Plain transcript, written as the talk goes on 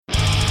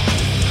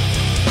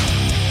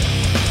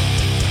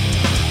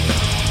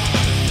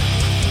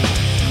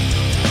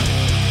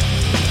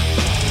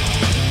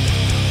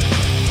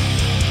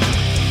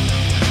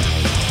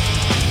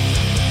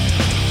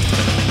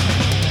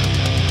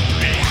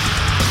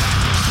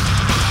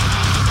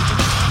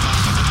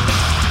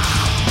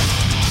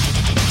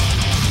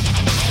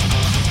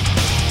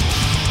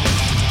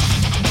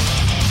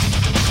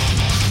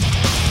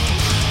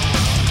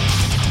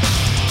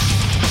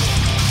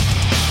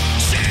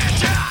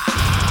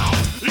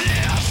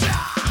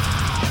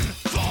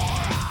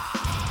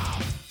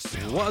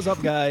What is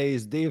up,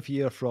 guys? Dave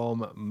here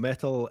from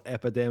Metal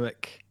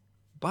Epidemic,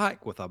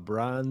 back with a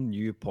brand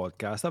new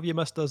podcast. Have you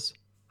missed us?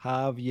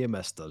 Have you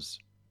missed us?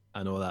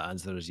 I know that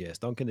answer is yes.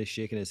 Duncan is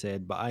shaking his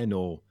head, but I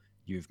know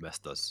you've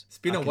missed us. It's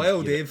been I a can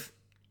while, hear it. Dave.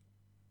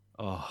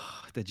 Oh,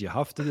 did you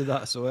have to do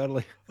that so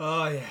early?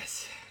 Oh,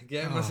 yes.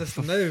 Get in my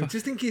system now.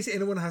 Just in case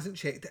anyone hasn't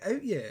checked it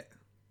out yet.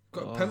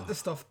 Got to pimp the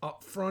stuff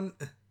up front.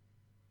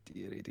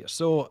 Dear.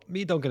 So,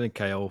 me, Duncan, and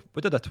Kyle,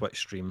 we did a Twitch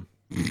stream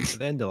at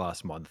the end of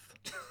last month.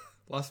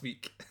 Last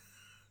week.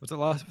 Was it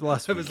last It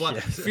week? was like,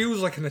 Yes. feels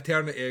like an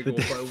eternity ago,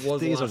 but it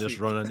was Days last are just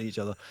week. running into each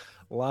other.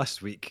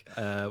 Last week,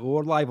 we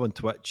were live on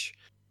Twitch.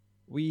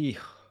 We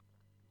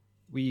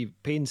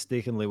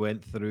painstakingly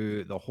went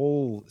through the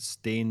whole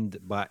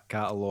Stained back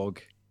catalogue,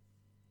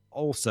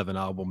 all 7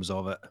 albums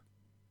of it,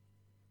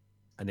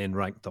 and then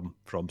ranked them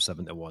from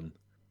 7 to 1.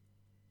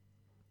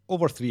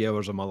 Over 3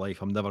 hours of my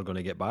life I'm never going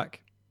to get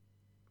back.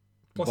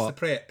 Plus But the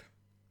prep.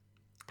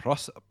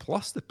 Plus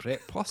the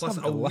prep, plus Plus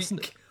having a to listen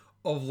week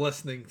of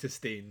listening to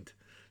Stained.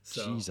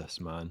 So, Jesus,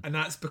 man. and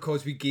that's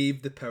because we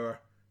gave the power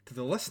to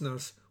the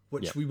listeners,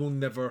 which Yep. we will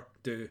never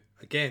do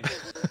again.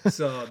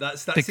 So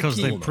that's Because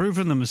the key. they've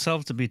proven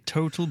themselves to be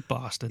total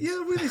bastards.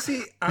 Yeah, when they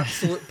say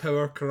absolute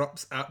power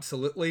corrupts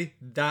absolutely,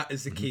 that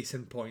is the case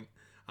in point.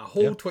 A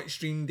whole Yep. Twitch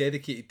stream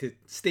dedicated to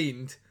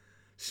Stained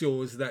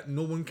shows that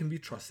no one can be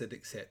trusted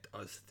except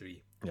us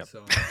three. Yep.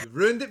 So you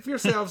ruined it for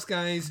yourselves,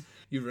 guys.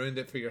 You ruined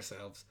it for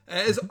yourselves.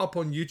 It is up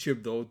on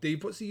YouTube though.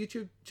 Dave, what's the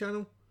YouTube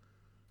channel?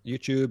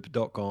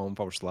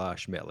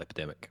 YouTube.com/Metal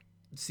Epidemic.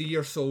 See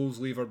your souls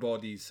leave our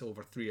bodies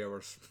over 3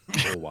 hours.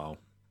 Oh, wow.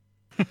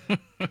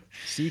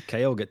 See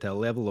Kyle get to a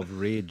level of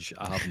rage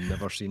I have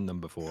never seen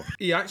them before.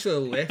 He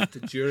actually left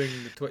during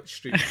the Twitch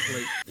stream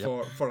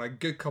for a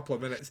good couple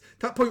of minutes.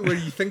 That point where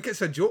you think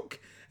it's a joke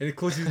and he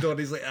closes the door and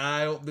he's like,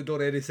 I'll open the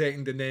door any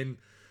second, and then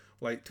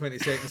like 20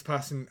 seconds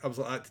passing, I was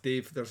like that to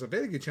Dave, there's a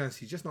very good chance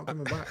he's just not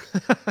coming back.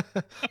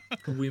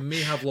 We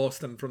may have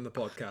lost him from the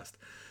podcast.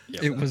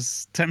 Yep. It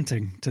was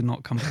tempting to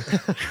not come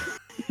back.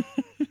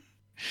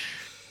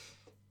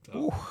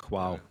 Ooh,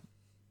 wow.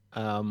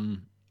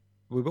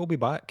 We will be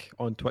back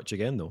on Twitch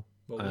again though.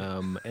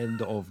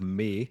 End of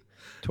May,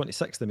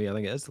 26th of May, I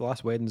think it is, the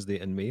last Wednesday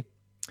in May.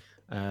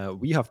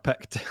 We have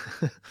picked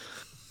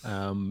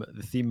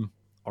the theme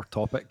or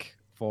topic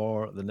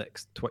for the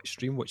next Twitch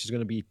stream, which is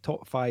going to be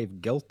top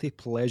 5 guilty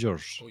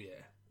pleasures. Oh yeah.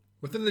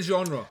 Within the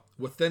genre.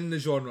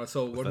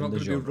 So we're not going to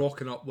be genre.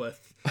 rocking up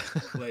with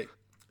like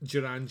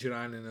Duran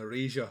and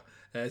Erasure.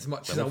 As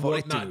much as I Level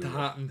want that 42. to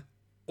happen.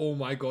 Oh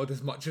my god,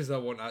 as much as I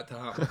want that to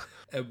happen,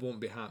 it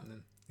won't be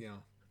happening. Yeah.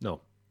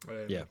 No,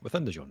 yeah,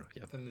 within the genre.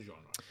 Yeah. Within the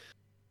genre.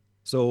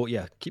 So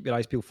yeah, keep your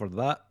eyes peeled for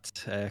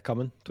that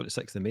coming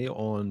 26th of May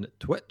on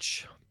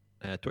Twitch,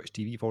 Twitch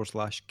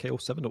TV/Kyle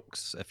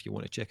Sevenoaks. If you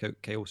want to check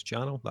out Kyle's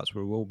channel, that's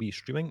where we'll be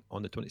streaming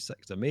on the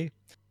 26th of May.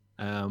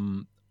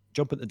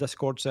 Jump into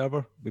Discord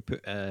server. We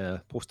put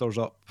posters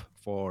up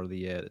for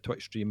the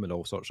Twitch stream and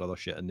all sorts of other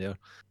shit in there.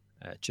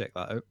 Check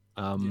that out.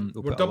 We'll We're put a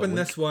little dubbing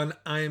link. this one.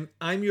 I'm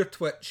your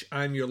Twitch.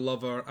 I'm your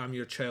lover. I'm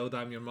your child.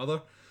 I'm your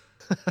mother.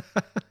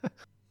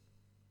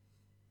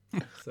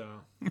 So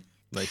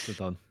Nicely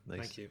done. Nice.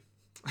 thank you.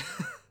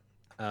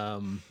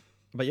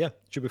 But yeah,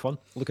 should be fun.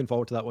 Looking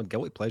forward to that one.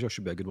 Guilty pleasure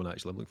should be a good one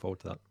actually. I'm looking forward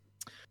to that.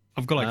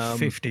 I've got like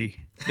 50.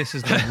 This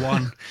is the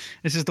one.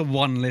 This is the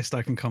one list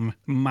I can come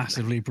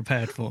massively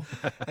prepared for.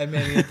 And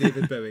many of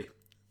David Bowie,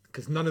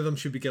 because none of them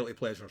should be guilty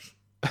pleasures.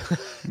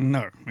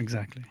 No,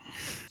 exactly.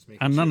 Just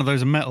making And sure. none of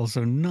those are metal,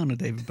 so none of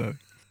David Bowie.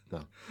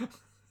 No.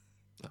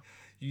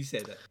 You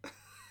said it.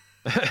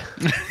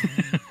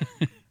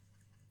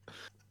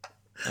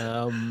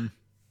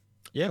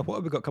 Yeah, what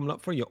have we got coming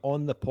up for you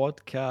on the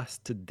podcast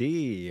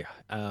today?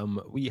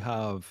 We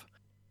have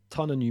a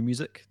ton of new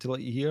music to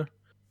let you hear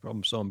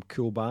from some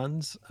cool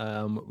bands.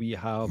 We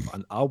have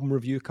an album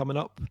review coming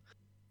up,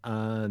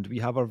 and we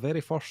have our very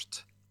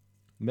first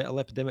Metal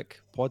Epidemic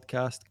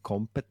podcast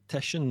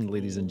competition,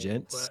 ladies and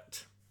gents.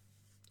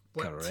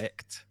 What?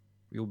 Correct.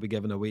 We will be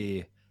giving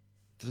away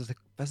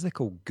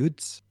physical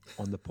goods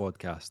on the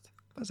podcast.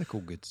 Physical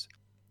goods.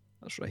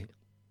 That's right.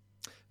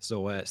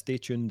 So stay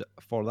tuned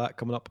for that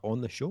coming up on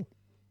the show.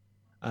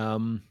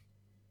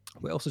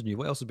 What else is new?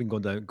 What else has been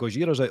going down?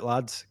 Gojira's out,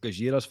 lads.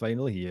 Gojira's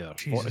finally here.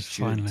 Jesus,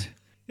 Fortitude. finally.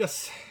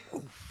 Yes.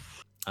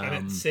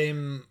 And it's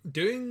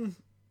doing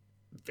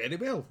very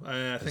well.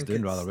 I think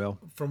doing rather well.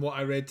 From what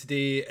I read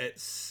today,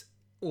 it's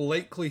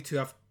likely to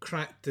have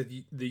cracked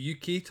the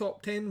UK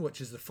top 10, which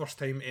is the first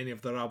time any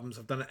of their albums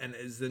have done it, and it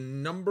is the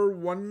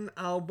 #1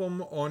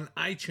 album on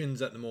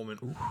iTunes at the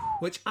moment.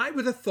 Which I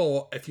would have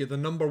thought, if you're the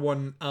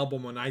 #1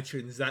 album on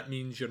iTunes, that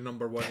means you're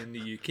 #1 in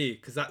the UK,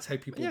 because that's how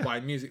people buy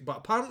music. But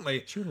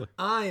apparently, Surely.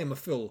 I am a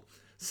fool.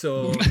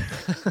 So,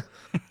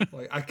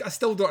 like, I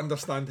still don't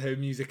understand how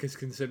music is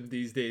consumed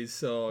these days.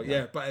 So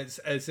yeah, but it's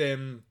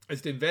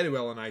doing very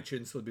well on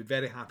iTunes. So I'll be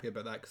very happy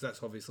about that, because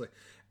that's obviously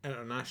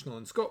international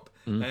in scope.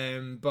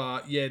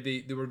 But yeah,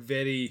 they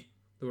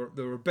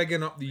were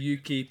bigging up the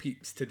UK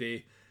peeps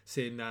today,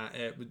 saying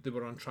that they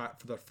were on track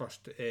for their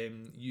first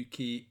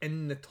UK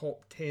in the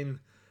top 10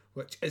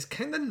 which is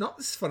kind of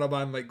nuts for a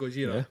band like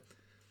Gojira. Yeah,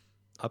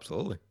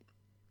 absolutely.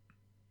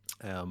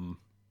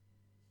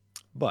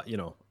 But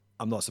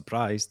I'm not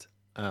surprised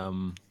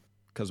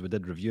because we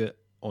did review it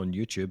on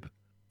YouTube,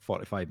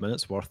 45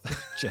 minutes worth.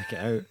 Check it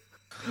out.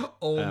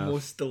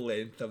 Almost the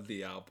length of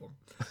the album.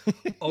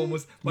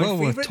 Almost. Well,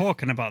 we're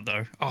talking about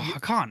though. Oh, I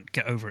can't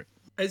get over it.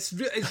 It's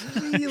really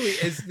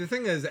the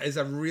thing is it's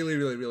a really,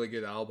 really, really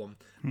good album.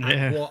 Yeah.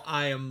 And what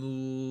I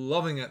am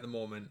loving at the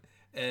moment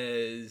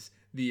is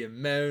the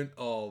amount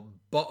of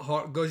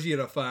butthurt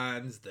Gojira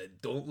fans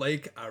that don't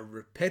like a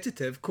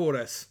repetitive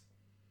chorus.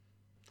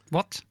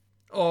 What?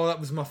 Oh, that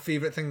was my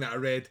favourite thing that I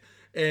read.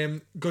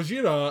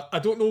 Gojira, I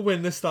don't know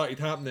when this started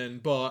happening,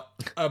 but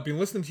I've been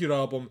listening to your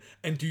album,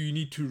 and do you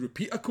need to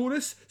repeat a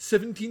chorus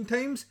 17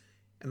 times?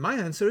 And my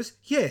answer is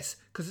yes,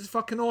 because it's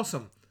fucking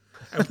awesome.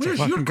 And where's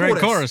your great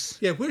chorus?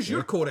 Yeah, where's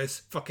your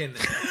chorus? Fucking,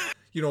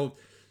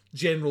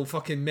 general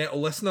fucking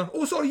metal listener.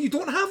 Oh, sorry, you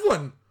don't have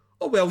one.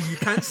 Oh, well, you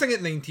can't sing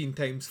it 19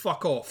 times.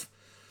 Fuck off.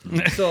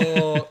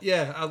 So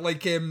yeah, I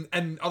like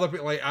and other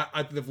people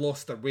they've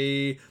lost their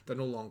way. They're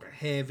no longer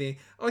heavy.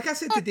 Like I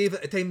said to Dave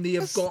at the time, they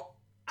have got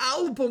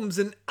albums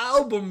and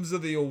albums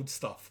of the old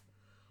stuff.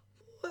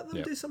 Let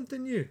them do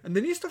something new, and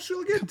the new stuff's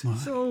really good.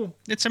 So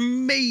it's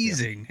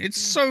amazing. It's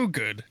so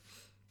good.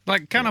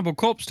 Like Cannibal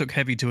Corpse took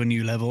heavy to a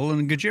new level,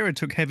 and Gojira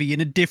took heavy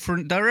in a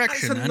different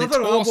direction. That's and it's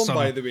another album, awesome.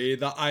 by the way,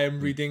 that I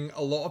am reading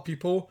a lot of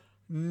people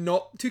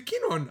not too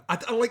keen on.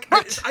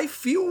 I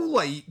feel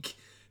like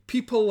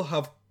people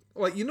have.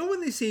 Like,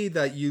 when they say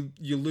that you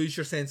lose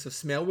your sense of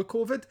smell with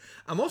COVID,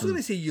 I'm also going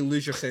to say you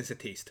lose your sense of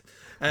taste.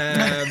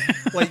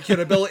 Like,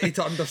 your ability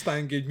to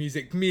understand good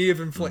music may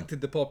have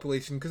inflicted the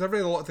population, because I've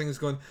read a lot of things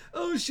going,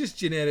 oh, it's just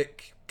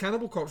generic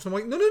Cannibal Corpse. And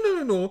I'm like,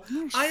 no.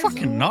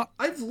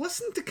 I've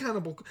listened to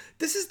Cannibal Corpse.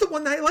 This is the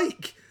one I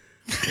like.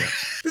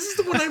 This is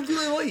the one I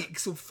really like,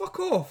 so fuck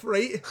off,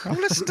 right? I've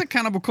listened to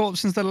Cannibal Corpse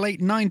since the late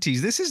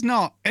 90s. This is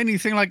not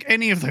anything like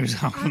any of those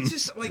albums.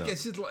 It's just like,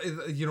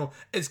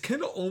 it's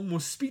kind of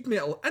almost speed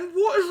metal. And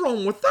what is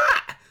wrong with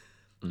that?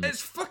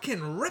 It's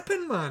fucking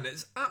ripping, man.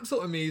 It's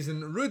absolutely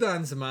amazing.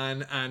 Rudan's the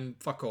man, and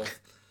fuck off.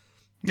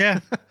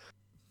 Yeah.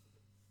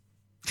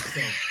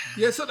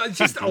 So that's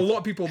just a lot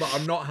of people that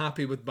are not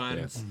happy with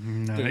bands.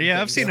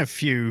 I've seen a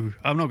few.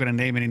 I'm not going to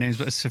name any names,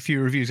 but it's a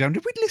few reviews going,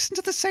 did we listen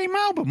to the same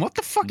album? What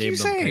the fuck are you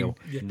saying?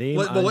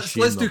 Let's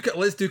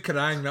do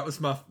Kerrang. That was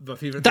my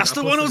favourite. That's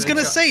the one I was going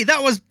to say.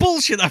 That was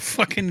bullshit, that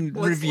fucking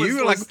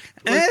review.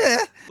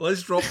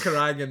 Let's drop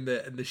Kerrang in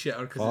the shitter,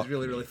 because it's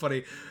really, really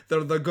funny.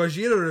 The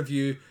Gojira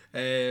review,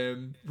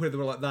 where they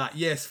were like that.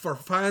 Yes, for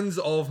fans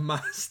of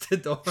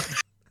Mastodon,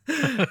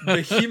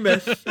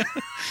 Behemoth.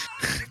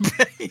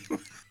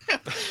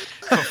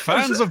 For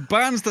fans of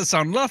bands that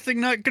sound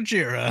nothing like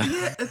Gojira.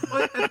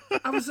 Yeah,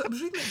 I was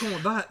reading it going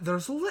like that.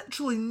 There's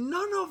literally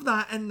none of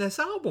that in this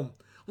album.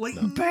 Like,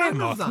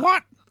 none of that.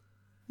 What?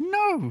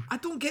 No. I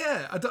don't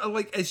get it. I don't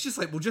like. It's just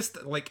like, well,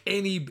 just like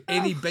any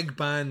big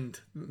band.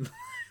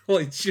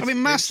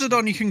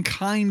 Mastodon you can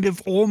kind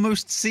of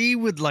almost see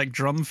with like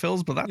drum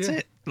fills, but that's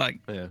it. Like,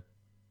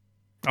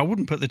 I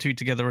wouldn't put the two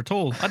together at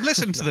all. I'd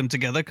listen to them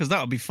together because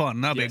that would be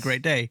fun. That'd be a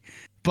great day.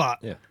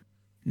 But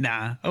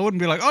nah, I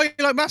wouldn't be like, oh, you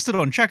like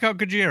Mastodon? Check out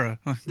Gojira.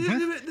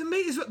 They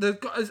might as well. They've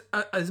got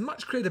as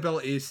much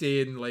credibility as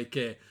saying like,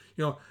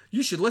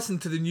 you should listen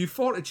to the new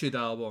Fortitude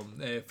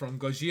album from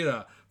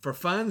Gojira for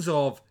fans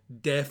of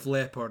Def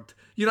Leppard.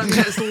 You know what I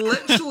mean? It's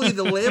literally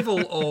the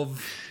level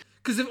of.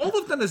 Because all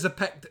they've done is they've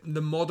picked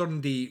the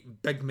modern day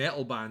big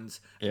metal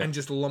bands and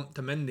just lumped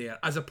them in there,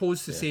 as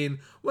opposed to saying,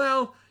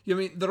 well,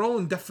 they're all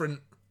in different.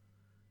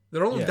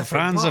 They're all in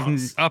different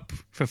parts.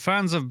 For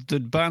fans of the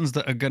bands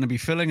that are going to be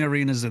filling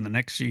arenas in the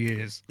next few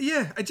years.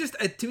 Yeah,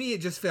 to me,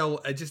 it just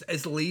felt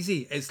it's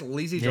lazy. It's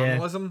lazy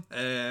journalism.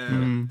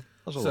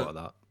 There's a lot of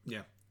that.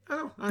 Yeah, I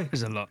know.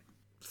 There's a lot.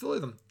 Full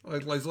of them.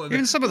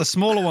 Even some of the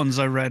smaller ones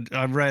I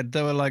read,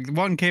 they were like,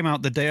 one came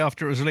out the day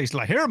after it was released,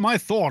 like, here are my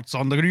thoughts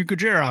on the new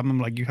Gojira album. I'm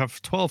like, you have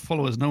 12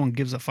 followers, no one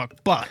gives a fuck.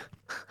 But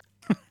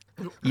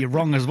you're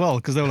wrong as well,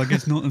 because they were like,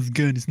 it's not as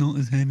good, it's not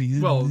as heavy.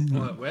 Well,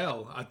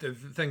 the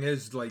thing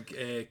is, like,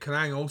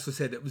 Kerrang also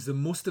said it was the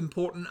most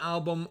important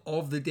album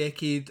of the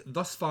decade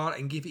thus far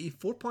and gave it a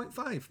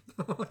 4.5.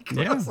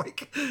 I was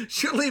like,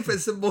 surely if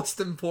it's the most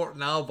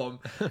important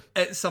album,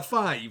 it's a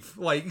 5.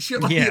 Like,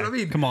 surely, you know what I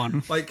mean? Come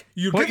on. Like,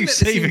 you're what are you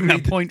saving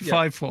that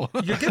 0.5 for?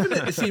 You're giving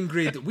it the same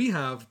grade that we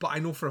have, but I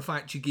know for a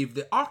fact you gave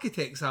the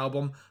Architects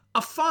album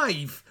a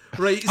 5,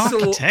 right?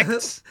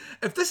 Architects?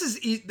 So if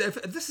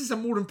this is a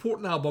more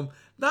important album,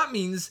 that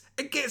means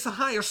it gets a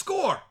higher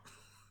score.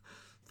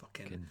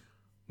 Fucking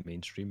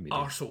mainstream media.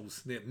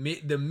 arseholes.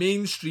 The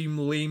mainstream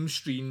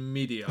lamestream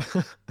media.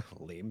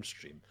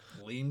 Lamestream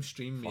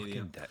media.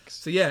 Fucking dicks.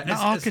 So yeah, the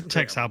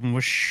Architects album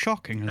was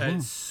shocking as well.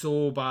 It's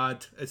so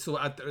bad. It's so.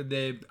 I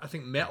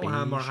think Metal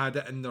Hammer had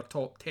it in their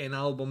top 10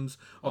 albums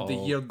of the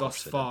year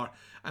thus far.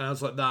 And I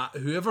was like, that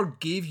whoever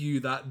gave you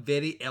that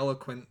very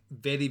eloquent,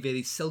 very,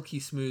 very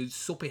silky smooth,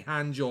 soapy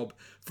hand job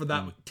for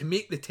that to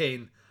make the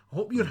 10, I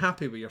hope you're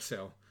happy with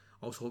yourself.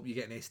 I also hope you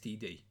get an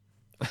STD.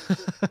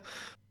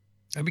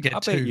 I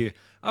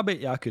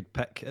bet you I could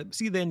pick.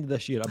 See the end of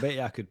this year. I bet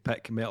you I could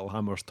pick Metal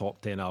Hammer's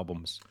top 10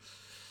 albums.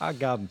 I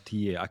guarantee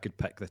you, I could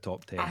pick the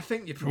top 10. I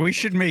think we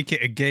should make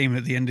it a game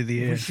at the end of the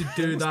year. We should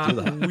do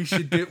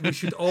that. We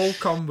should all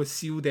come with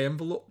sealed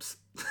envelopes.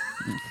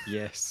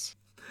 Yes.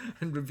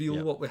 And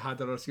reveal what we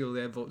had in our sealed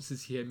envelopes to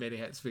see how many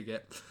hits we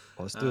get.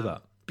 Let's do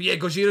that. But yeah,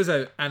 Gojira's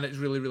out, and it's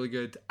really, really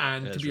good.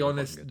 And to be really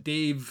honest,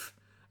 Dave,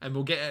 and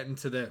we'll get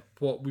into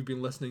what we've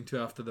been listening to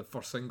after the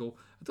first single.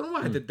 I don't know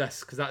why I did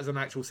this, because that is an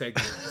actual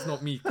segment. It's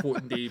not me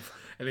quoting Dave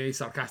in any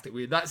sarcastic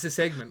way. That's the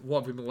segment. What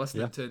have we been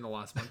listening to in the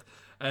last month?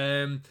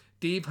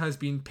 Dave has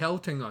been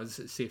pelting us,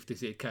 it's safe to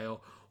say,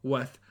 Kyle,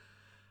 with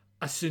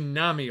a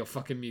tsunami of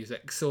fucking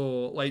music.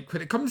 So, like,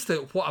 when it comes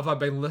to what have I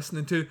been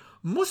listening to,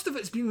 most of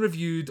it's been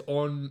reviewed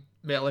on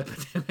Metal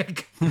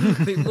Epidemic. I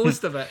think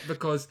most of it,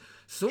 because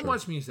so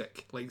much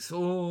music. Like,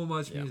 so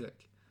much music.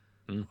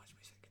 So much music.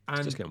 And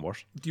it's just getting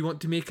worse. do you want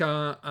to make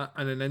an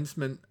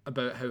announcement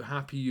about how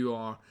happy you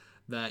are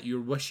that your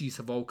wishes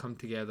have all come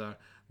together,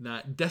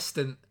 that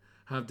Distant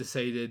have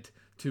decided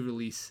to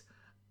release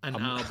an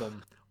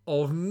album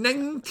of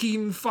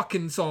 19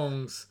 fucking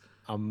songs?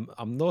 I'm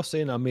not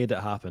saying I made it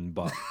happen,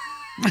 but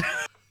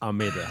I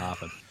made it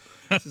happen.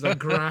 This is a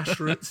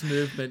grassroots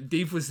movement.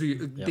 Dave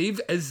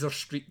is their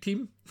street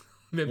team.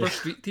 Remember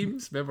street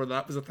teams? Remember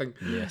that was a thing?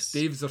 Yes.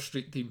 Dave's their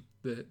street team.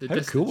 How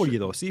cool were you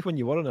though? See, when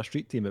you were on a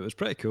street team, it was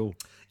pretty cool.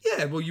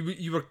 Yeah, well,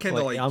 you were kind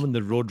of like I'm in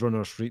the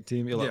Roadrunner street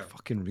team. You're like,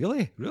 fucking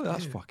really?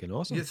 That's fucking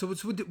awesome. Yeah. So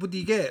what do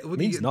you get? What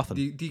Means do you get? nothing.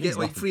 Do you get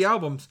like free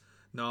albums?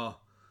 No.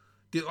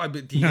 Do you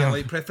get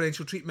like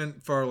preferential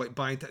treatment for like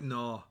buying it?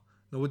 No.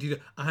 What do you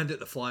do? I hand out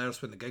the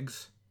flyers when the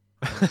gigs.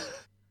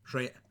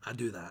 Right, I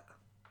do that.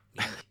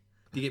 Yeah.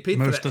 Do you get paid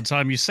for it? Most of the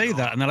time you say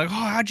that, and they're like, "Oh,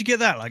 how'd you get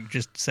that?" Like,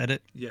 just said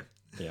it. Yeah.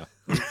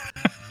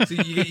 So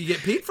you get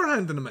paid for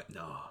handing them it?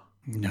 No.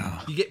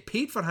 You get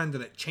paid for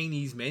handing out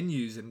Chinese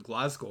menus in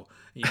Glasgow.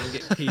 And you don't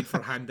get paid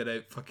for handing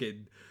out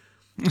fucking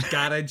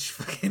garage,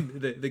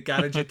 the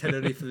garage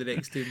itinerary for the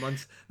next 2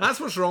 months. That's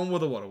what's wrong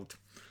with the world.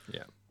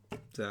 Yeah.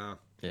 So.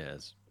 Yeah, it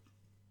is.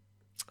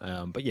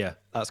 But yeah,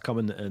 that's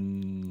coming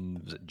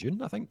in, is it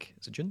June, I think?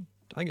 Is it June?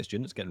 I think it's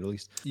June, it's getting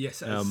released.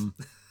 Yes, it is.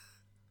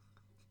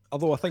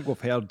 Although I think we've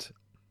heard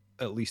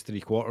at least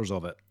 3/4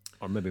 of it,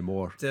 or maybe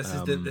more. This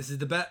is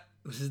the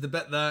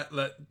bit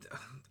that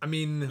I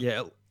mean...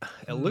 Yeah,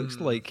 it looks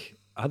like...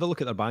 I had a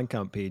look at their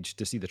Bandcamp page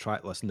to see the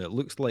track list, and it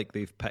looks like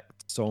they've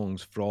picked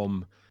songs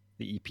from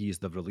the EPs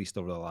they've released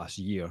over the last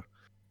year.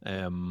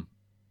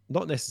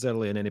 Not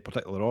necessarily in any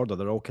particular order,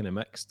 they're all kind of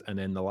mixed, and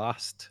then I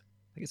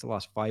think it's the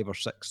last 5 or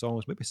 6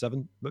 songs, maybe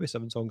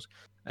seven songs,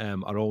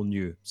 are all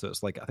new. So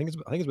it's like I think it's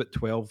about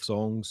 12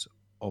 songs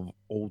of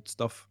old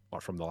stuff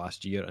or from the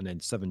last year, and then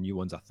 7 new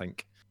ones, I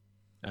think.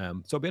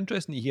 So it'll be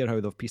interesting to hear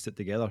how they've pieced it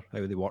together,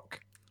 how they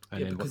work.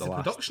 And then because the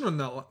production on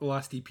that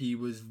last EP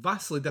was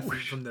vastly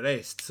different from the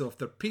rest. So if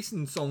they're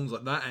piecing songs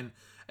like that in,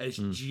 it's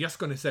just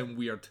going to sound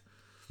weird.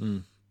 I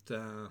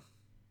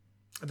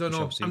don't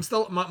know. I'm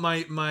still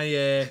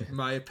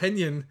my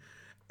opinion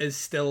is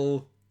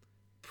still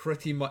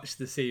pretty much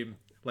the same.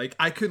 Like,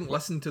 I couldn't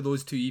listen to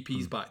those 2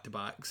 EPs back to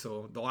back,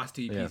 so the last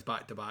 2 EPs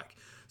back to back.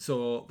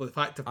 So the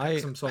fact of picking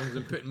some songs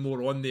and putting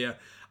more on there,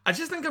 I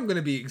just think I'm going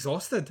to be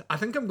exhausted. I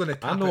think I'm going to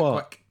tap it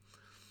quick.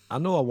 I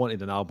know I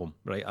wanted an album,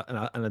 right?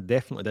 And I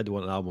definitely did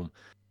want an album.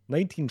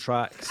 19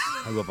 tracks,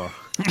 however,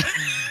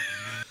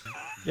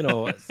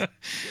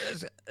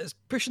 it's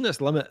pushing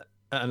its limit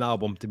at an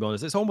album, to be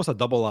honest. It's almost a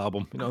double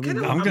album. You know what I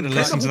mean? I'm going to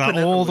listen to that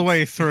all the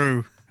way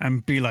through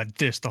and be like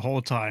this the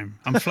whole time.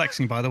 I'm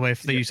flexing, by the way,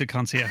 for the user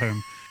can't see at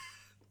home.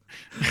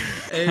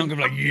 I'm going to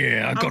be like,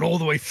 I got all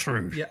the way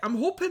through. Yeah, I'm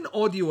hoping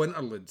audio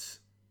interludes.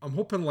 I'm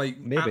hoping like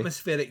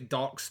atmospheric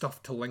dark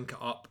stuff to link it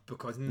up,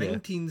 because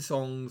 19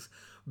 songs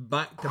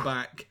back to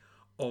back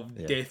of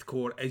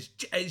deathcore is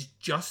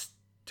just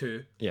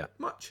too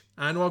much.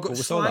 I know I got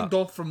slagged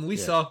off from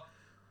Lisa,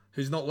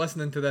 who's not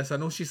listening to this. I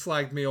know she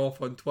slagged me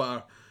off on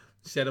Twitter.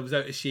 She said I was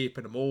out of shape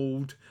and I'm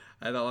old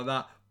and all of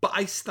that. But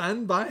I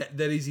stand by it.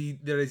 There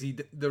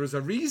is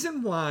a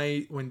reason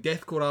why when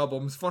deathcore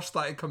albums first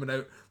started coming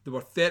out, they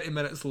were 30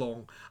 minutes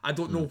long. I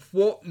don't know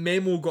what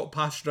memo got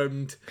passed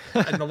around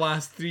in the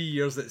last 3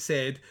 years that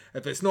said,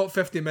 if it's not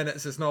 50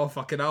 minutes, it's not a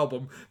fucking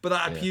album. But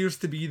that appears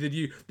to be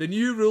the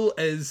new rule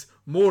is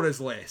more is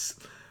less.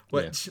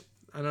 Which,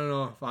 I don't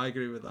know if I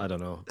agree with that. I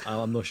don't know.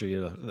 I'm not sure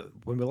either.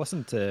 When we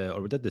listened to,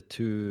 or we did the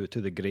To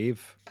the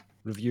Grave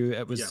review,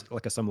 it was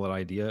like a similar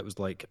idea. It was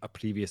like a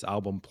previous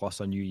album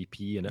plus a new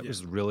EP, and it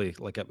was really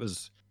like, it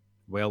was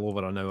well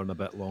over an hour and a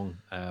bit long,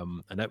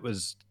 and it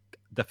was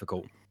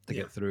difficult to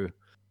get through.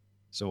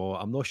 So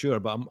I'm not sure,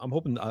 but I'm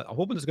hoping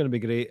it's going to be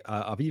great.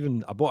 I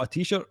bought a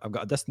t-shirt. I've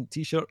got a Distant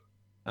t-shirt.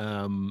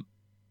 I'm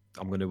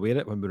going to wear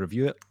it when we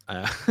review it.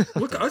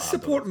 Look at us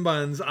supporting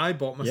bands. I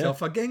bought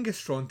myself a Genghis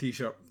Strong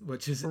t-shirt,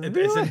 which is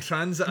it's in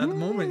transit at the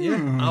moment.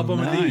 Album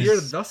of the year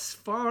thus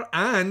far,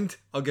 and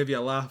I'll give you a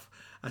laugh.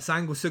 A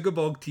Sango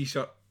Sugabog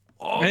t-shirt.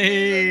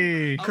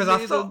 Hey! Because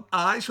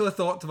I actually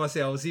thought to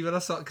myself, see when I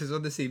saw it, because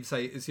on the same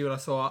site, see when I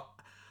saw it,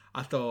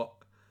 I thought,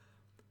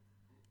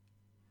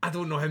 I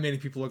don't know how many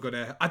people are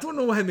gonna. I don't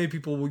know how many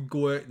people would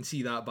go out and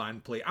see that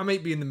band play. I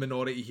might be in the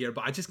minority here,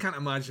 but I just can't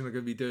imagine they're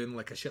gonna be doing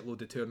like a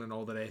shitload of touring and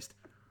all the rest.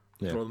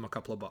 Throw them a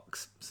couple of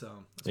bucks. So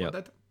that's what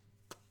I did.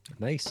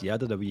 Nice. Yeah, I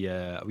did a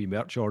wee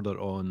merch order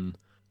on.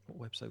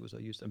 What website was I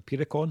used?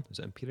 Empiricon. Is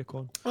it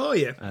Empiricon? Oh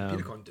yeah,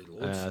 Empiricon did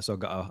loads. So I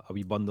got a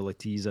wee bundle of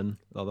tees in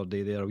the other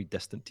day there. A wee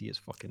distant tee. It's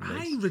fucking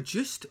nice. I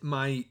reduced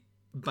my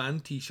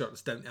band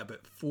t-shirts down to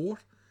about 4.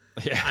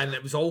 Yeah. And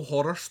it was all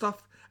horror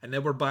stuff. And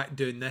then we're back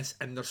doing this,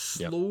 and they're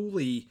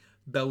slowly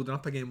building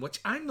up again, which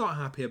I'm not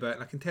happy about.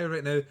 And I can tell you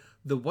right now,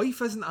 the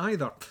wife isn't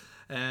either.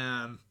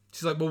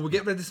 She's like, well, we'll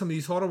get rid of some of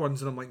these horror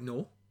ones. And I'm like,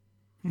 no.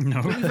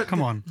 No,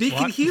 come on. They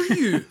can hear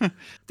you.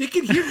 They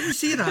can hear you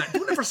say that.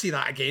 Don't ever say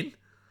that again.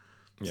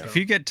 Yeah. If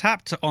you get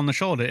tapped on the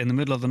shoulder in the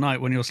middle of the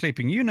night when you're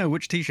sleeping, you know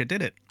which t-shirt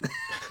did it.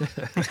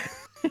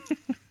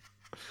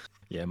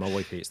 Yeah, my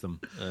wife hates them.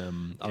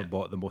 I've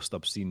bought the most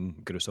obscene,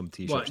 gruesome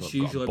t-shirts. Well, I've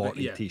usually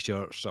got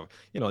t-shirts. So,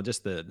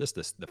 just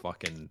the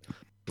fucking.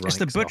 It's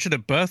the butchered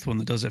at birth one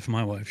that does it for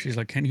my wife. She's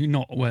like, "Can you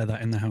not wear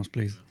that in the house,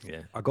 please?"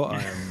 Yeah, I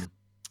got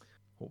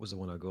what was the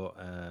one I got?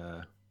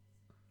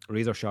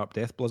 Razor Sharp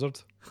Death Blizzard.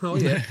 Oh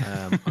yeah.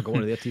 I got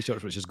one of their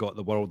t-shirts which has got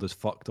 "The world is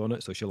fucked" on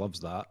it, so she loves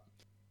that.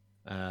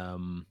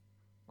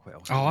 What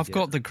else? Oh, I've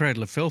got the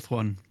Cradle of Filth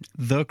one.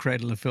 The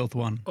Cradle of Filth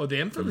one. Oh, the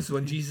infamous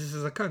one. Jesus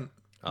is a cunt.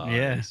 Oh,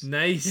 yes.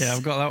 Nice. Yeah,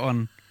 I've got that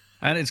one.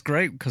 And it's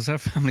great because her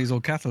family's all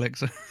Catholic.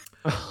 So.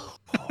 Oh,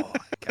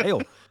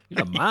 Kyle,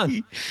 you're a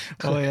man.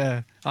 Oh,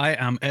 yeah. I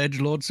am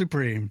Edgelord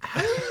Supreme.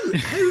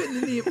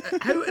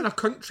 How in a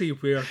country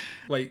where,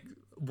 like,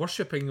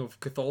 worshipping of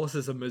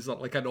Catholicism is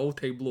like an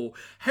all-time low,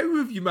 how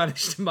have you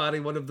managed to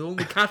marry one of the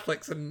only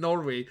Catholics in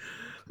Norway?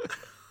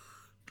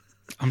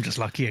 I'm just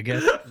lucky, I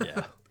guess.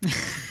 Yeah.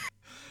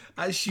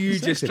 That's you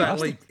just trying,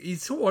 like,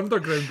 he's so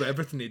underground with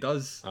everything he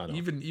does. I know.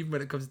 Even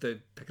when it comes to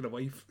picking a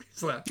wife.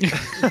 It's like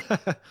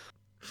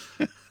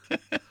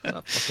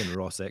that fucking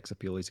raw sex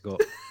appeal he's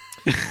got.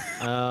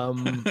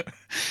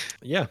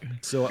 Yeah.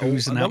 So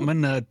oozing out my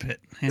nerd pit.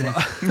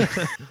 Yeah.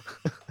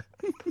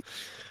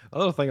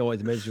 Another thing I wanted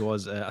to mention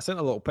was I sent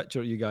a little picture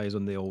of you guys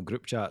on the old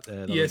group chat.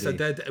 Yes, I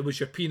did. It was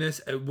your penis.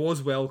 It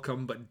was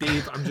welcome, but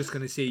Dave, I'm just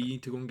going to say you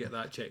need to go and get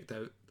that checked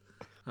out.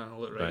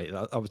 Right.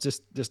 I was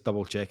just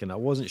double checking. I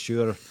wasn't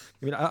sure.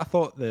 I mean, I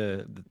thought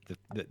the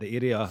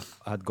area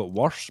had got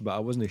worse, but I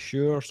wasn't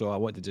sure, so I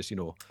wanted to just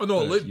Oh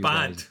no, it looked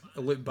bad. Guys. It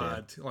looked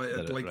bad. Yeah.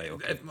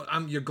 Okay.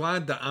 You're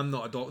glad that I'm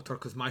not a doctor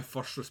because my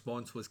first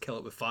response was kill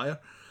it with fire.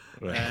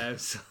 Right.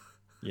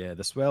 Yeah,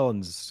 the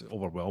swelling's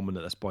overwhelming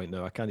at this point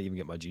now. I can't even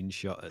get my jeans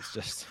shut. It's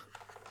just.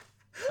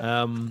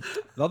 The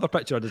other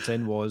picture I did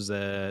send was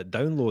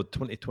Download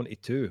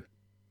 2022.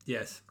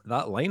 Yes.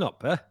 That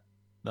lineup, That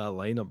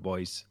lineup,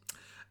 boys.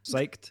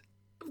 Psyched.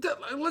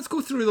 Let's go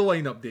through the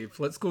lineup, Dave.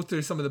 Let's go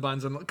through some of the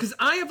bands because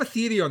I have a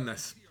theory on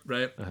this,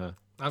 right? Uh-huh.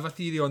 I have a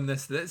theory on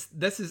this.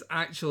 This is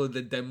actually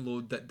the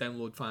download that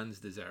download fans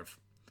deserve.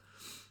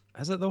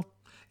 Is it though?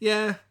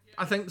 Yeah,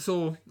 I think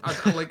so. I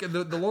like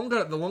the longer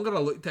I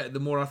looked at it, the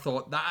more I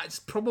thought that's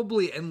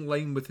probably in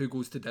line with who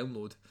goes to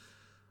download.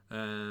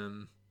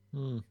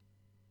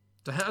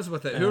 So hit us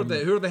with it. Who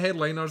are the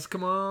headliners?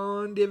 Come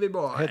on, Davey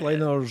boy.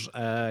 Headliners: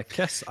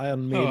 Kiss,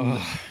 Iron Maiden,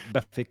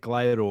 Biffy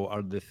Clyro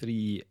are the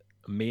 3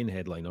 main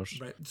headliners.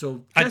 Right.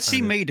 So I'd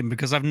see Maiden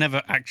because I've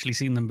never actually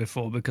seen them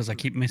before because I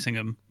keep missing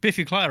them.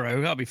 Biffy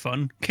Clyro, that'd be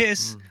fun.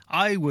 Kiss,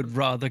 I would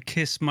rather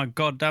kiss my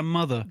goddamn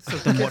mother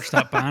than watch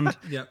that band.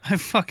 Yeah. I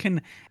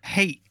fucking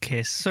hate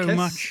Kiss so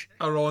much.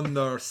 Are on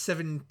their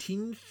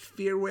 17th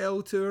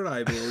farewell tour,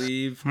 I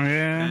believe.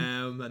 Yeah.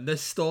 And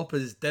this stop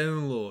is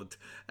Download.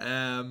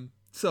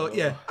 So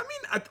yeah, I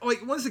mean,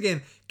 like once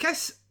again,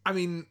 Kiss. I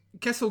mean,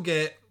 Kiss will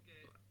get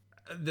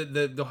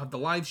they'll have the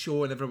live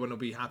show and everyone will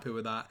be happy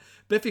with that.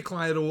 Biffy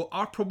Clyro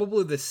are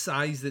probably the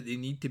size that they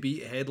need to be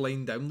to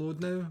headline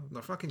Download now.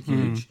 They're fucking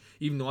huge,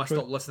 even though I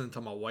stopped listening to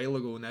them a while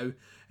ago now.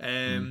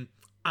 And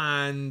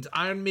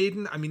Iron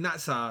Maiden, I mean,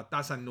 that's a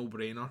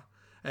no-brainer.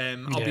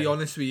 I'll be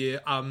honest with you,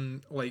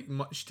 like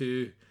much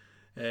to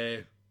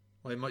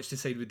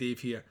side with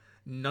Dave here.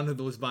 None of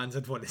those bands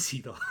I'd want to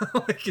see though.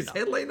 Like as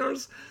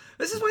headliners.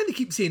 This is why they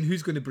keep saying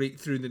who's going to break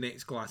through the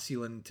next glass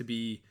ceiling to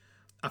be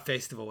a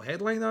festival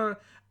headliner.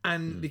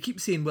 And they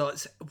keep saying, well,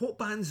 it's what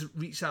bands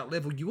reach that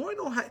level. You want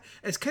to know how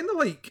it's kind of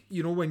like,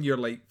 when you're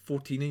like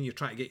 14 and you're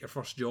trying to get your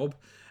first job,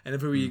 and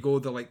everywhere you go,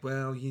 they're like,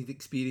 well, you need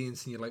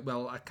experience, and you're like,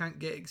 well, I can't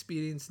get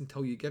experience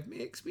until you give me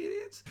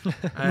experience.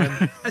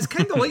 It's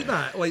kind of like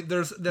that. Like there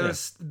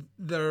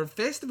are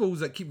festivals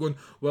that keep going,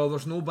 well,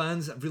 there's no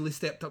bands that really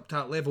stepped up to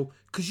that level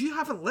because you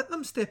haven't let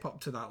them step up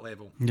to that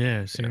level.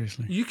 Yeah,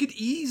 seriously. You could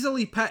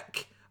easily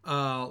pick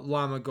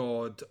Lamb of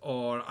God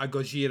or a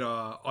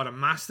Gojira or a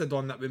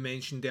Mastodon that we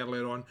mentioned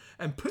earlier on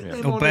and put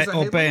them on as a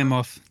headliner.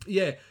 Behemoth.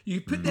 Yeah,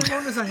 you put them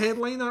on as a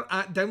headliner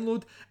at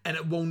Download and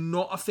it will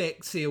not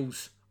affect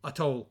sales at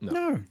all.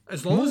 No.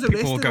 As long more as the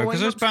people rest will of go the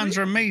because those bands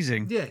are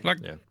amazing. Yeah.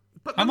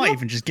 But I might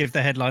even just give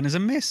the headliners a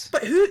miss.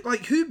 But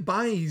who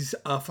buys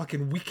a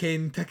fucking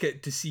weekend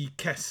ticket to see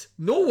Kiss?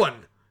 No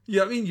one. You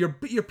know what I mean?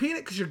 You're paying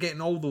it because you're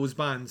getting all those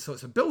bands, so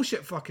it's a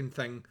bullshit fucking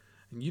thing.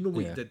 And you know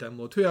what you did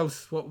download. Who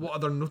else? What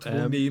other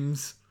notable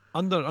names?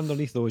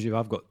 Underneath those,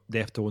 I've got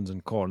Deftones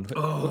and Korn.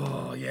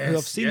 Oh, yes. Who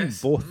I've seen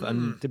both,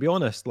 and to be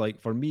honest,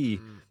 like for me,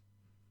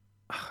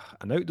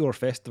 an outdoor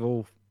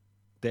festival,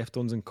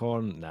 Deftones and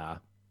Korn, nah,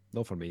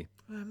 not for me.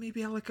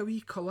 Maybe I like a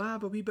wee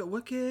collab, a wee bit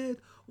wicked.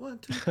 1,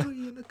 2, 3,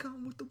 and I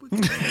come with the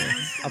wicked.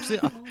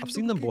 I've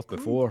seen them both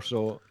before,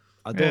 so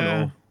I don't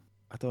know.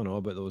 I don't know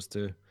about those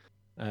two.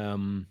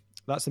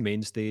 That's the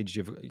main stage.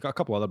 You've got a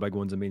couple other big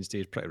ones. The main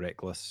stage: Pretty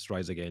Reckless,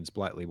 Rise Against,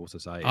 Black Label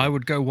Society. I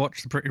would go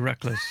watch the Pretty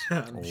Reckless.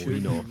 We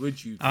know.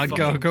 Would you? I'd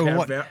go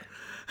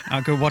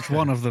watch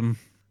one of them.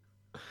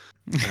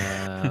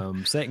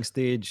 Second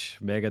stage: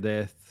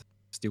 Megadeth,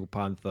 Steel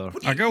Panther.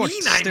 I go watch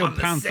Steel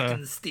Panther.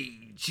 Second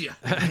stage.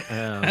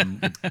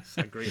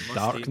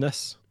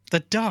 Darkness. The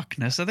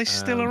Darkness, are they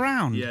still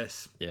around?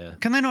 Yes. Yeah.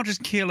 Can they not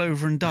just keel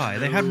over and die?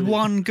 They had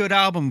one good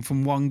album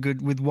from one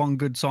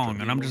good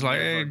song, and I'm just like,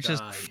 hey,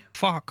 just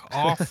fuck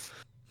off.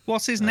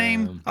 What's his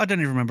name? I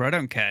don't even remember. I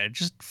don't care.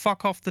 Just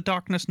fuck off The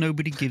Darkness.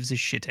 Nobody gives a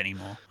shit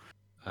anymore.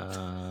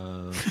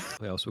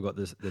 What else? We got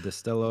the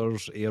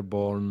Distillers,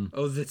 Airborne.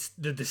 Oh, the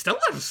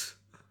Distillers.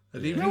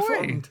 Are they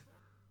reformed?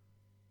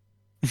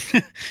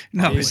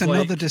 No, it's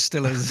another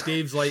Distillers.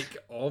 Dave's like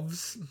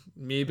OVS,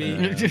 maybe.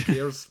 Who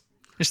cares?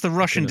 It's the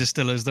Russian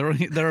Distillers. They're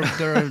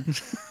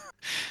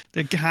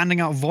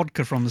handing out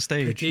vodka from the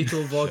stage.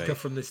 Potato vodka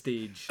from the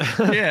stage.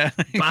 Yeah.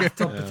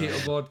 Bathtub potato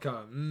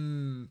vodka.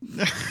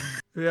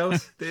 Who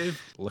else,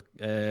 Dave?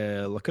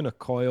 Lacuna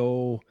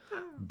Coil,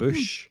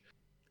 Bush.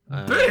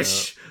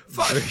 Bush?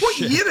 Fuck, Bush. What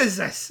year is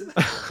this?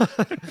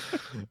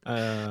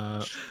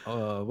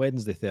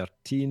 Wednesday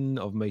 13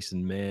 of Mice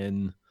and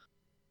Men.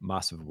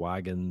 Massive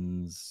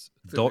Wagons,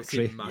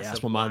 Doctrey. Yeah,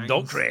 that's my man,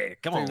 Doctrey.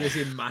 Come on.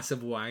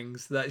 Massive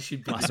Wangs. That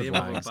should be Massive the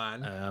name Wangs. of a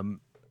band.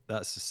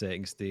 That's the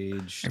second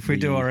stage. If we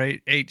do our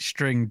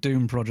eight-string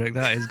Doom project,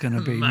 that is going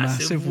to be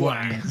Massive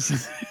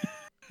Wangs.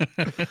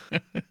 What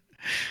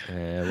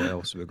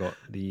else have we got?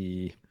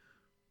 Is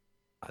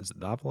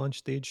it the Avalanche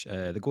stage?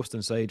 The Ghost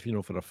Inside,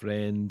 Funeral for a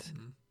Friend,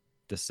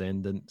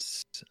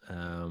 Descendants.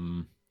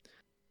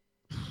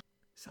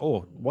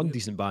 One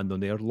decent band on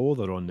there. Loathe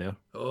are on there.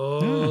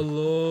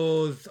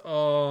 Loathe.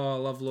 Oh, I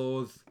love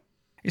Loathe.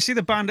 You see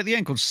the band at the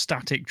end called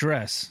Static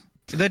Dress?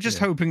 They're just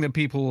hoping that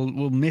people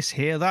will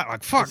mishear that.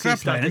 Like, fuck, they're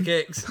playing.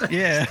 Static X.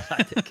 Yeah.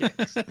 Static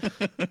X.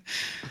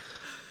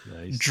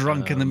 Nice.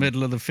 Drunk in the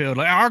middle of the field.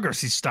 Like, I go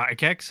see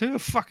Static X. Who the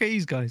fuck are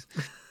these guys?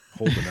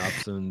 Holding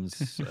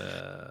Absence.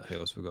 Who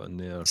else we got in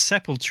there?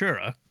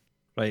 Sepultura.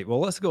 Right, well,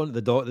 let's go on to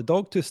the dog. The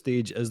Dogtooth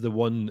stage is the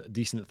one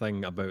decent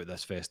thing about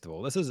this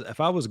festival. If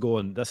I was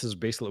going, this is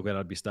basically where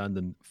I'd be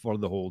standing for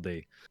the whole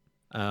day.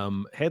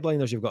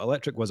 Headliners, you've got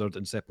Electric Wizard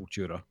and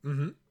Sepultura.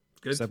 Mm-hmm.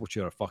 Good.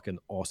 Sepultura are fucking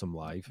awesome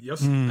live.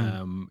 Yes.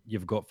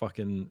 You've got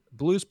fucking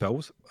Blues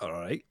Pills, all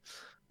right.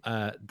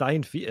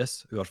 Dying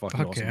Fetus, who are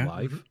fucking awesome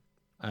live.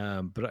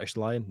 British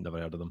Lion,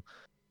 never heard of them.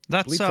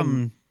 That's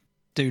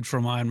dude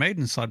from Iron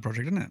Maiden's side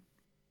project, isn't it?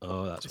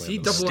 Oh, that's why.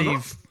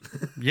 Steve.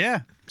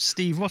 Yeah,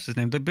 Steve. What's his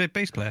name? The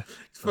bass player.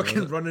 He's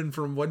fucking running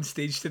from one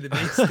stage to the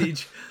next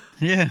stage.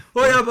 Yeah.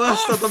 Oh yeah,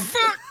 bastard!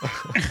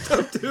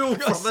 I'm too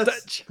old for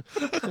this.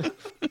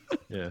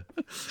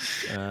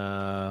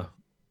 Yeah.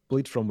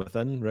 Bleed From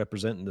Within,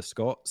 representing the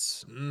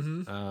Scots.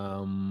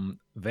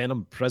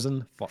 Venom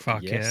Prison.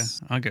 Fuck yes.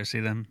 Yeah, I'll go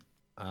see them.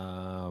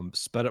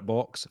 Spirit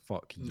Box.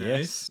 Fuck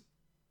yes.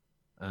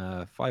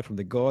 Fire from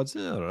the Gods,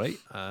 all right.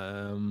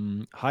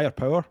 Higher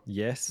Power,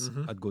 yes,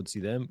 I'd go and see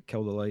them.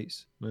 Kill the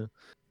Lights,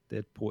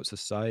 Dead Poet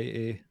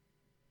Society,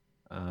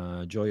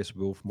 Joyous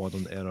Wolf,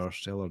 Modern Error,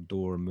 Cellar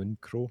Door,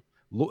 Mooncrow,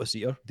 Lotus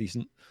Eater,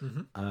 decent.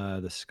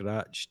 The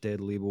Scratch, Dead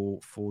Label,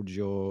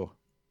 Fojaw,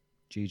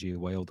 JJ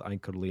Wild,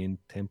 Anchor Lane,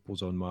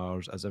 Temples on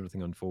Mars, As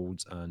Everything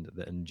Unfolds, and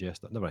The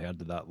Ingest. I've never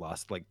heard of that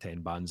last 10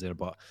 bands there,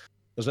 but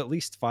there's at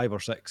least 5 or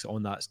 6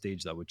 on that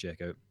stage that I would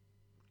check out.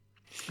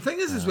 The thing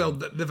is, as well,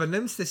 that they've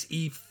announced this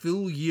a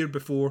full year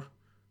before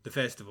the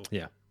festival.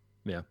 Yeah.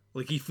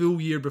 Like a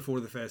full year before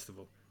the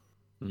festival.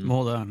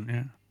 More than,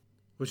 yeah.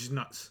 Which is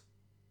nuts.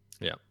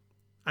 Yeah.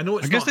 I know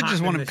it's. I guess not they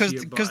just wanted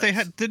because they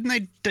had didn't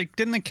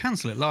they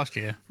cancel it last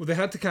year? Well, they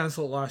had to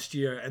cancel it last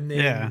year, and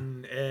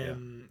then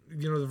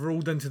they've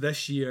rolled into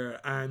this year,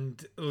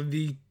 and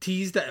they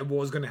teased that it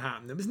was going to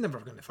happen. It was never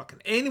going to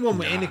fucking anyone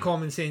with any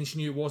common sense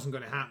knew it wasn't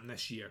going to happen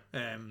this year.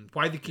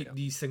 Why they keep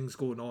these things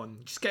going on?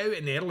 Just get out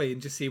in early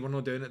and just say we're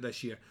not doing it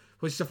this year,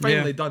 which they're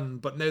finally done.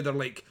 But now they're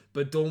like,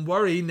 but don't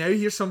worry, now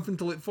here's something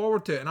to look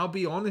forward to. And I'll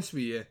be honest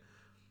with you,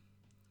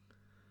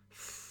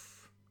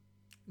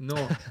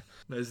 no.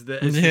 Is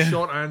the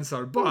short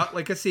answer. But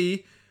like I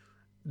say,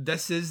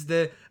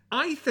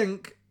 I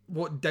think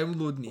what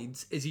Download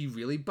needs is a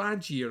really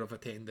bad year of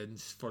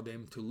attendance for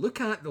them to look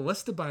at the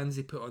list of bands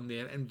they put on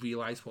there and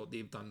realise what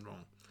they've done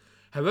wrong.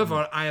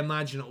 However, I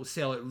imagine it will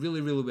sell it really,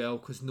 really well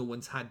because no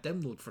one's had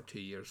Download for 2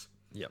 years.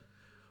 Yep.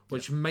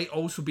 Which might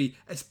also be,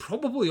 it's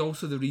probably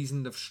also the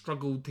reason they've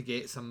struggled to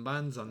get some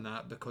bands on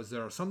that, because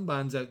there are some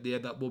bands out there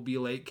that will be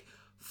like,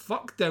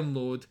 fuck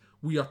Download,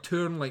 we are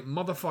touring like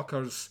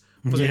motherfuckers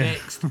for the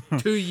next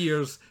 2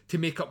 years to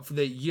make up for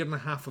the year and a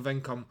half of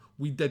income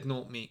we did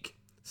not make.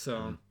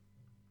 So,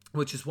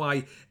 which is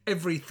why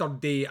every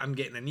third day I'm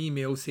getting an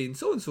email saying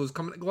so and so is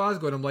coming to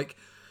Glasgow, and I'm like,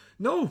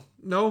 no,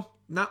 not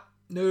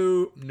doing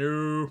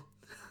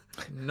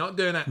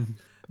it.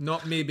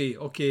 Not maybe.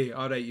 Okay,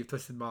 all right, you've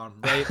twisted my arm.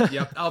 Right,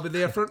 yep, I'll be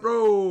there, front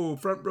row.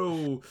 Front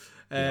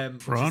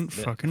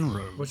fucking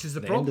row. Which is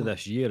the problem. problem. End of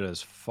this year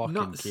is fucking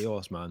Nuts.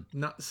 Chaos, man.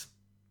 Nuts.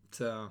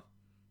 So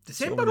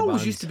December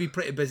always used to be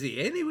pretty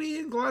busy anyway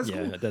in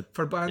Glasgow. Yeah, it did.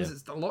 For bands.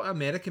 It's a lot of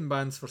American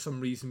bands for some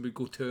reason would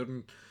go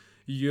touring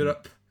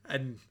Europe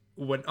in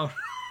winter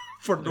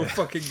for no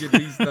fucking good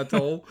reason at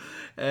all.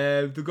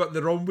 They've got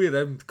the wrong way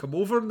around. Come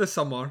over in the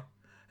summer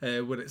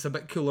when it's a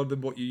bit cooler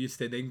than what you used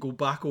to, then go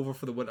back over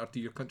for the winter to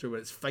your country where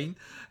it's fine.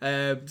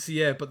 So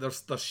yeah, but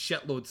there's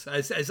shitloads.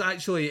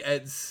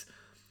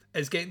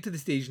 It's getting to the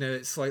stage now.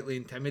 It's slightly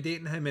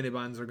intimidating how many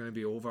bands are going to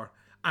be over.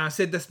 And I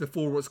said this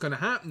before. What's going to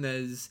happen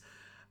is,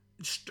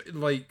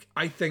 like,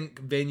 I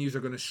think venues are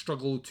going to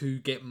struggle to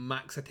get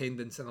max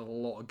attendance in a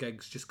lot of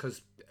gigs just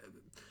because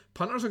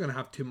punters are going to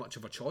have too much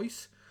of a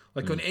choice.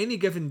 Like on any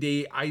given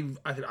day, I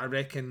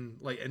reckon,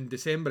 like in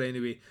December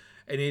anyway,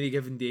 in any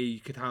given day you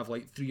could have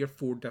like 3 or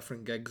 4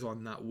 different gigs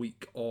on that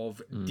week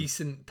of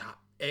decent,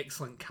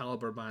 excellent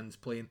caliber bands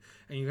playing,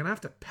 and you're going to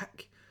have to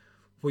pick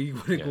what you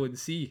want to go and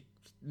see.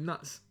 It's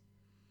nuts.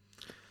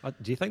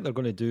 Do you think they're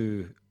going to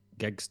do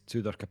gigs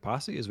to their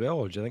capacity as well,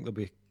 or do you think they'll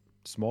be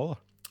smaller?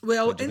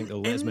 Well, do you think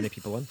they'll let as many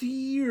people in?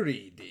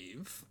 Theory,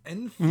 Dave,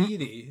 in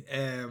theory,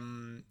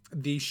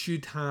 they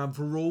should have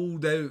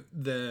rolled out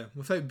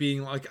without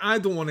being like, I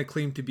don't want to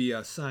claim to be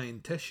a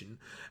scientician,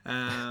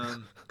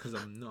 because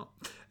I'm not,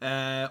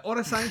 or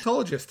a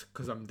Scientologist,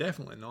 because I'm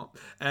definitely not.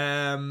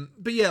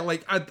 But yeah,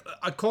 like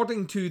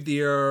according to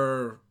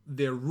their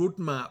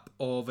roadmap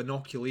of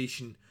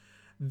inoculation,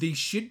 they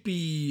should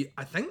be,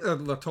 I think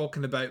they're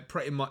talking about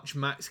pretty much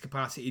max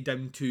capacity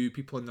down to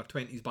people in their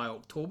 20s by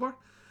October,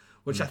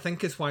 which I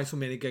think is why so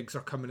many gigs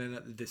are coming in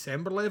at the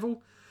December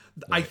level.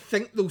 Right. I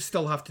think they'll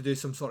still have to do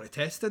some sort of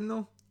testing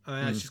though.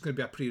 It's just going to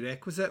be a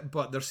prerequisite,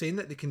 but they're saying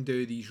that they can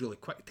do these really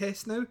quick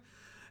tests now.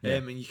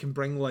 And you can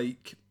bring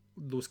like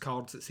those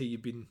cards that say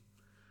you've been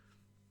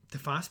to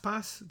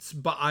FastPass.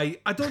 But I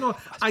don't know.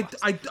 I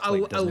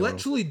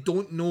literally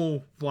don't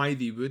know why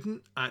they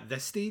wouldn't at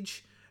this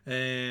stage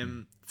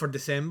for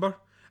December,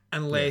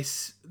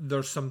 unless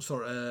there's some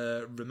sort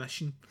of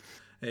remission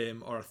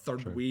or a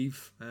third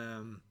wave.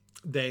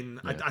 Then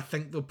I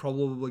think they'll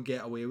probably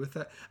get away with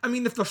it. I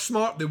mean, if they're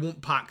smart, they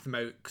won't pack them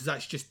out, because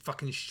that's just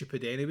fucking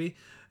stupid anyway.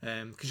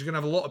 Because you're going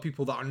to have a lot of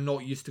people that are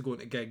not used to going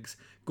to gigs,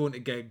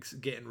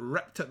 getting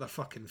ripped at their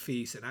fucking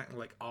face and acting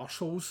like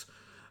arseholes.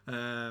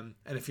 And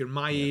if you're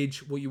my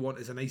age, what you want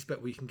is a nice bit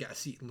where you can get a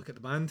seat and look at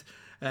the band.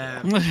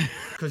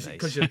 Because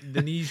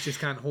the knees just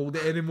can't hold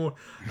it anymore.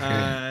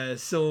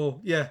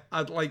 So, yeah,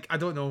 I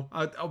don't know.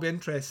 I'll be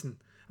interested.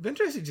 I'll be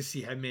interested to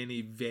see how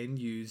many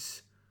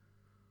venues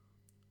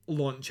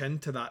launch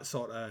into that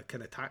sort of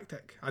kind of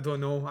tactic. I don't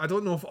know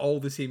if all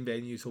the same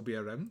venues will be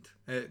around,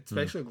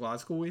 especially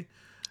Glasgow way.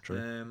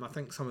 True. I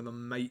think some of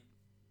them might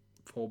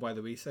fall by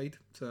the wayside.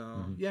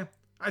 So yeah,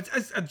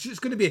 it's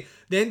just going to be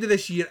the end of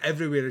this year.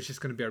 Everywhere is just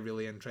going to be a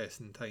really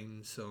interesting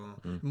time. So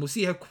and we'll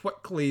see how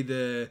quickly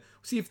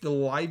see if the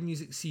live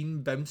music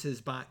scene bounces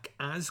back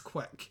as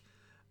quick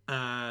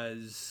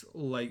as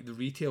like the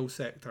retail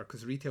sector,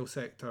 because the retail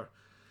sector,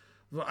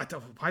 I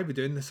don't know why we're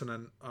doing this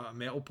on a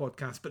metal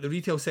podcast, but the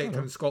retail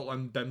sector in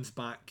Scotland bounced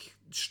back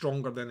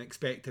stronger than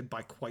expected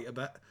by quite a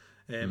bit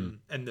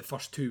in the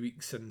first 2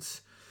 weeks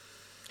since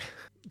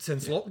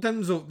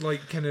lockdown. So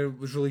like kind of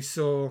was really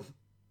so.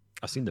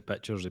 I've seen the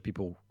pictures of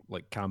people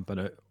like camping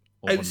out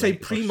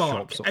outside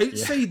Primark,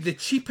 outside the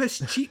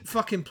cheapest cheap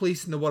fucking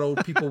place in the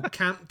world. People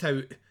camped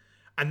out,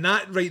 and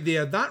that right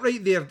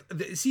there,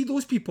 see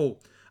those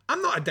people.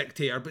 I'm not a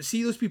dictator, but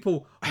see those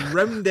people,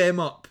 round them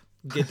up,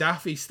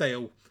 Gaddafi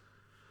style.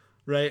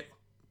 Right,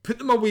 put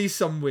them away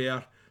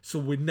somewhere so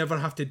we never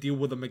have to deal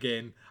with them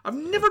again. I've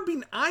never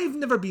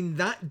been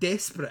that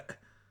desperate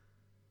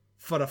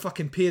for a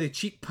fucking pair of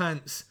cheap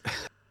pants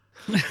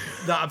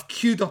that I've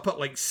queued up at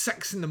like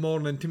 6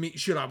 a.m. to make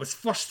sure I was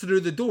first through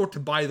the door to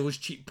buy those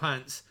cheap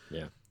pants.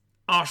 Yeah,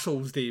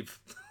 arseholes, Dave.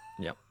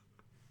 Yep.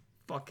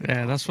 Fucking.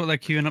 Yeah, that's what they're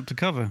queuing up to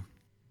cover.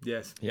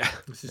 Yes. Yeah.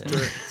 This is true.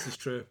 This is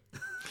true.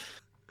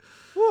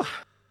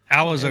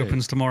 Ours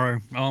opens tomorrow.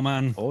 Oh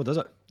man. Oh, does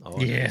it? Oh,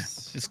 yeah,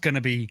 yes. It's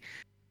gonna be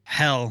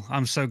hell.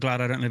 I'm so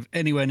glad I don't live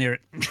anywhere near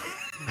it.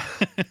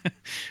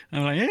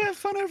 I'm like, yeah,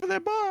 fun over there,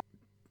 bar.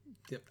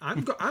 Yep.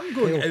 I'm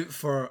going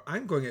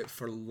out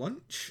for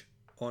lunch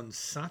on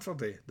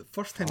Saturday. The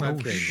first time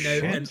I've been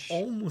now in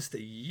almost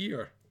a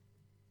year.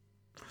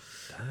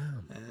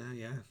 Damn.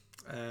 Yeah.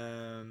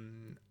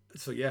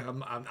 So yeah,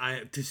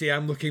 to say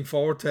I'm looking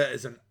forward to it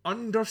is an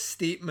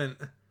understatement.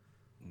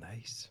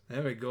 Nice.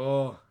 There we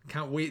go.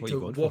 Can't wait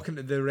to walk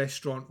into the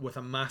restaurant with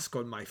a mask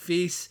on my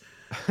face,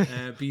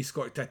 be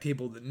escorted to a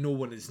table that no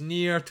one is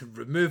near, to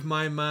remove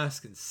my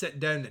mask and sit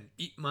down and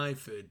eat my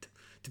food.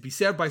 to be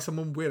served by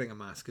someone wearing a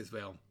mask as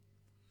well.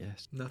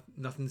 Yes.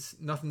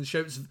 Nothing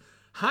shouts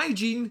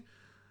hygiene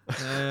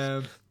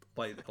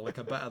like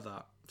a bit of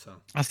that. So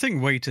I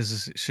think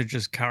waiters should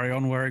just carry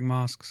on wearing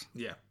masks.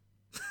 Yeah.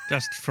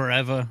 Just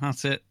forever.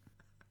 That's it.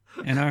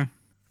 You know?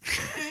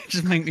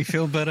 Just make me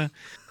feel better.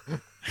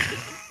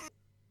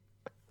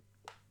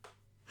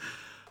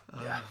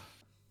 Yeah.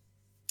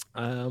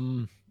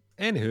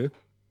 Anywho,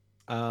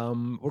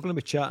 we're going to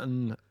be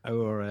chatting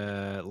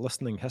our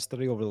listening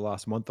history over the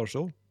last month or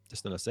so,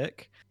 just in a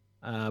sec.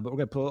 But we're going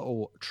to put a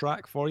little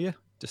track for you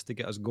just to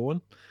get us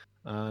going.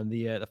 And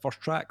the first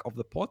track of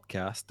the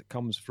podcast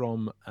comes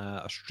from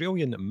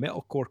Australian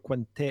metalcore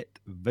quintet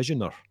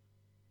Visioner.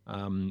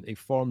 They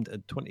formed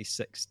in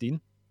 2016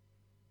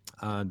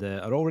 and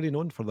are already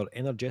known for their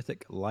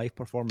energetic live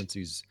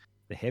performances,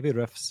 the heavy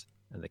riffs,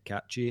 and the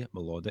catchy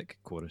melodic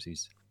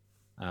choruses.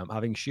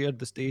 Having shared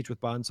the stage with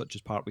bands such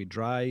as Partway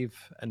Drive,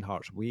 In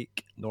Heart's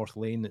Wake, North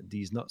Lane,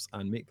 These Nuts,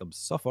 and Make Them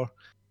Suffer,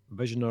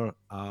 Visioner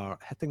are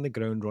hitting the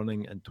ground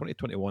running in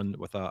 2021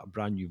 with a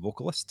brand new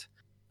vocalist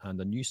and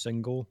a new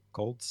single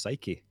called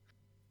Psyche,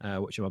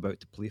 which I'm about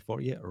to play for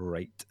you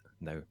right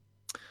now.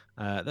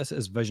 This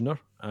is Visioner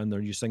and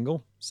their new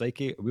single,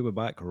 Psyche. We'll be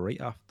back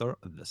right after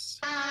this.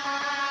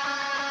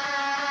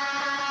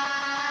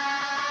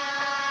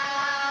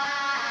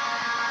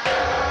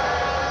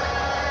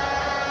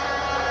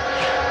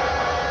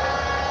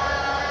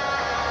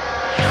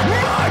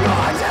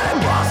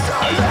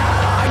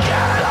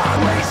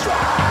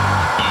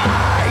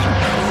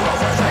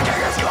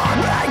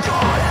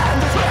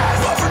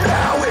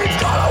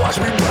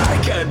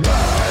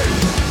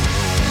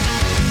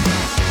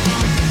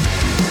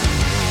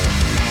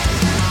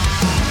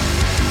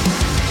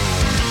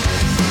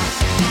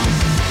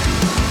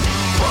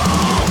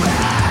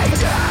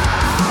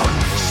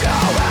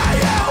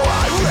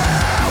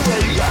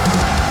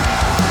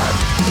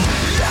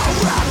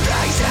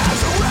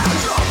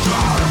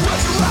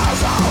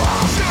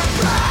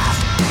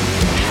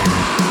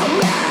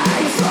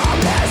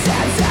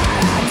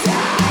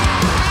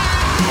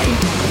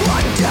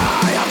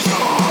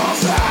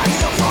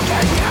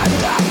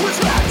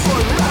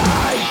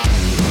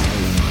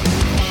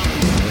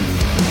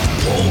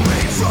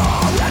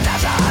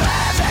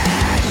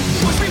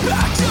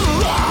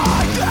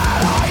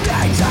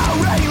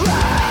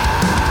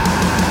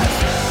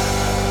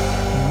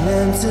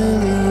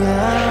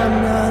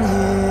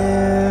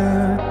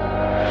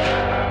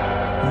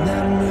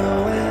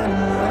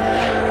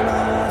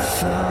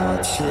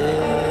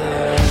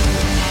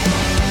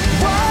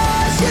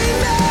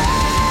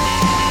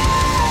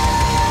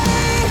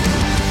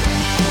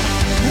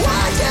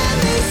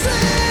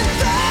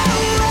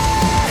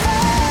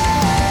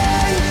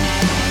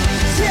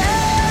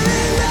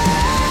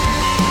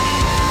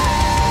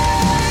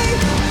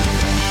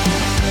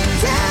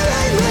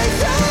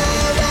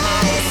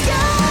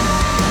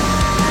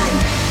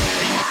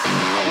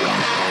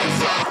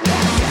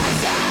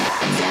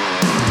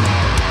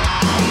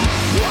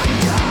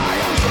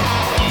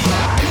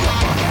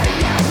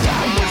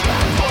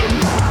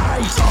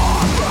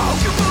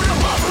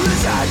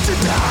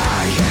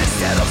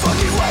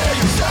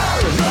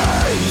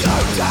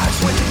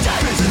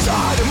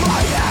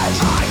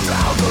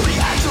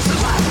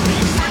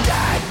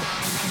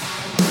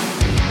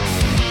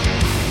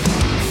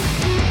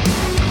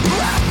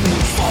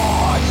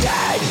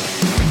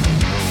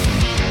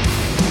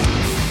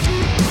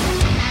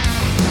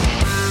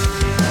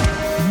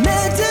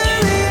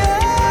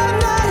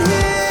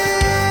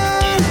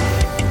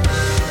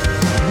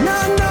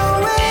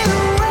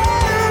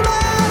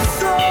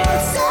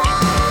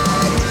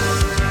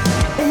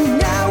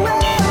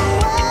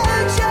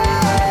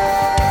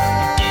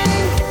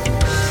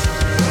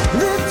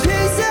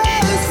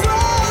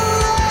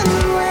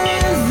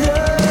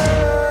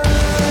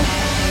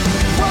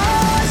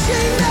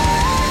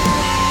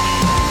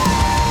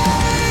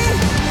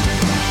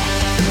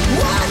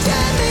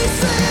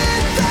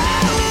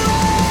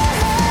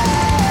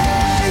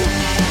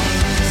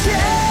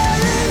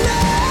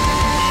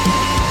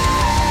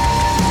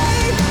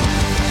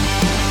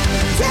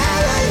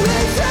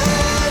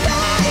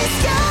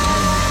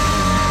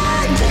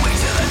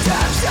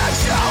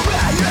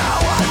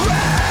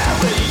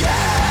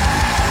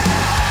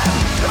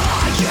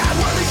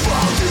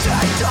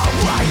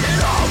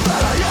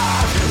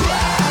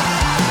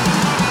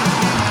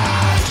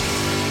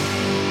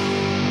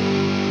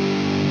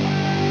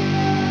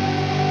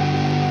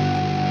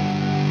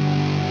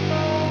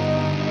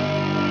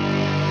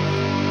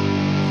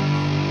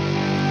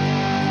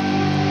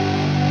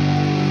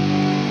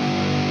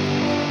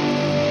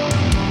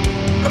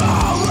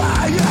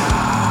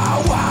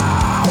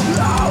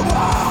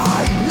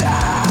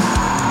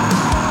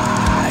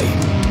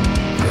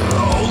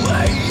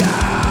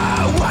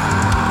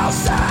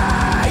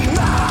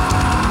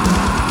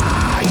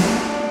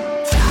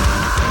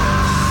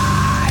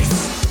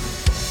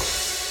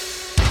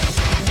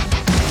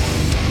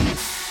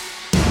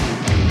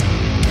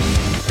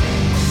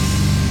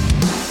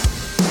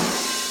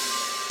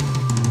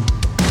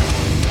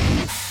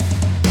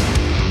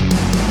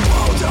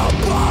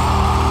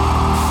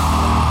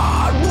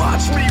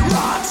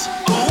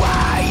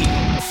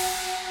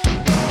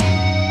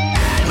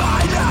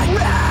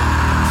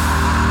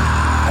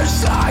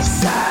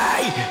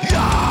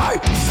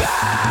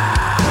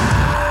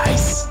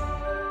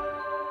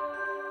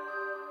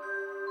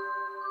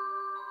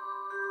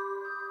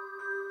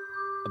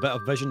 bit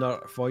of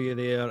Visioner for you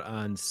there,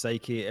 and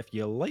Psyche. If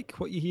you like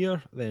what you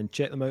hear, then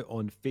check them out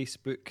on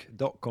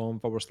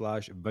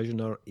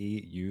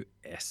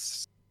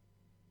facebook.com/VisionarAUS.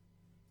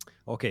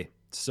 Okay,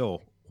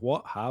 so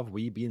what have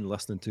we been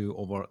listening to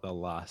over the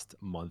last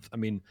month? I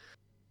mean,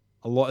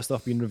 a lot of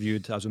stuff being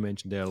reviewed, as we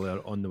mentioned earlier,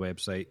 on the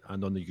website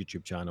and on the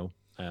YouTube channel.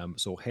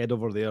 So head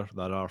over there.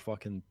 There are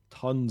fucking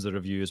tons of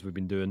reviews we've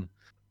been doing.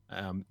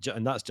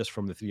 And that's just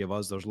from the three of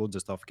us. There's loads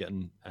of stuff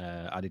getting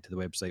added to the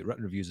website,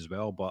 written reviews as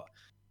well. But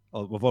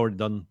we've already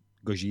done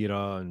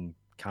Gojira and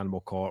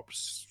Cannibal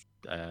Corpse,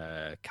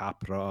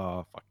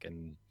 Capra,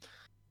 fucking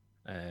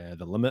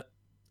The Limit,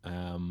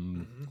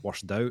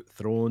 Worst Doubt,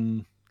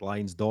 Throne,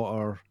 Lion's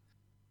Daughter.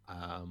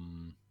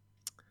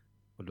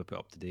 What did I put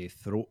up today?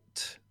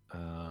 Throat.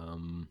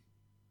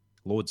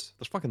 Loads.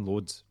 There's fucking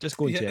loads. Just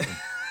go and check them.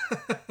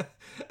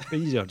 It's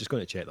easier. Just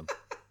going to check them.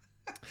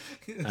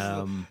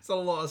 There's a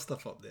lot of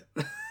stuff up there.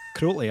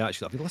 Cruelty,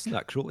 actually. I've been listening to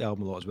that Cruelty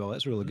album a lot as well.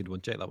 That's a really good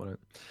one. Check that one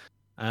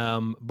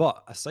out.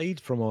 But aside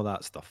from all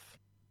that stuff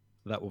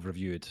that we've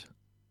reviewed,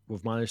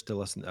 we've managed to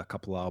listen to a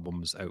couple of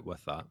albums out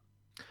with that.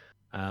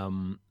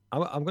 I'm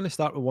going to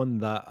start with one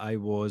that I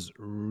was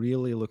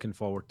really looking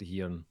forward to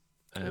hearing.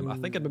 I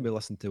think I'd maybe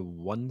listened to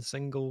one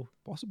single,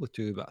 possibly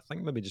two, but I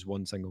think maybe just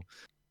one single.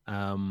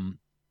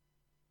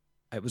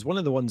 It was one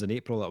of the ones in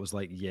April that was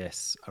like,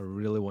 yes, I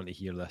really want to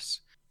hear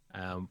this.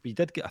 We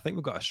did get, I think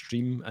we got a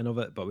stream in of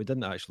it, but we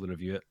didn't actually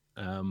review it.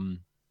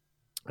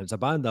 It's a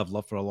band I've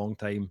loved for a long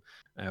time.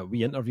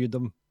 We interviewed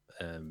them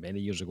many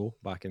years ago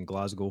back in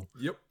Glasgow.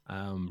 Yep.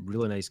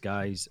 Really nice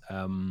guys.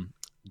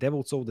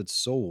 Devil Sold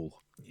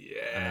Soul.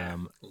 Yeah.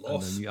 And their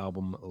new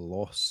album,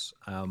 Loss.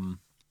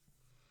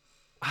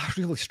 I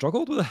really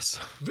struggled with this.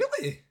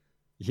 Really?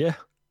 Yeah.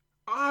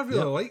 I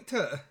really liked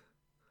it.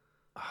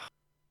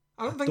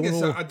 I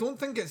don't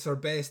think it's their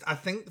best. I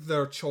think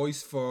their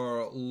choice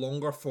for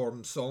longer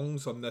form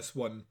songs on this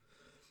one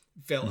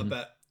felt a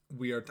bit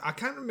weird. I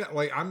can't remember.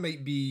 I may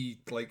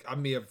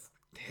have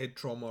head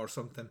trauma or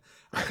something.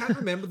 I can't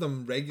remember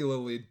them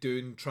regularly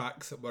doing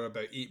tracks that were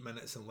about 8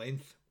 minutes in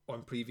length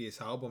on previous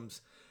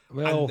albums.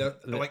 Well,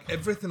 and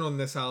everything on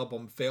this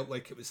album felt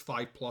like it was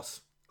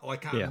 5+,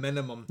 like at a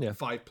minimum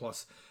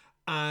 5+.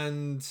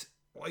 And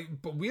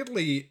but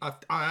weirdly, I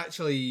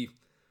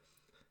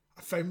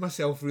found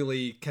myself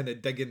really kind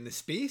of digging the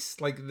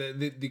space. Like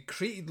they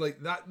created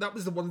like that. That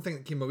was the one thing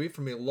that came away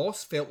from me.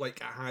 Lost felt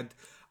like it had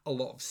a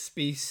lot of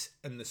space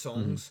in the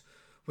songs,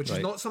 which is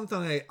not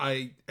something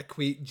I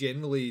equate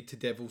generally to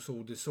Devil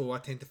Sold Soul. I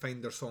tend to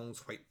find their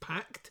songs quite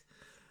packed.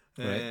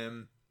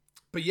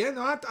 But yeah,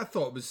 no, I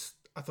thought it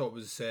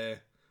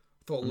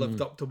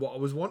lived up to what I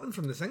was wanting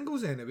from the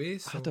singles anyway.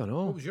 So I don't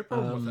know. What was your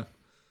problem with it?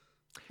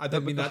 I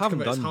didn't mean they that to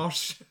come out as haven't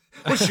harsh.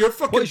 What's your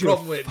fucking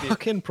problem with it, Dave?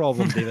 Fucking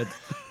problem, David.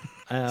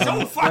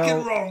 So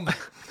fucking wrong.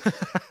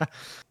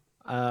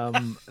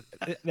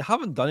 They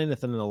haven't done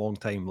anything in a long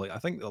time. Like I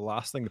think the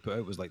last thing they put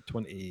out was like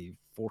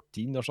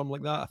 2014 or something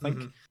like that. I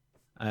think.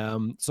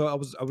 So I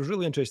was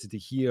really interested to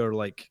hear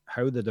like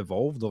how they'd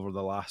evolved over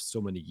the last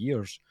so many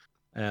years.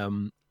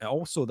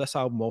 Also, this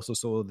album also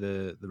saw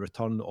the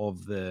return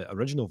of the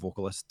original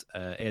vocalist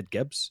Ed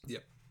Gibbs.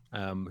 Yep.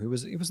 He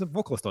was the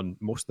vocalist on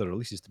most of the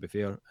releases. To be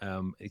fair,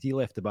 he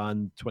left the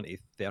band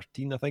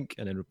 2013, I think,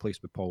 and then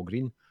replaced with Paul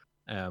Green,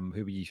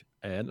 who we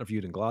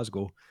interviewed in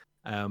Glasgow.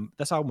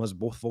 This album has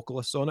both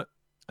vocalists on it,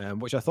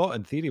 which I thought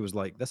in theory was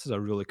like, this is a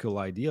really cool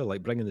idea,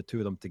 like bringing the two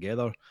of them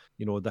together,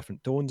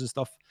 different tones and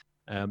stuff.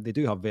 They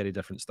do have very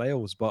different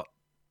styles, but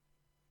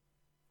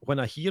when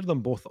I hear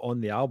them both on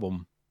the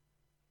album,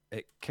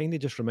 it kind of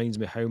just reminds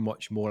me how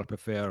much more I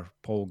prefer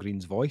Paul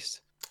Green's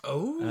voice.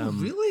 Oh,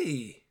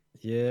 really?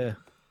 Yeah.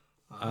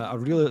 I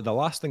really, the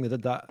last thing they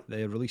did that,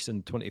 they released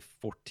in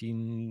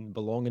 2014,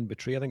 Belong and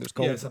Betray, I think it was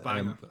called. Yeah, it's a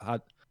banger. I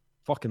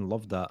fucking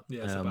loved that.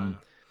 Yeah, it's a banger.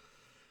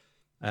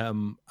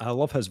 I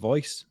love his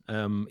voice.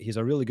 He's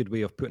a really good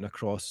way of putting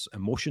across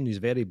emotion. He's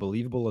very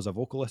believable as a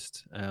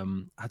vocalist.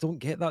 I don't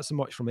get that so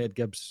much from Ed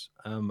Gibbs.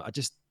 I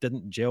just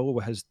didn't gel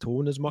with his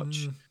tone as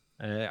much.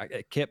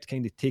 It kept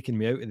kind of taking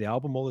me out of the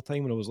album all the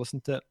time when I was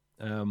listening to it.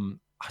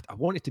 I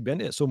wanted to be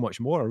into it so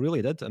much more. I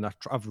really did, and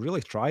I've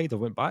really tried. I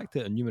went back to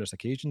it on numerous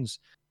occasions,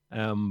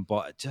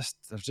 but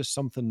there's just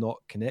something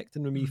not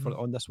connecting with me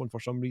on this one for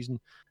some reason.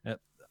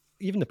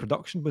 Even the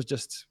production was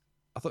just,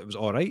 I thought it was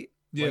all right.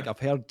 Yeah. Like I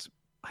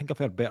think I've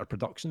heard better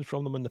productions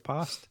from them in the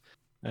past.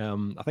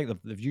 I think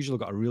they've usually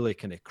got a really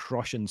kind of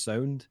crushing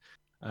sound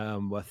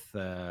with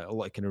a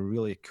lot of kind of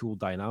really cool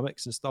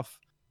dynamics and stuff.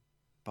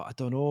 But I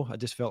don't know. I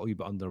just felt a wee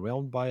bit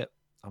underwhelmed by it.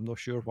 I'm not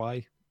sure why.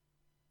 It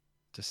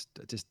just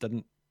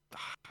didn't.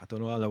 I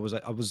don't know. And I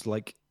was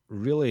like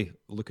really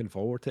looking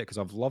forward to it because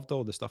I've loved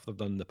all the stuff they've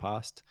done in the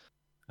past.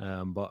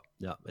 But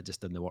yeah, it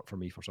just didn't work for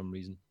me for some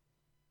reason.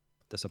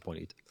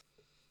 Disappointed.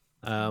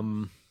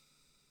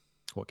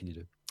 What can you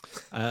do?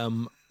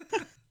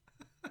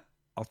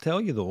 I'll tell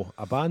you though,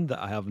 a band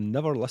that I have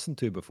never listened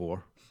to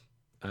before.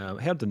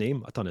 Heard the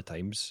name a ton of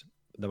times,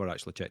 never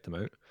actually checked them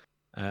out.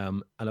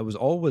 And I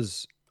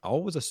always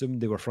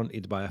assumed they were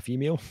fronted by a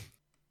female.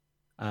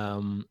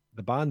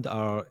 The band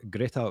are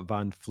Greta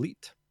Van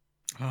Fleet.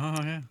 Oh,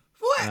 yeah.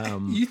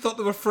 What? You thought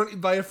they were fronted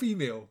by a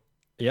female?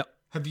 Yep.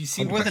 Have you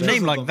seen with a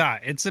name like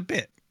that? It's a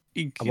bit.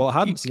 Well, I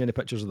hadn't seen any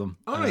pictures of them.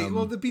 All right.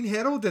 Well, they've been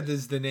heralded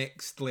as the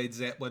next Led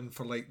Zeppelin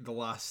for like the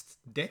last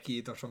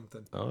decade or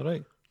something. All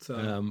right.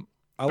 So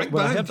big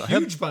band,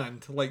 huge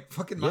band, like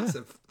fucking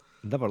massive.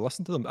 Never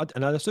listened to them,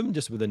 and I assumed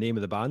just with the name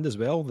of the band as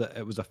well that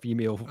it was a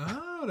female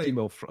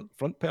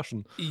front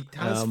person. He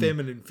has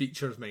feminine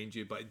features, mind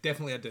you, but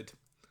definitely I did.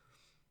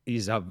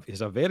 He's a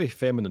very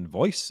feminine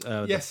voice.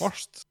 Yes. The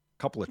first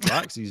couple of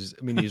tracks, his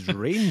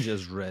range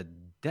is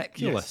ridiculous.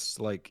 Yes.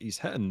 Like he's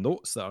hitting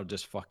notes that are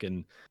just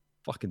fucking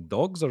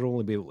dogs are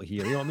only be able to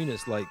hear. You know what I mean?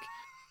 It's like,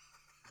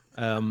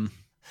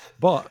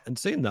 but in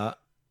saying that,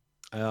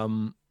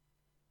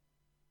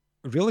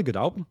 really good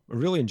album. I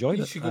really enjoyed it.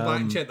 You should go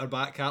back and check their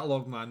back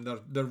catalogue, man.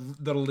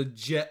 They're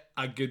legit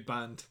a good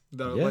band.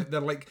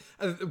 Remember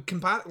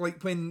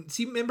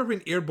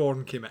when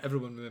Airborne came out?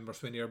 Everyone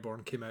remembers when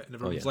Airborne came out, and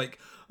everyone was like,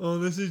 "Oh,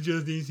 this is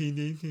just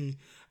AC/DC."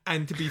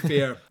 And to be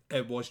fair,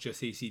 it was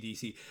just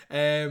AC/DC.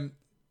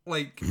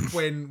 Like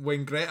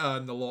when Greta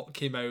and the lot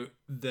came out,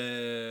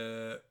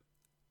 the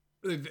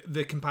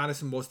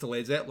comparison was to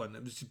Led Zeppelin.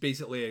 It was just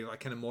basically a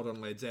kind of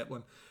modern Led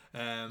Zeppelin.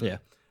 Yeah.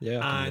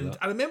 And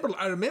I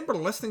remember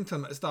listening to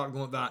them at the start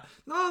going like that.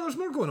 No, there's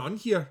more going on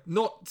here.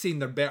 Not saying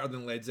they're better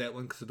than Led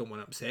Zeppelin because I don't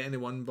want to upset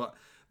anyone, but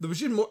there was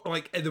just more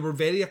like they were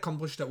very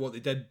accomplished at what they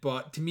did.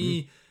 But to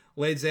me,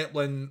 Led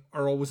Zeppelin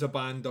are always a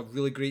band of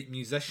really great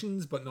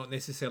musicians, but not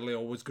necessarily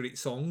always great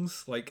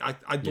songs. Like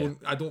I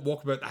don't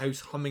walk about the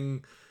house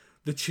humming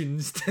the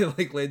tunes to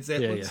like Led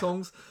Zeppelin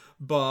songs.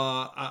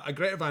 But a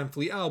Greta Van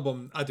Fleet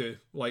album, I do,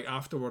 like,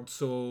 afterwards.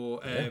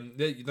 So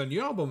the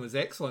new album is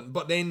excellent.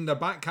 But then their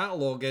back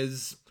catalogue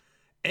is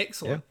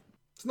excellent. Yeah.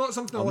 It's not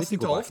something I listen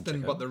to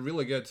often, but they're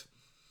really good.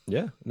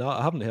 Yeah. No,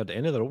 I haven't heard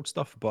any of their old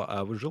stuff, but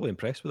I was really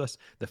impressed with this.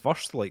 The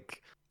first,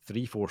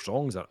 3-4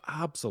 songs are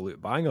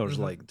absolute bangers.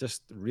 Mm-hmm. Like,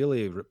 just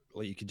really,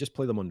 like, you could just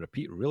play them on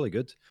repeat. Really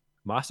good.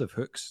 Massive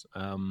hooks.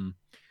 And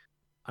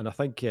I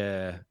think...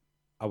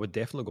 I would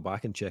definitely go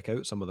back and check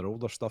out some of their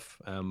older stuff.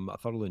 I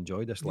thoroughly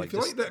enjoyed this. If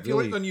you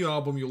like the new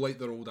album, you'll like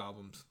their old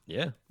albums.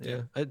 Yeah.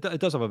 It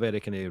does have a very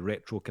kind of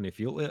retro kind of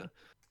feel to it.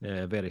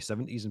 Very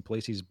 70s in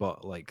places,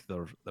 but like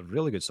they're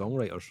really good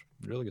songwriters.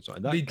 Really good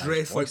songwriters. They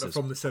dress like they're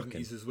from the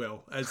 70s as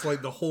well. It's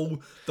like the whole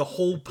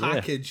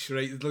package,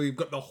 right? They've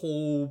got the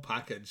whole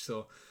package.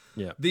 So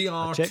yeah, they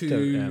are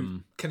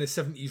to kind of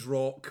 70s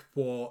rock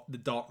what the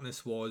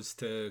Darkness was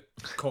to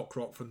cock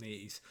rock from the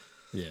 80s.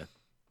 Yeah.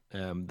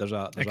 There's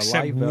a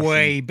Except live version.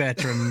 way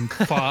better and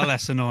far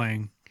less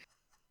annoying.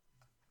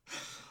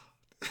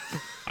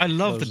 I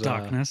love the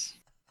Darkness.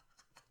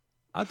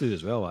 I do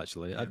as well,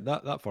 actually.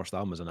 That first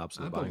album is an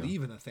absolute banger. I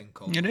believe in a thing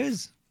called it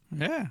is.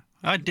 Yeah,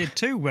 I did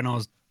too when I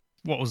was.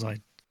 What was I?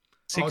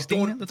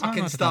 16 at the time.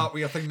 Fucking start with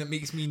your thing that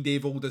makes me and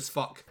Dave old as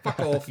fuck. Fuck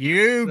off.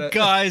 You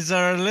guys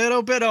are a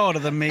little bit older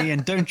than me,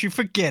 and don't you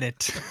forget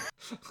it.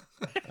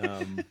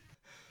 The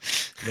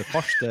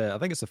first, I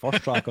think it's the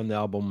first track on the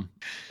album.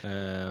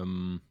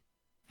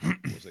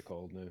 What's it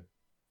called now?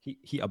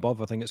 Heat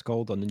Above, I think it's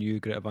called, on the new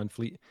Greta Van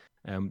Fleet.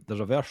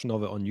 There's a version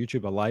of it on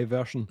YouTube, a live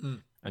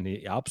version, and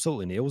he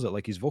absolutely nails it.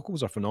 Like, his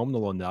vocals are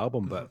phenomenal on the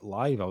album, but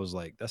live, I was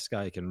like, this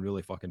guy can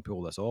really fucking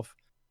pull this off.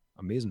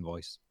 Amazing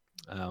voice.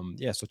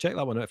 So check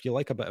that one out. If you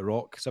like a bit of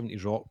rock,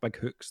 70s rock, big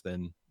hooks,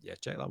 then yeah,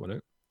 check that one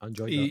out. I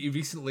enjoyed that. He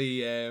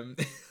recently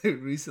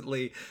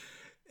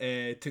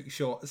took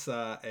shots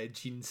at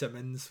Gene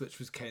Simmons, which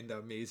was kind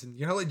of amazing.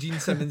 You know, like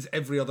Gene Simmons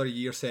every other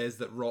year says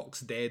that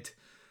rock's dead.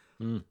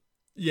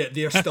 Yeah,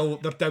 they're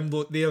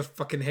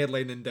fucking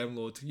headlining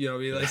Download. You know what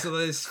I mean? Like, so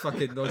this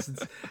fucking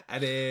nonsense.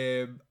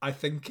 And I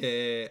think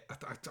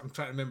I'm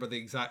trying to remember the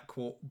exact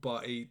quote,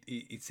 but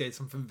he said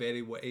something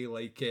very witty,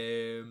 like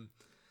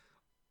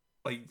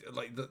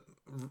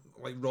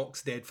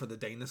rock's dead for the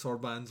dinosaur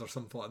bands or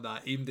something like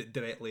that, aimed it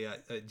directly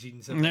at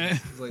Gene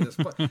Simmons. Like, there's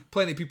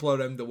plenty of people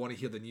around that want to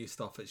hear the new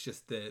stuff. It's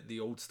just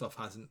the old stuff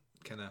hasn't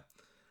kind of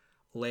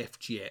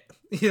left yet.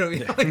 You know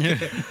what I mean?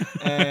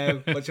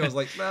 Which I was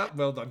like,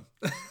 well done.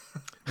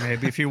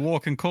 Maybe if your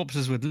walking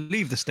corpses would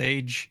leave the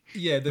stage,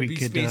 there'd be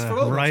could space for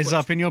all rise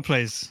up in your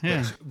place.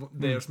 Yeah,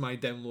 there's my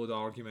Download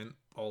argument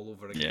all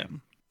over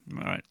again. Yeah,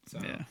 all right. So,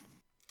 yeah,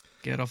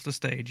 get off the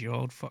stage, you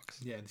old fucks.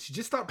 Yeah, they should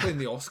just start playing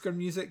the Oscar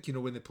music. You know,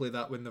 when they play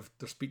that when their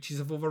speeches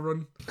have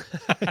overrun,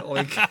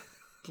 like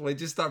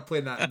just start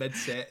playing that mid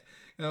set.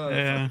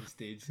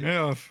 Stage.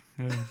 Yeah.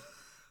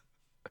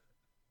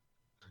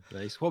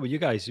 Nice. What about you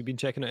guys? You've been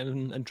checking out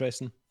anything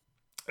interesting?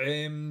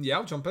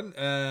 I'll jump in.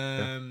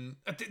 To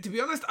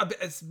be honest,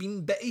 it's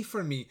been bitty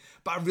for me,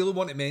 but I really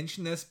want to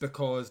mention this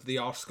because they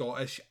are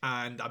Scottish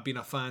and I've been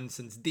a fan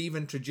since Dave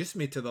introduced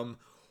me to them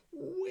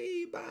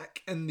way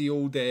back in the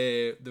old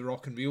the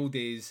rock and roll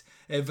days.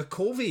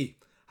 Vicovi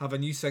have a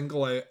new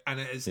single out and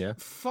it is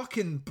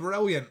fucking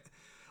brilliant.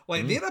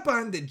 Like they're a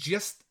band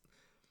that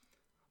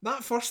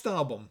that first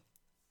album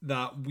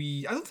that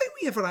I don't think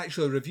we ever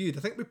actually reviewed. I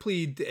think we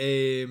played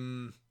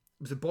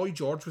was it Boy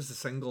George was the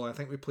single. I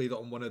think we played it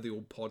on one of the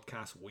old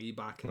podcasts way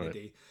back in the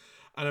day.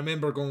 And I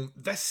remember going,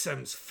 this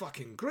sounds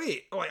fucking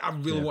great. Like, I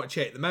really want to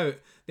check them out.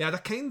 They had a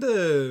kind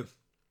of...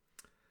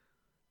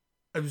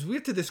 It was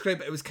weird to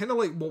describe it. It was kind of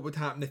like what would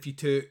happen if you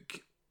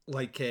took,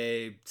 like,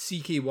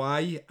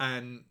 CKY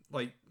and,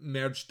 like,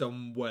 merged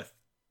them with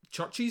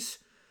Churches.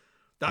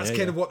 That's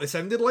kind of what they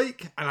sounded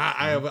like. And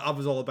I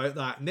was all about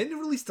that. And then they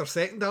released their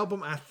second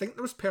album. I think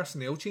there was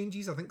personnel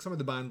changes. I think some of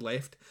the band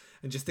left.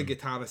 And just the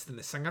guitarist and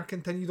the singer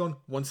continued on.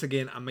 Once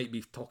again, I might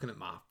be talking at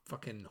my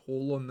fucking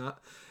hole on that.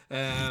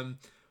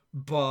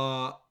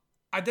 But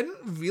I didn't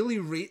really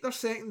rate their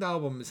second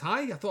album as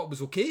high. I thought it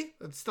was okay.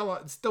 It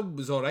still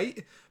was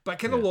alright. But it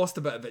kind of lost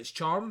a bit of its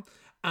charm.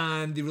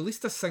 And they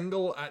released a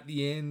single at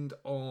the end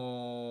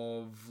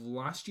of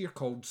last year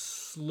called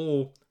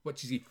Slow,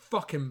 which is a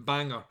fucking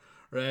banger,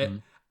 right?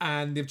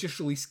 And they've just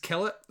released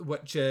Kill It,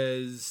 which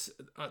is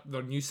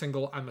their new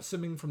single, I'm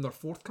assuming from their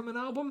forthcoming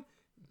album.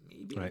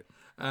 Maybe. Right.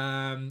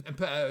 And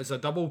put it out as a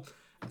double.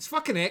 It's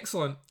fucking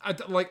excellent.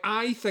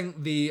 I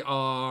think they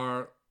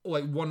are...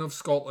 like one of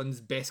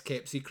Scotland's best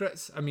kept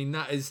secrets. I mean,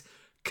 that is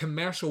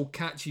commercial,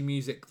 catchy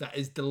music that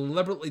is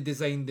deliberately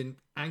designed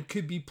and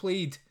could be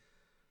played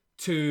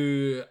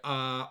to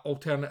an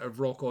alternative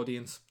rock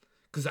audience.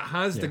 Because it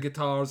has the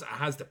guitars, it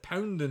has the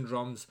pounding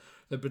drums,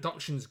 the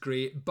production's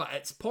great, but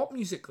it's pop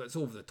music that's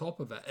over the top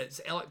of it. It's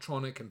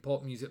electronic and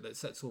pop music that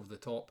sits over the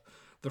top.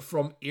 They're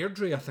from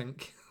Airdrie, I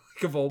think,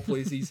 of all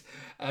places,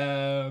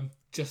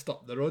 just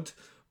up the road.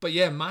 But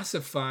yeah,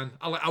 massive fan.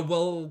 I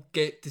will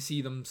get to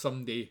see them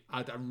someday.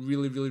 I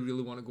really, really,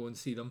 really want to go and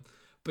see them.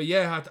 But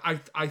yeah,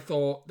 I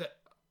thought that,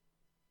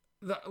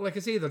 like I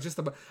say, they're just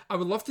about... I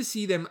would love to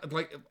see them,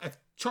 like, if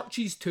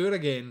Churches tour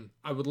again,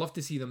 I would love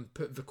to see them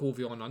put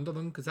Vukovi on under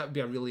them, because that would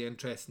be a really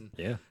interesting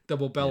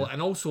double bill. Yeah.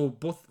 And also,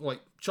 both,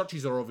 like,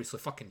 Churches are obviously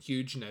fucking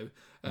huge now.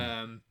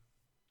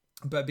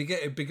 But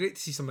it'd be great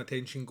to see some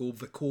attention go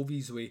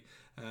Vukovi's way.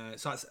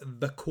 So that's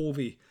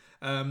Vukovi.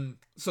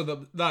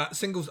 So that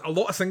singles, a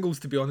lot of singles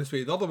to be honest with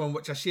you. The other one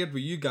which I shared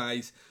with you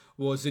guys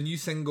was a new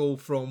single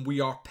from We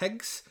Are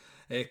Pigs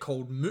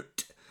called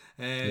Moot,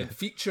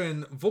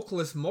 featuring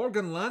vocalist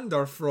Morgan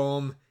Lander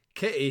from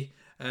Kitty,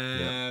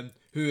 who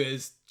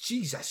is,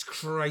 Jesus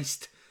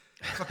Christ,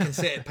 fucking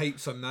set of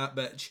pipes on that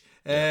bitch.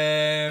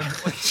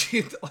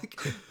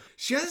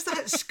 She has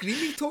that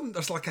screamy tone.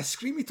 There's like a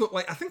screamy tone.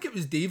 Like I think it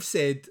was Dave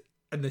said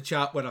in the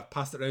chat when I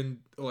passed it around,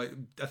 like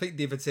I think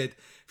David said,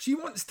 if she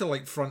wants to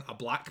like front a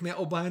black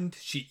metal band,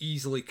 she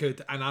easily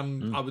could, and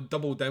I would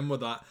double down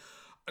with that.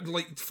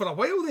 Like for a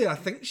while there, I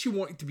think she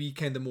wanted to be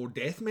kind of more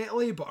death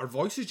metal-y, but her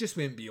voice has just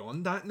went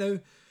beyond that now.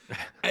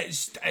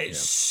 It's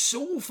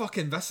so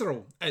fucking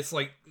visceral. It's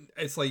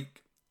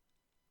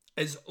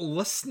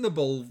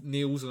listenable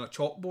nails on a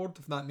chalkboard,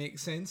 if that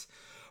makes sense.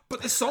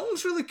 But the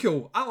song's really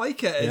cool. I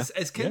like it.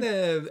 It's kind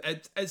of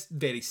it's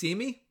very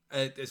samey.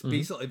 It's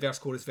basically verse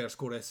chorus verse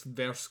chorus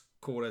verse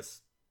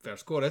chorus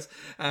verse chorus.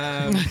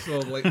 So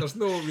like there's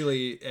no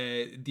really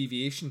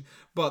deviation.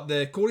 But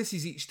the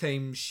choruses each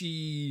time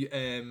she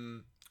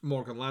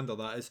Morgan Lander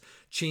that is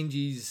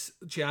changes.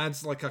 She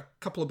adds like a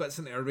couple of bits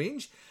into her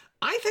range.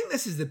 I think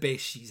this is the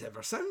best she's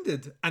ever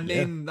sounded. And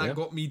then that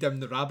got me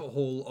down the rabbit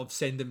hole of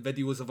sending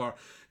videos of her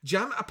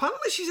jam.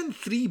 Apparently she's in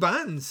 3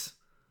 bands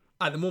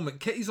at the moment.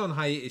 Kitty's on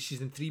hiatus.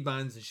 She's in 3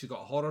 bands and she's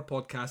got a horror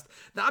podcast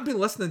that I've been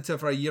listening to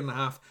for a year and a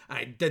half. And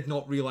I did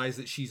not realise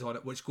that she's on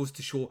it, which goes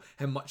to show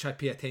how much I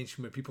pay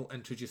attention when people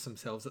introduce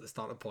themselves at the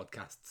start of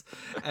podcasts.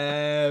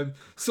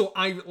 So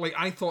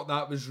I thought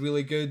that was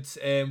really good.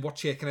 We're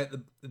checking out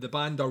the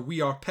band are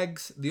We Are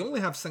Pigs. They only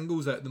have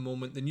singles out at the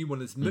moment. The new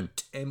one is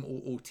Moot,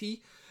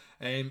 M-O-O-T.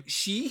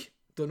 She,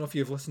 don't know if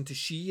you've listened to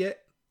She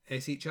yet,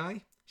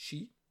 S-H-I,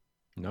 She.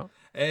 No.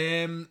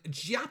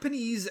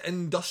 Japanese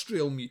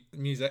industrial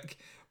music,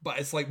 but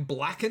it's like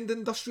blackened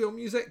industrial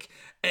music.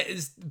 It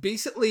is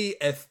basically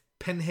if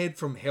Pinhead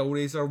from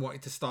Hellraiser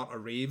wanted to start a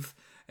rave,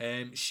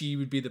 She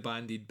would be the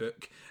band he'd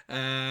book.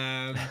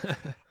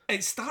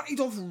 It started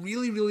off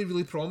really, really,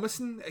 really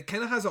promising. It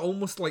kind of has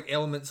almost like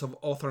elements of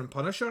Author and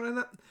Punisher in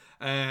it.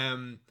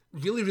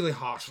 Really, really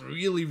harsh,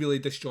 really, really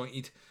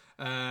disjointed.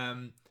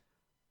 And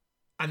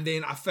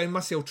then I found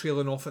myself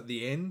trailing off at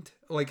the end.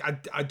 Like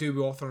I do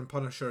with Author and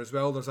Punisher as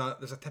well. There's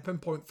a tipping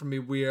point for me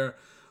where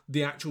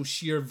the actual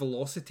sheer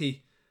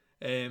velocity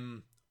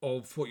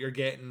of what you're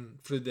getting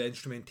through the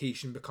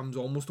instrumentation becomes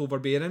almost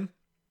overbearing.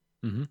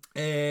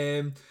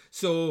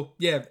 So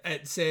yeah,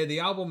 it's the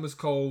album was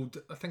called,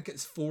 I think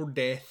it's For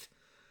Death,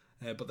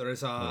 but there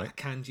is a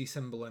kanji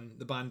symbol in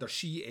the band, or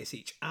She,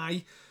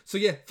 S-H-I. So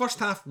yeah, first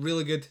half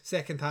really good,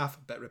 second half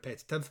a bit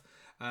repetitive.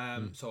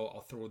 So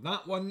I'll throw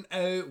that one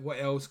out. What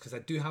else? Because I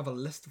do have a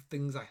list of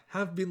things I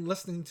have been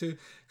listening to,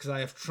 because I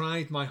have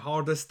tried my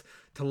hardest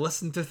to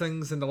listen to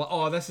things and they're like,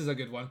 oh, this is a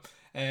good one.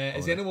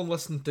 Has anyone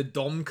listened to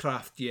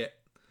Domcraft yet?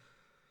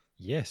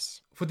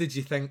 Yes. What did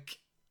you think?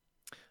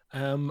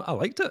 I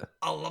liked it.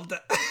 I loved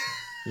it.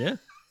 Yeah.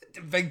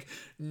 Big,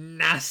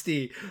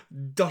 nasty,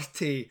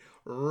 dirty,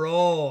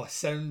 raw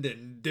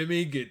sounding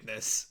doomy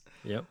goodness.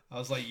 Yep. I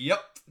was like,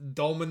 yep,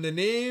 Dom in the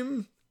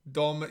name.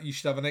 Dom, you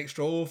should have an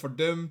extra O for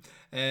Doom.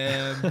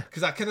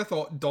 Because I kind of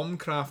thought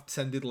Domcraft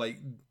sounded like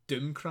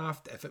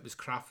Doomcraft if it was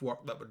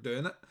Kraftwerk that were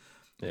doing it.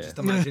 Yeah. Just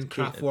imagine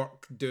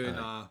Kraftwerk doing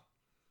a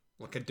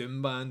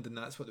Doom band, and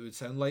that's what they would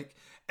sound like.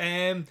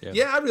 I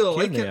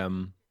really like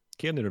it.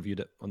 Kearney reviewed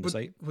it on the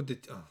site. What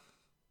did? Oh,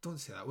 don't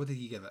say that. What did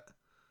he give it?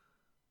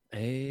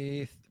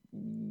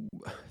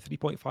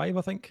 3.5,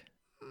 I think.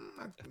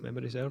 If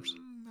memory serves.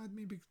 I'd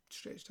maybe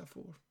stretch to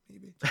 4,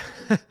 maybe.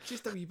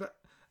 Just a wee bit.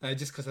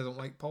 Just because I don't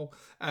like Paul.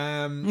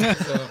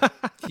 So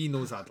he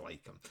knows I'd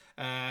like him.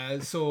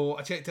 So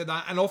I checked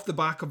that, and off the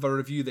back of a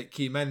review that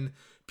came in,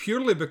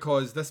 purely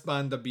because this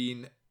band are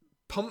being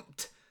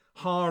pumped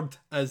hard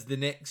as the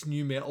next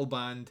new metal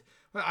band.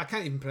 Well, I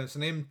can't even pronounce the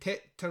name.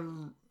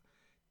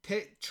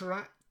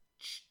 Tetracht.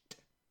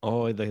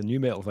 Oh, the new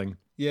metal thing.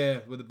 Yeah,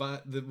 with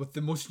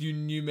the most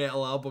new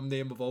metal album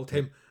name of all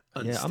time.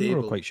 Unstable. Yeah,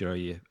 I'm not quite sure how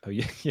you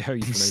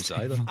pronounce it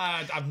either.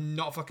 I've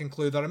not a fucking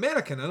clue. They're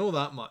American, I know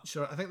that much.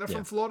 I think they're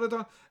from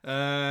Florida.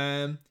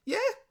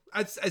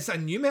 It's a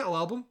new metal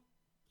album.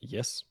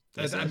 Yes.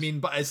 But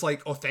it's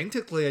like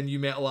authentically a new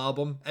metal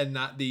album in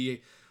that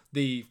they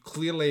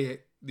clearly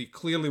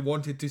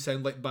wanted to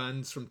sound like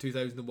bands from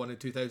 2001 and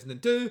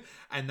 2002,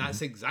 and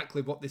that's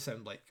exactly what they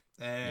sound like.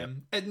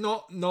 It's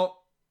not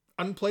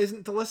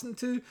unpleasant to listen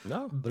to.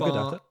 No, they're good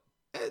at it.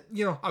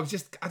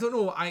 I don't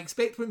know. I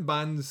expect when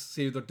bands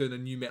say they're doing a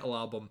new metal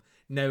album,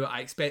 now I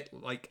expect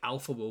like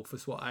Alpha Wolf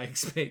is what I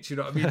expect. You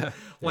know what I mean?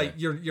 Like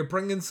you're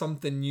bringing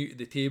something new to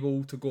the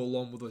table to go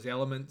along with those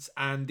elements,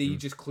 and they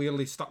just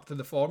clearly stuck to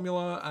the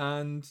formula.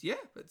 And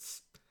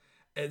it's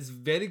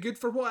very good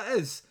for what it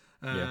is.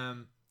 So I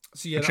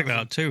checked that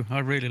out too. I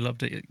really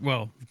loved it.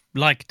 Well,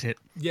 liked it.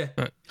 Yeah.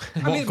 But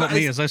what got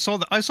me is I saw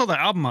that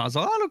album. I was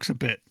like, that looks a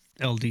bit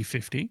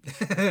LD50.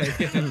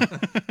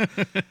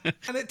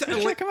 And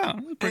check them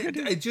out.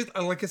 It just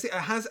like I say,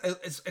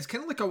 it's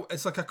kind of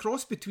like a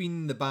cross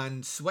between the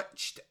band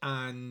Switched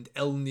and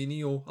El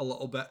Nino a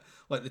little bit.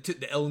 Like they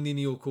took the El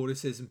Nino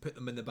choruses and put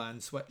them in the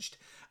band Switched.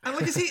 And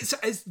like I say,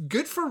 it's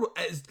good for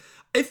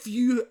if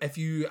you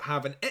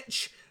have an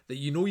itch that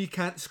you know you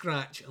can't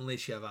scratch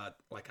unless you have a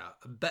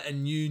bit of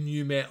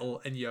new metal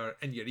in your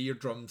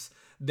eardrums,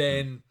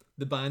 then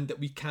the band that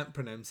we can't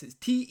pronounce, it's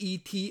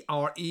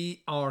Tetrarch.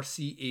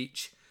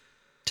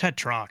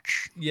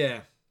 Tetrarch.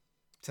 Yeah.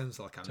 Sounds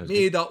like a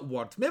made up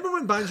word. Remember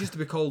when bands used to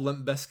be called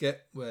Limp Bizkit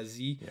with a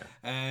Z? Yeah.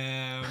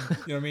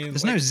 You know what I mean?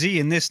 There's no Z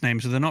in this name,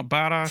 so they're not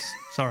badass.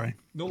 Sorry.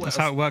 No That's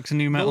how it works in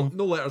new metal.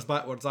 No letters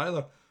backwards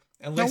either.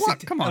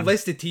 Come on.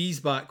 Unless the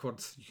T's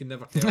backwards. You can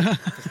never tell.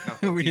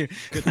 It'd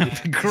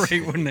be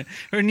great, wouldn't it?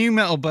 Or a new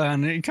metal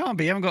band. It can't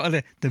be. You haven't got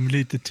the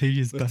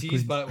T's backwards. The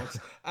T's backwards.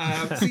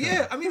 So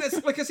yeah, I mean,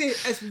 it's like I say,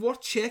 it's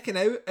worth checking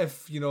out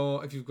if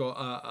you've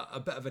got a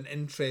bit of an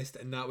interest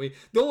in that way.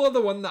 The only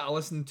other one that I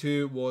listened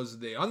to was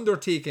The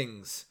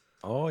Undertakings.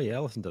 Oh yeah,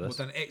 listen to this. With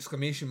an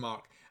exclamation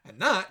mark. And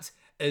that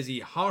is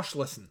a harsh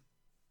listen,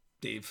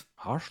 Dave.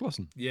 Harsh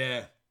listen?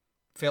 Yeah.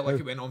 Felt like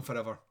it went on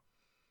forever.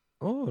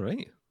 Oh,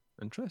 right.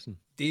 Interesting.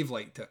 Dave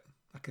liked it.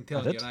 I can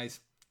tell in your eyes.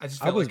 I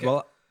just felt like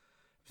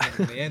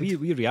it.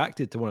 We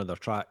reacted to one of their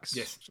tracks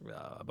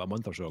about a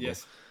month or so ago.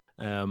 Yes.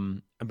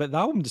 But the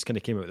album just kind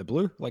of came out of the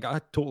blue. Like I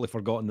had totally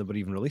forgotten they were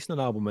even releasing an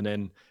album, and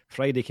then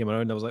Friday came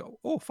around and I was like,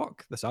 oh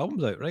fuck, this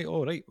album's out, right?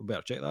 Oh right, we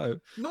better check that out.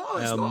 No,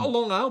 it's not a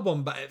long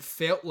album, but it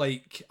felt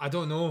like, I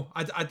don't know.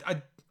 I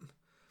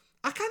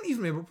can't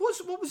even remember.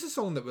 What was the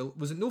song that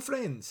was it? No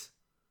Friends?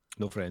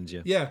 No Friends,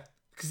 yeah. Yeah.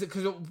 Because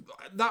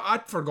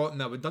I'd forgotten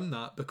that we'd done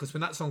that, because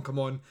when that song come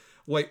on,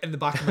 like in the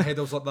back of my head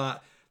I was like,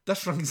 that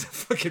this rings a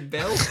fucking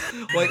bell.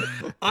 Like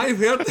I've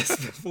heard this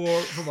before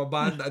from a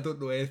band that I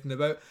don't know anything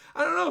about.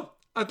 I don't know.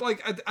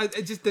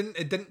 It just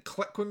didn't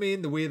click with me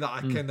in the way that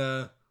I kind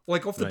of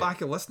like off the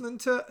back of listening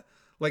to it.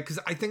 Like, because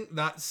I think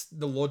that's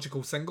the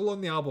logical single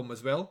on the album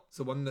as well. It's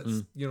the one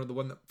that's the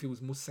one that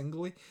feels most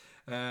singly.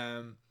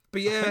 But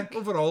yeah,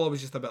 overall I was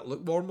just a bit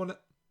lukewarm on it.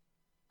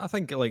 I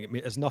think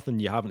it's nothing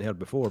you haven't heard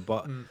before,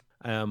 but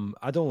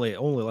I'd only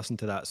listened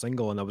to that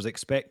single, and I was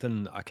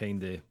expecting a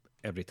kind of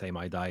Every Time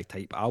I Die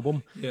type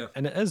album. Yeah.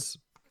 And it is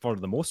for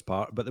the most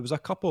part, but there was a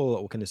couple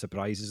little kind of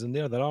surprises in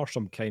there. There are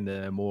some kind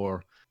of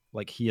more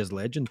like He Is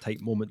Legend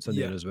type moments in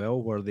there as well,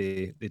 where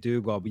they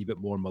do go a wee bit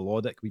more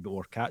melodic, a wee bit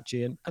more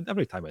catchy, and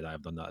Every Time I Die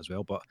I've done that as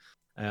well. But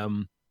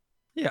I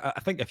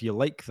think if you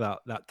like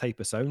that type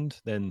of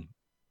sound, then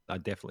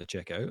I'd definitely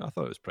check it out. I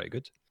thought it was pretty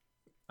good.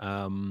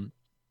 Who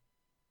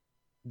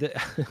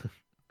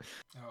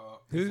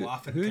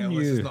knew?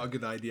 This is not a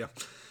good idea.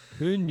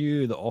 Who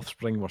knew the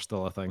Offspring were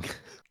still a thing?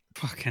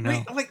 Fucking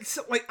hell. Like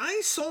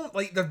I saw,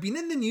 like they've been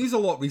in the news a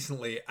lot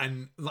recently,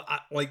 and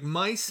like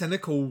my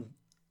cynicism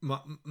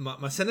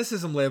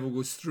level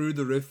goes through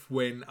the roof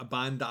when a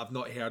band that I've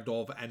not heard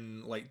of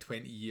in like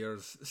 20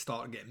 years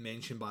start getting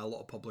mentioned by a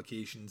lot of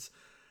publications.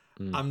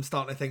 I'm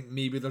starting to think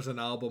maybe there's an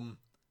album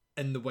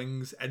in the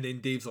wings, and then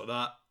Dave's like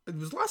that. It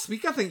was last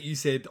week, I think you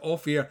said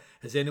off air,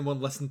 has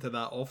anyone listened to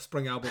that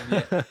Offspring album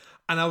yet?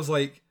 And I was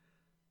like,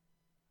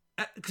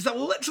 because I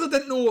literally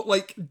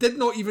did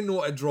not even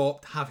know it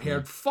dropped, have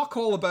heard fuck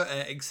all about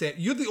it, except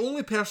you're the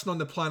only person on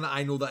the planet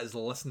I know that has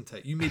listened to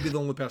it. You may be the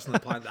only person on the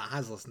planet that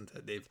has listened to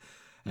it, Dave.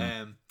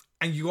 And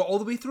you got all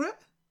the way through it?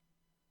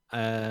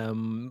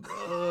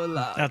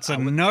 That's a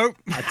nope.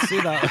 I'd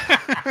say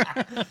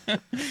that.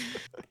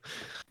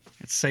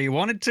 I'd say you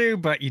wanted to,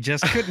 but you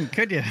just couldn't,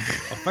 could you?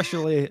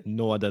 Officially,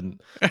 no, I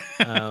didn't.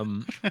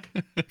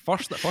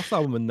 First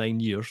album in 9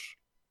 years.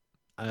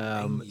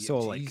 So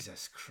like,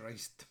 Jesus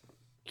Christ.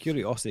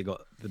 Curiosity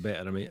got the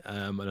better of me,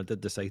 and I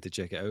did decide to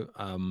check it out.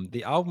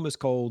 The album is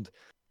called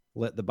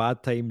 "Let the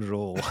Bad Times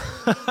Roll."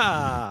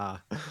 How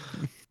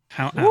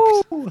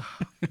apt.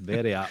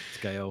 Very apt,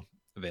 Kyle.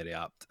 Very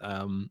apt.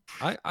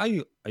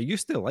 I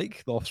used to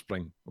like the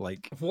Offspring.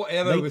 Like, what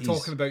era 90s, are we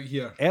talking about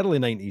here? Early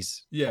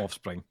 90s.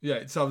 Offspring.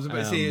 Yeah. So I was about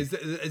to say, is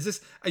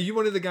this? Are you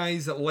one of the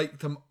guys that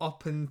liked them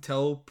up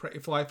until "Pretty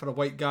Fly for a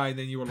White Guy," and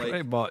then you were like,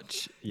 pretty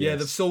much. Yes. Yeah,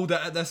 they've sold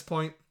it at this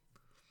point.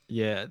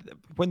 Yeah,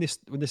 when they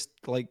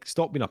like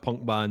stopped being a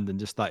punk band and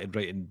just started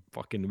writing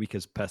fucking weak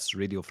as piss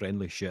radio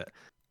friendly shit,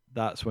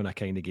 that's when I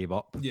kind of gave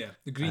up. Yeah,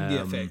 the Green Day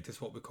effect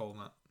is what we call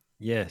that.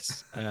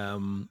 Yes,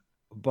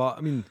 but I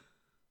mean,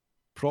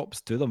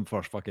 props to them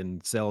for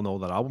fucking selling all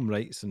their album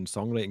rights and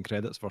songwriting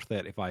credits for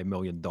 $35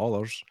 million.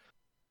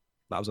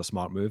 That was a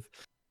smart move.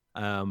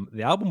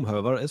 The album,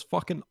 however, is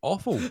fucking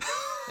awful. It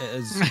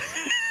is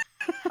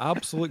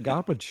absolute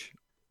garbage.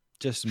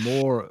 Just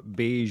more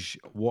beige,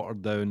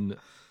 watered down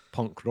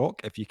punk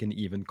rock, if you can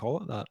even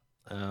call it that.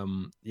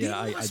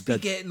 I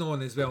did getting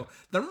on as well.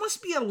 There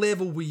must be a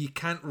level where you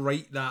can't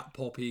write that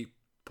pop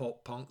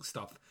punk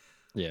stuff.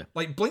 Yeah,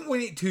 like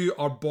Blink-182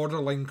 are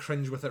borderline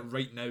cringe with it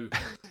right now.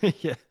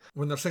 Yeah,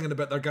 when they're singing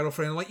about their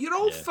girlfriend, like, you're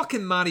all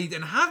fucking married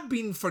and have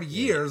been for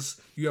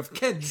years. You have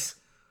kids.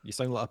 You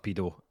sound like a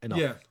pedo. Enough.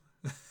 Yeah.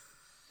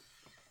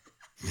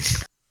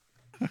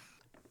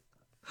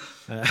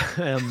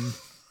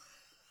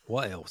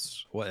 What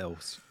else?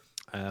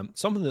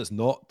 Something that's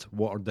not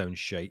watered down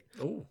shite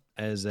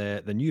is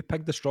the new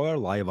Pig Destroyer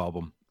live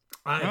album.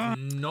 I've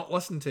not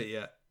listened to it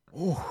yet.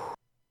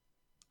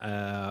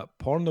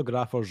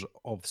 Pornographers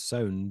of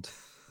Sound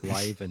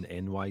live in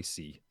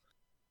NYC.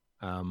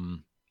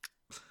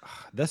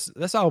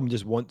 This album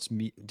just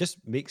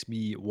makes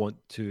me want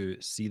to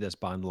see this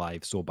band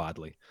live so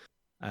badly.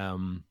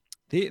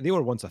 They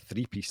were once a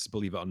 3-piece,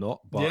 believe it or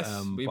not, but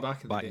yes, way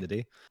back in the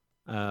day.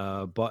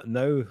 But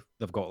now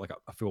they've got like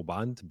a full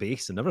band,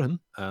 bass and everything.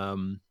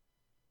 And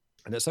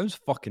it sounds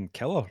fucking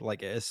killer.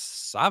 Like, it is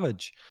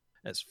savage.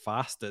 It's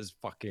fast. It's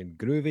fucking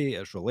groovy.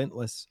 It's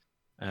relentless.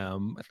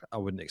 I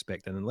wouldn't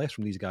expect anything less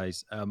from these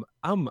guys.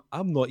 I'm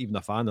not even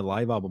a fan of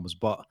live albums,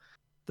 but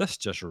this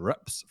just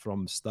rips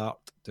from start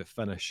to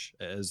finish.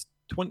 It is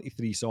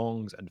 23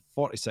 songs and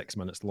 46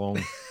 minutes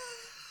long,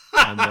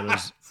 and there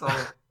is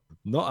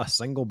not a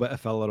single bit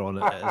of filler on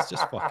it. It's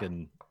just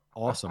fucking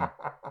awesome.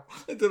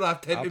 They don't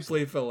have time to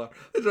play filler.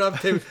 They don't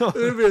have time.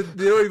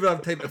 They don't even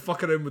have time to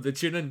fuck around with the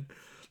tuning.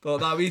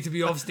 Thought that way to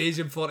be off stage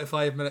in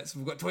 45 minutes.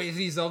 We've got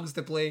 23 songs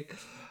to play.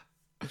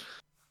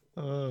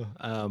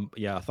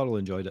 I thoroughly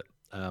enjoyed it.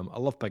 I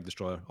love Pig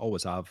Destroyer,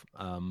 always have.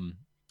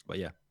 But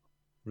yeah,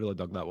 really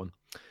dug that one.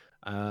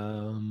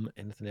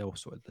 Anything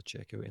else? What did I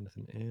check out?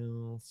 Anything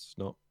else?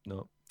 No.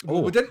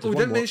 Well, we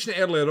didn't mention it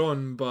earlier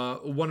on,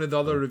 but one of the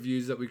other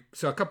reviews that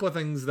a couple of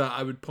things that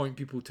I would point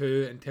people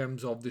to in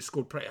terms of they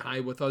scored pretty high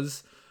with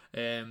us,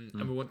 and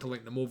we want to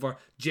link them over.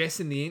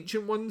 Jess and the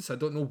Ancient Ones. I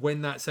don't know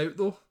when that's out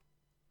though.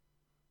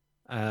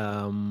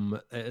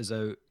 It is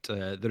out.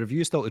 The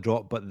review's still to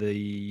drop, but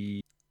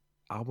the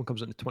album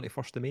comes out on the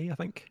 21st of May, I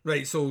think.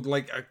 Right, so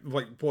like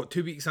what,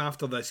 2 weeks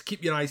after this,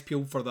 keep your eyes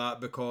peeled for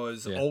that,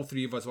 because all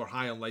three of us were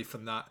high on life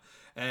in that.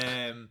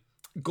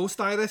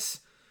 Ghost Iris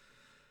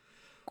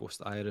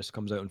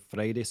comes out on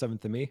Friday,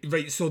 7th of May.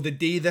 Right, so the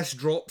day this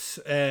drops,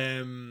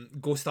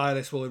 Ghost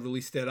Iris will have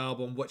released their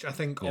album, which I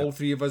think all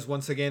three of us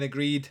once again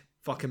agreed,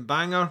 fucking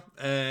banger.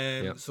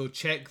 So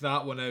check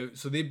that one out.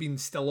 So they've been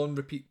still on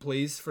repeat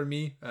plays for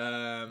me.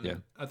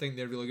 I think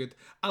they're really good.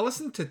 I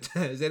listened to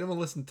has anyone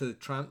listened to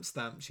Tramp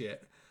Stamps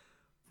yet?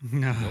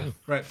 No.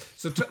 Right,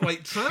 so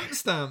Tramp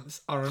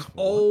Stamps are an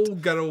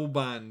all-girl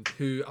band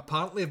who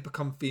apparently have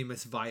become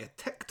famous via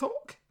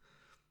TikTok.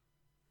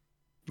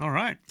 All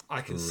right.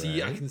 I can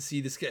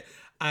see this kid,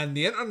 and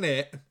the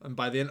internet, and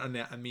by the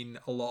internet I mean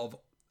a lot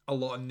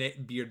of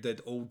net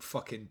bearded old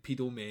fucking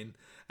pedo men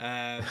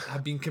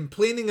have been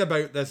complaining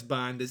about this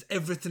band as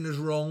everything is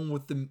wrong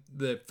with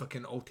the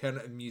fucking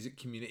alternative music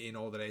community and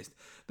all the rest.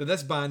 That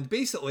this band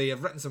basically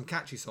have written some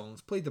catchy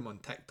songs, played them on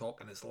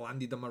TikTok, and it's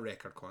landed them a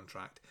record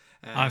contract.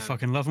 I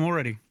fucking love them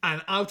already.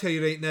 And I'll tell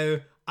you right now,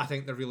 I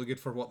think they're really good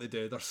for what they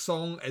do.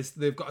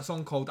 They've got a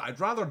song called I'd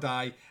Rather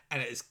Die,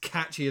 and it is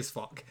catchy as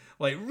fuck.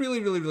 Like, really,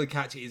 really, really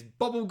catchy. It's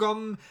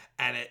bubblegum,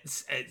 and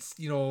it's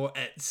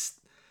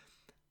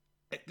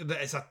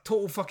a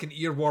total fucking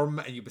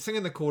earworm, and you'll be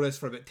singing the chorus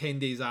for about 10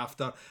 days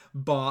after.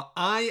 But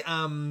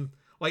I'm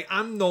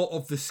not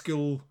of the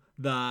school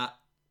that,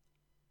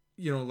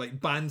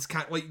 like, bands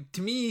can't, like,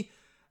 to me,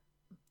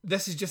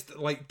 this is just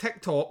like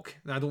TikTok,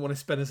 and I don't want to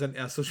spin us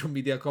into a social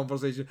media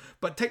conversation,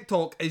 but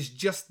TikTok is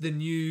just the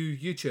new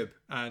YouTube,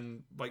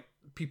 and like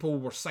people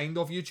were signed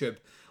off YouTube.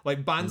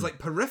 Like bands like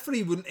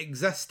Periphery wouldn't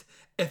exist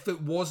if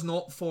it was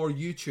not for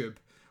YouTube,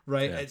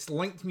 right? Yeah. It's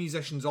linked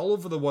musicians all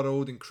over the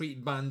world and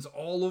created bands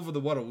all over the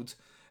world,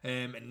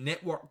 and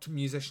networked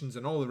musicians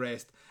and all the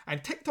rest.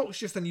 And TikTok's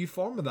just a new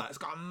form of that. It's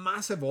got a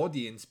massive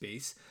audience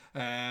base,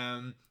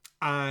 and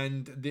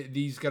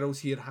these girls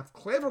here have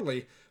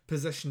cleverly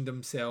positioned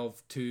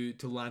themselves to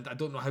land. I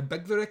don't know how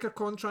big the record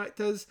contract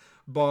is,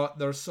 but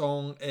their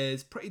song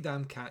is pretty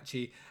damn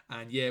catchy,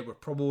 and yeah, we're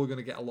probably going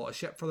to get a lot of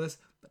shit for this,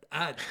 but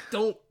I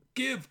don't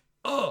give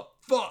a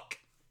fuck.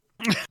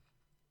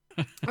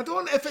 I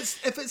don't. If it's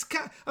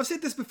I've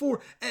said this before.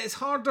 It's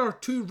harder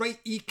to write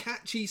a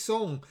catchy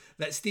song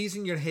that stays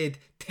in your head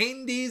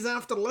 10 days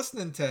after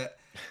listening to it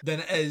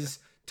than it is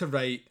to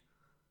write.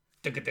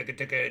 Yeah,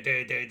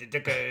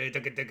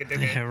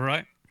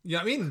 right. You know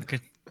what I mean? Okay.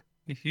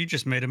 You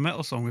just made a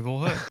metal song we've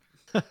all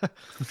heard.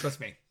 Trust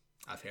me,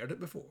 I've heard it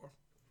before.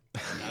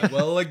 And I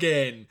will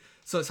again.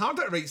 So it's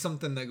harder to write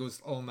something that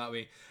goes on that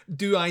way.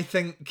 Do I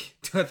think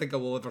I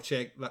will ever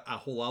check a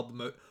whole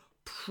album out?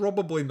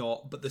 Probably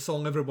not, but the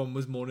song everyone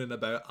was moaning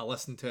about, I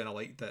listened to and I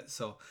liked it.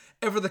 So,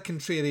 ever the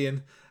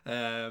contrarian,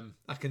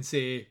 I can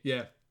say,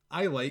 yeah,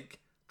 I like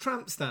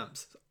Tramp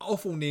Stamps.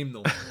 Awful name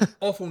though.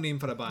 Awful name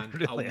for a band.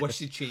 Really I wish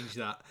they'd change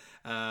that.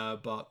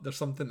 But there's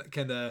something that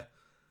kind of...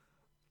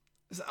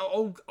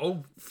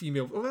 all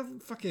female... Oh,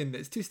 fucking,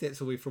 it's 2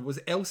 steps away from... Was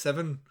it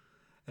L7?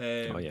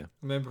 Oh, yeah.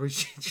 Remember when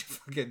she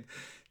fucking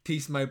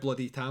tasted my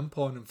bloody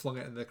tampon and flung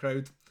it in the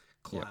crowd?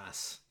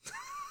 Class.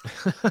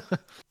 Yep.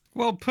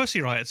 Well,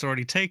 Pussy Riot's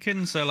already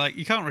taken, so like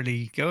you can't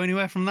really go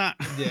anywhere from that.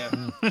 Yeah,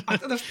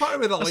 there's part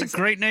of me that That's likes a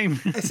great name.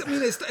 It's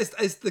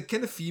the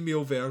kind of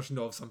female version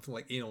of something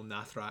like Anal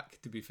Nathrak,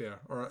 to be fair,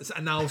 or it's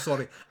Anal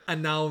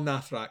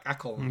Nathrak. I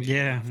call them.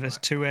 Yeah, there's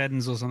 2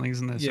 ends or something,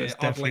 isn't there? So it's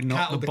definitely like not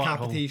cattle the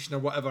decapitation or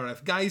whatever.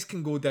 If guys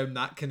can go down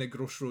that kind of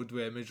gross road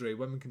with imagery,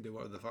 women can do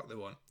whatever the fuck they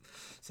want.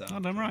 So, oh,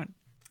 damn right.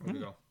 There we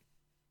go.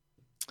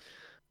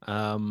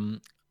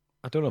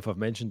 I don't know if I've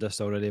mentioned this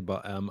already,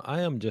 but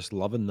I am just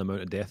loving the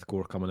amount of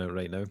deathcore coming out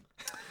right now.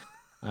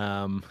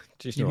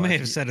 You may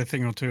have said a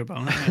thing or two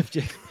about that.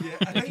 Yeah,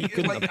 I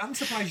think I'm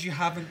surprised you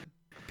haven't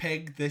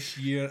pegged this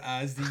year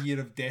as the year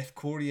of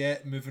deathcore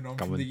yet. Moving on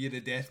from the year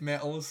of death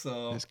metal,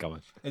 so it's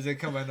coming. Is it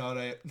coming? All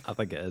right. I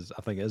think it is.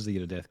 I think it is the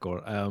year of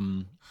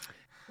deathcore.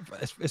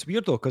 It's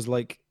weird though, because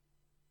like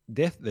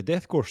the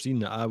deathcore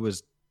scene,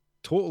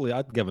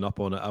 I'd given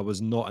up on it. I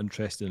was not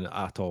interested in it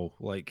at all.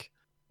 Like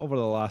over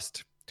the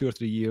last 2 or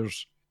 3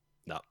 years,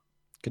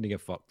 couldn't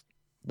give a fuck.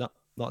 No,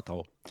 not at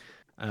all.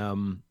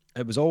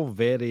 It was all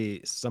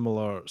very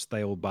similar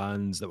style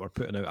bands that were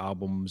putting out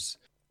albums.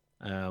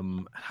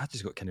 I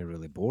just got kind of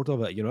really bored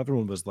of it. You know,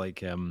 everyone was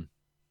like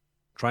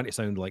trying to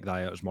sound like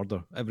Thy Out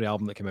Murder. Every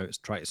album that came out is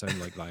trying to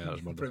sound like Thy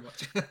Out Murder. Pretty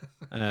much.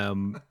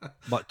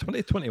 But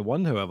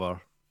 2021,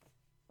 however,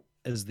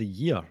 is the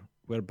year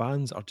where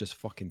bands are just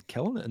fucking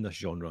killing it in this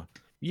genre.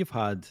 We've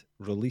had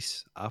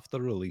release after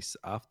release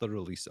after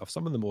release of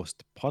some of the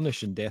most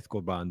punishing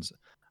deathcore bands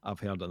I've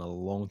heard in a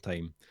long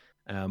time.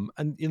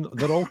 And you know,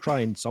 they're all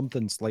trying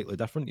something slightly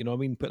different, you know what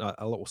I mean? Putting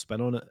a little spin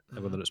on it,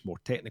 whether it's more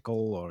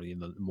technical or, you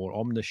know, more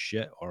ominous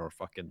shit or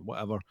fucking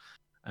whatever.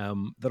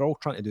 They're all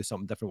trying to do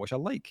something different, which I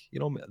like.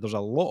 You know, there's a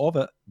lot of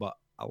it, but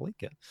I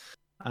like it.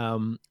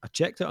 I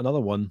checked out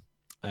another one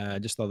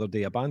just the other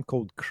day, a band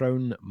called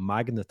Crown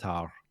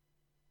Magnetar.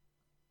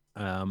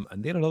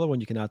 And they're another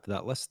one you can add to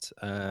that list.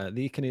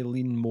 They kind of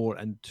lean more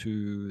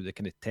into the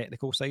kind of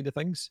technical side of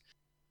things.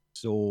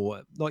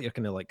 So not your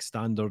kind of like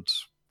standard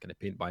kind of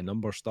paint by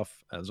number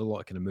stuff. There's a lot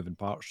of kind of moving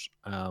parts.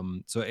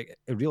 So it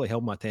really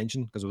held my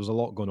attention because there was a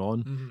lot going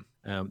on.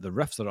 The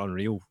riffs are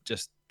unreal,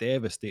 just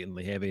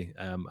devastatingly heavy,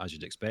 as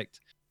you'd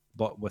expect.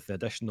 But with the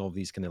addition of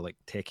these kind of like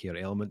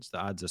techier elements,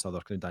 that adds this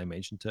other kind of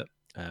dimension to it.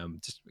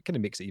 Just kind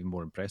of makes it even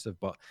more impressive.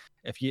 But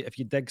if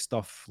you dig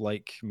stuff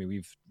like, I mean,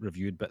 we've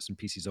reviewed bits and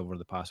pieces over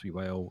the past wee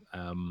while.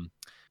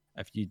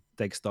 If you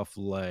dig stuff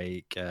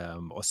like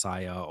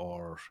Osaya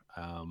or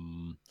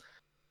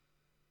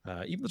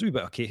even there's a wee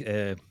bit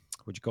of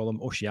what do you call them,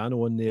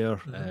 Oceano in there,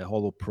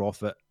 Hollow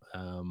Prophet,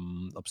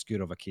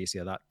 Obscura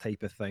Vacacia, that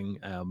type of thing.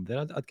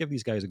 Then I'd give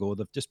these guys a go.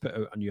 They've just put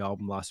out a new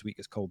album last week.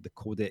 It's called The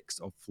Codex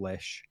of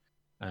Flesh.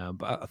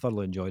 But I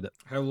thoroughly enjoyed it.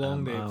 How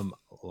long, Dave? I'm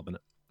loving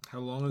it. How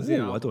long is the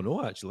album? I don't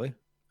know, actually.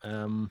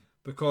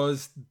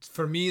 Because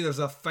for me, there's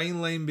a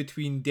fine line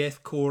between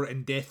deathcore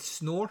and death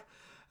snore.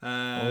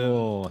 I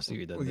see what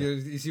you did there.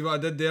 You see what I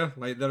did there?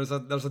 Like there's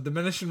a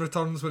diminishing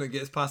returns when it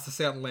gets past a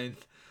certain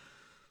length.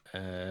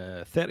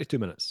 32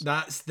 minutes.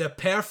 That's the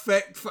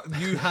perfect...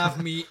 You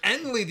have me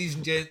in, ladies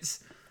and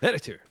gents.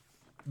 32.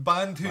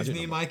 Band whose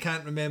name I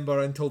can't remember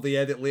until they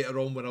edit later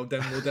on when I'll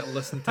download it and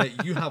listen to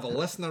it. You have a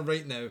listener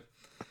right now.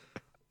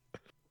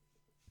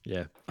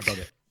 Yeah, I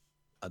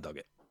dug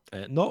it.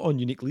 Not on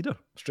Unique Leader,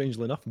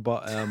 strangely enough,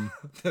 but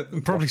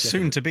probably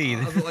soon to be.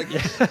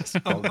 Yes,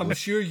 I'm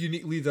sure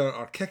Unique Leader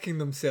are kicking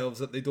themselves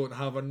that they don't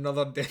have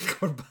another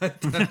deathcore band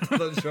into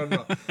that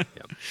genre.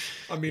 Yep.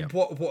 I mean,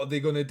 what are they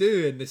going to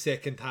do in the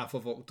second half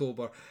of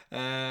October?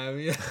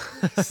 Yeah,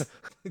 for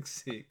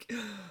fuck's sake.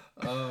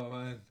 Oh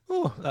man.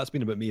 Oh, that's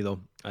been about me though.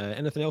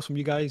 Anything else from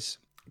you guys?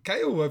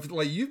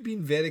 Kyle, you've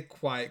been very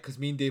quiet because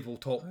me and Dave will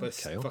talk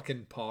this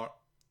fucking part.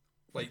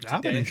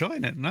 I've been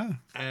enjoying it. No,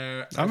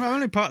 I'm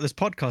only part of this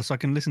podcast, so I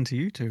can listen to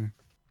you two.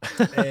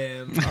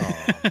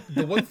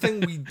 The one thing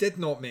we did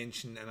not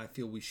mention, and I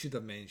feel we should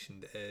have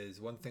mentioned,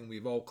 is one thing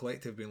we've all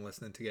collectively been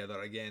listening together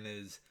again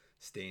is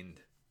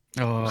Stained.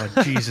 Oh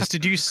Jesus!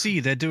 Did you see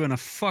they're doing a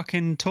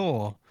fucking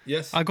tour?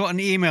 Yes. I got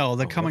an email.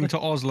 They're coming to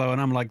Oslo, and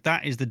I'm like,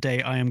 that is the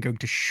day I am going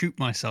to shoot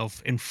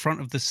myself in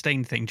front of the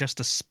Stained thing just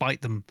to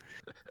spite them.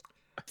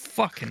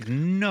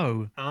 Fucking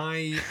no.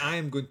 I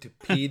am going to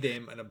pay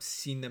them an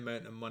obscene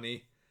amount of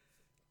money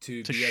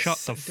to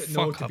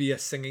be a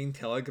singing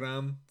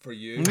telegram for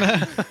you.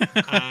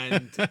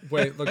 And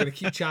they're going to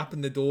keep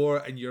chapping the door,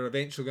 and you're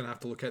eventually going to have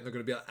to look out, and they're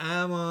going to be like,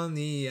 I'm on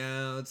the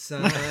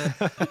outside,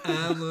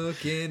 I'm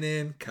looking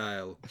in,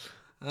 Kyle.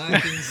 I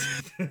can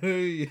see through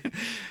you.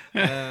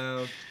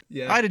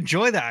 Yeah. I'd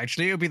enjoy that,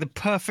 actually. It would be the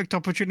perfect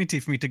opportunity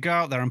for me to go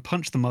out there and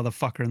punch the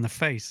motherfucker in the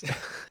face.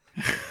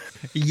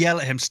 Yell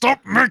at him, stop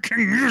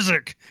making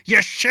music,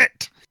 you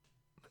shit!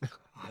 I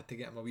had to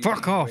get him a wee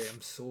fuck off.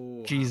 I'm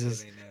so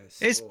Jesus. happy right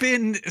now. It's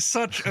been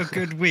such a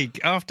good week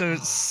after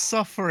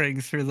suffering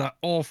through that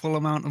awful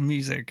amount of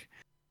music.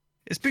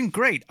 It's been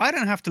great. I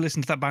don't have to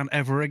listen to that band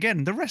ever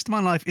again. The rest of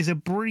my life is a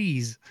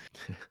breeze.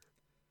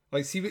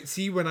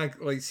 See when I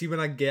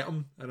get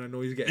him and I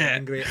know he's getting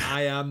angry.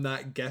 I am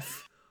that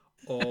gif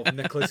of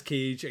Nicolas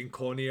Cage and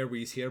Con Air with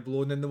his hair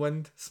blowing in the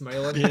wind,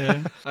 smiling.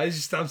 Yeah. I'm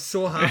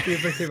so happy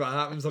every time it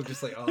happens. I'm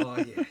just like, oh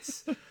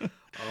yes.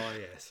 Oh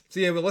yes. So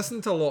yeah, we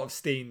listened to a lot of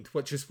Stained,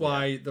 which is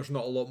why there's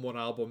not a lot more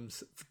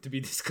albums to be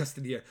discussed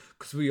in here,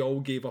 because we all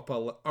gave up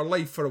our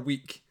life for a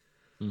week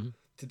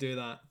to do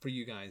that for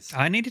you guys.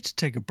 I needed to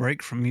take a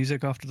break from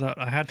music after that.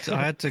 I had to.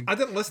 I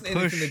didn't listen to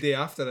anything the day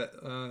after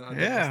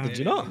it. Did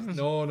you not?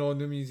 No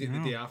music the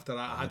day after.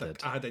 I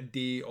had a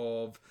day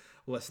of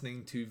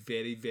listening to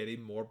very, very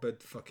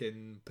morbid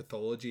fucking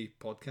pathology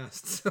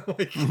podcasts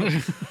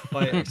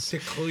like to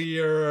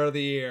clear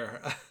the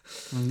air.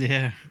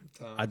 Yeah.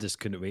 I just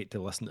couldn't wait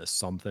to listen to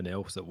something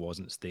else that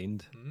wasn't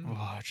Stained. Oh,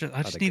 I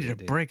just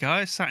needed a break.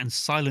 I sat in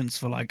silence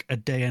for like a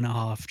day and a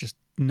half, just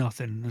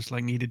nothing. Just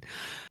like needed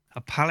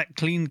a palate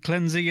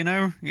cleanser, you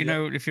know,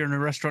 if you're in a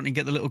restaurant and you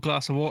get the little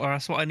glass of water,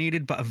 that's what I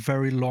needed, but a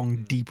very long,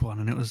 deep one,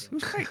 and it was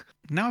great.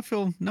 Now I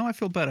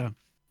feel better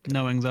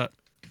knowing that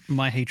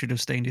my hatred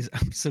of Stained is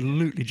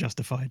absolutely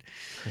justified.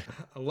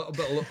 A little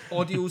bit of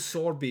audio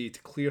sorbet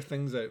to clear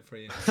things out for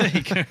you. There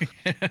you go.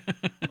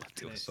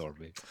 Audio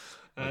sorbet.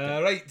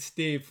 Right,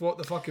 Dave, what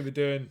the fuck are we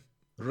doing?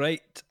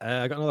 Right,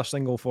 I got another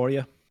single for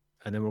you,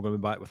 and then we're going to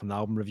be back with an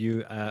album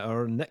review.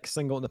 Our next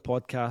single on the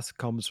podcast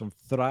comes from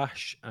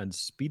thrash and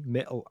speed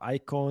metal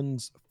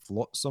icons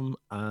Flotsam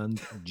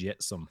and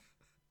Jetsam.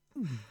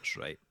 That's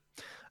right.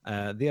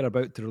 They are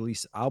about to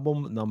release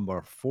album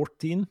number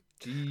 14.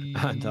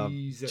 Jesus. And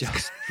I've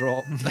just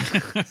dropped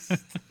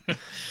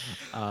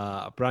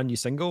a brand new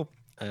single.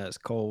 It's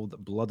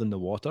called Blood in the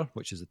Water,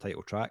 which is the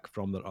title track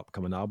from their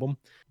upcoming album,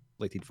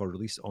 slated for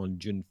release on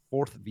June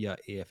 4th via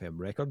AFM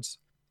Records.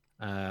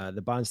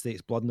 The band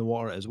states Blood in the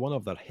Water is one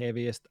of their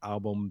heaviest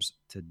albums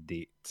to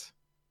date.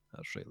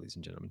 That's right, ladies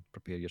and gentlemen.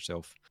 Prepare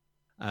yourself.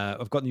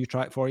 I've got a new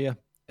track for you.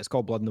 It's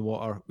called Blood in the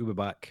Water. We'll be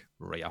back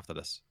right after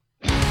this.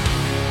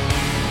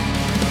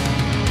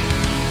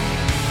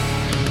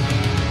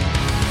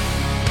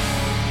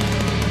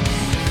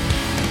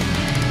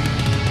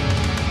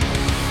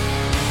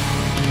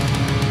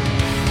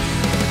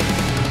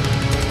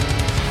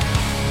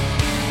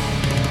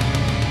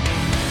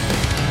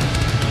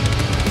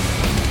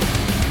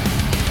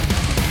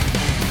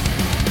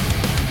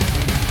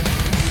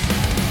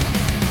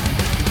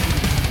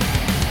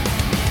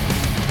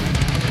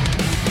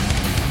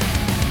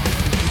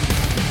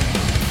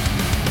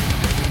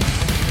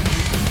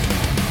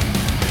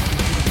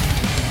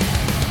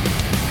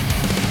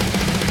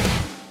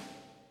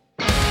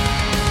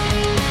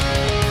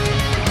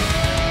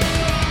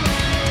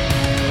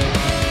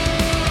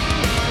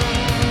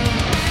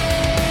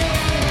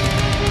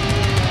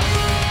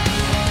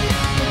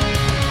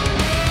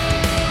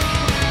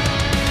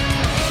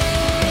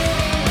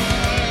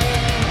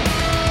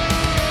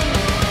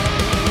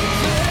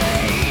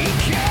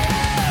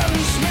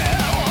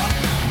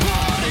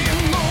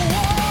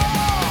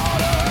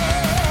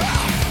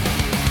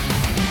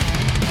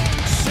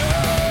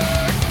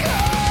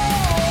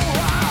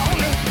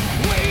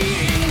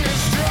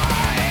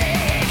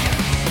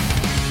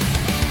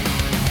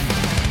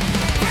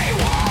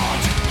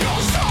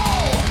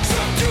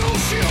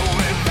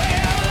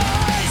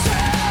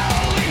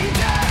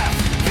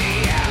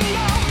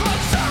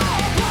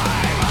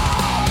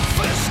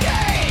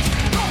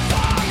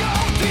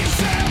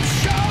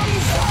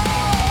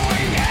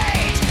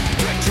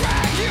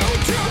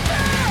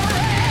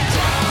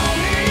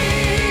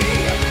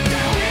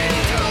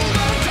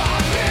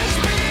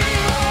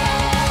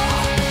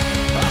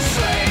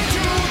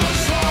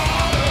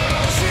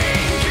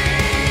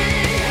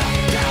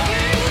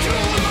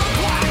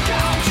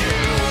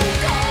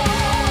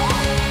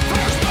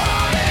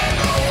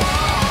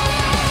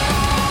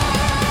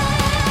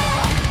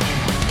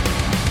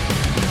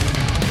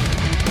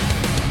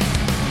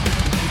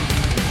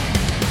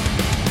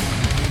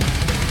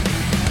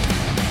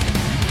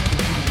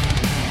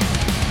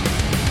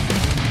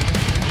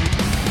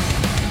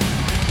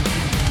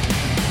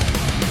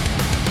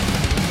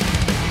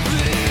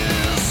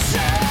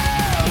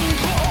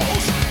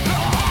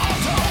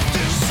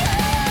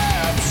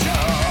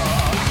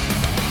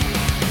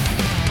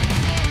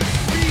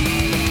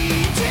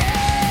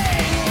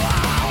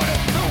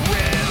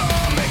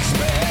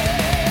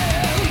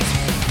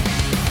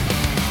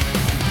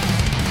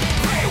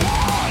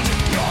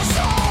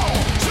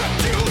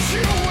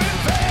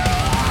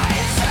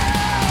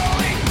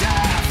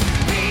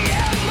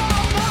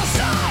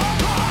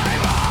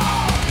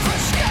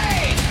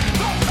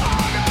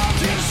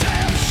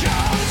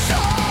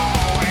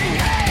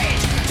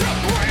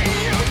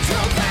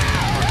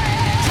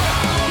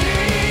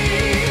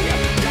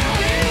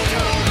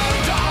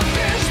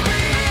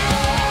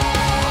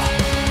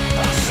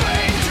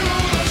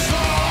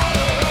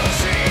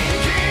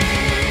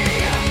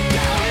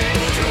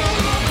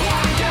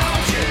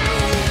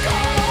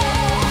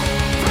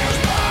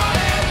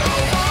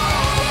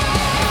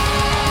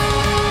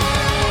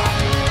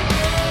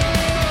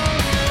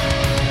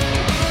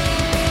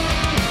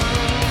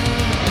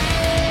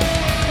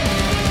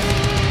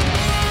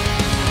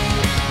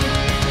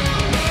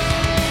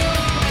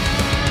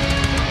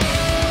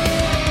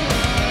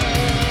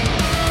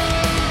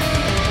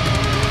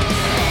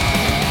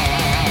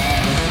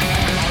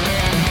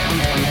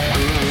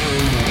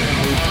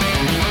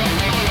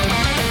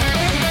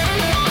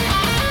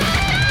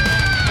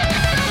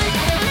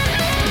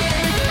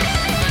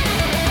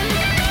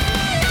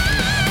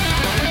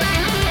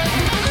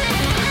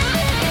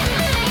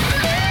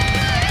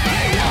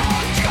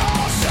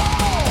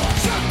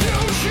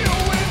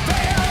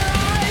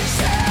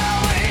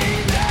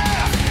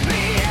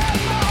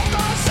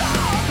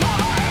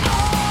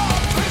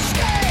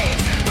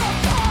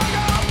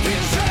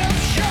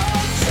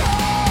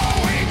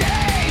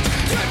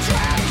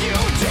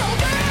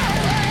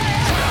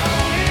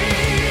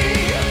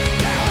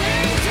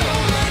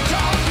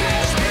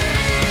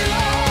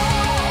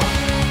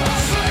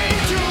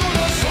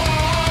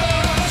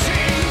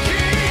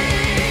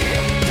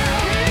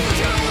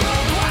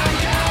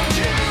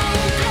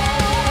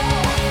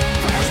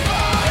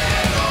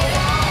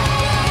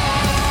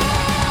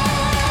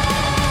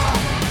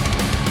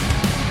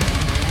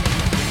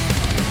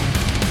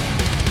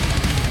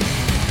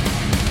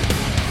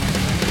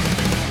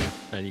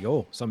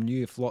 some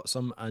new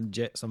Flotsam and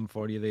Jetsam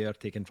for you there,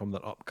 taken from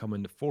their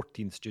upcoming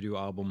 14th studio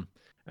album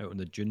out on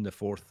the June the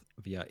 4th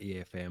via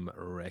AFM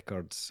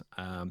Records.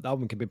 The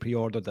album can be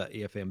pre-ordered at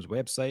AFM's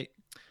website,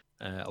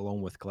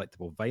 along with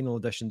collectible vinyl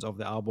editions of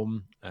the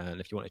album.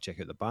 And if you want to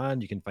check out the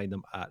band, you can find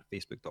them at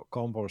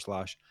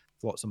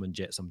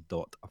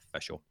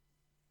facebook.com/flotsamandjetsam.official.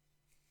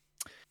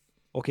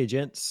 Okay,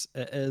 gents,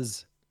 it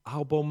is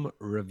album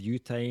review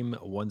time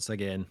once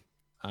again.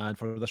 And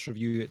for this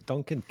review,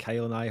 Duncan,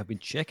 Kyle, and I have been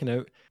checking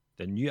out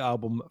the new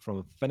album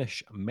from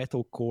Finnish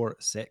metalcore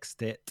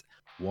sextet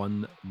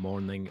One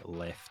Morning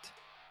Left.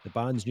 The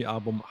band's new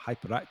album,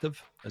 Hyperactive,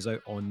 is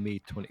out on May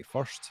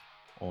 21st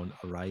on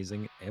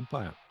Rising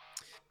Empire.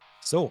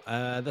 So,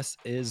 this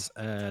is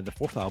the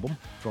fourth album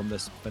from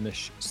this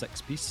Finnish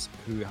six-piece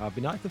who have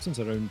been active since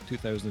around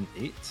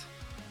 2008.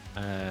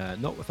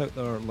 Not without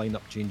their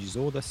lineup changes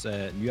though. This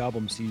new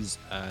album sees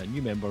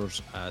new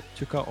members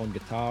Tuka on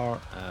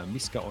guitar,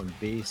 Miska on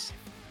bass,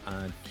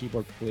 and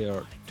keyboard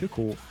player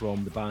Tuko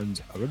from the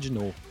band's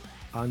original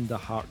Panda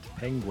Heart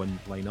Penguin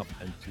lineup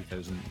in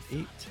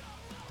 2008.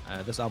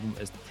 This album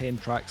is 10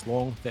 tracks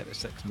long,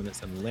 36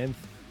 minutes in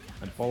length,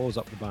 and follows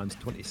up the band's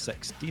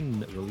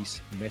 2016 release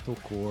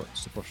Metalcore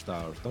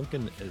Superstars.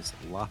 Duncan is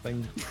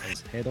laughing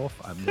his head off.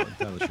 I'm not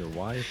entirely sure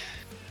why.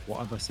 What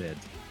have I said?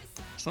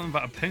 Something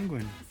about a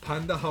penguin.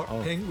 Panda Heart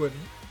Penguin.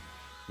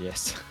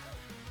 Yes.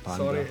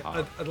 Sorry,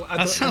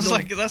 that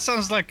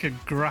sounds like a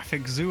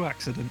graphic zoo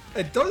accident.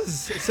 It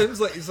does. It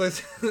sounds like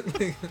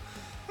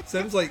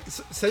sounds like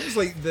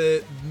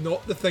the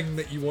not the thing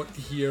that you want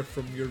to hear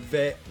from your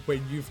vet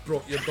when you've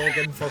brought your dog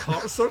in for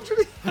heart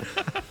surgery.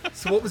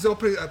 So what was the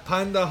operator?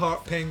 Panda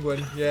Heart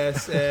Penguin.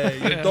 Yes,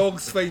 your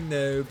dog's fine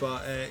now,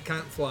 but it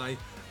can't fly.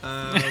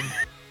 And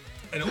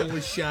it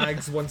only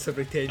shags once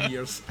every 10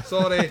 years.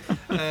 Sorry.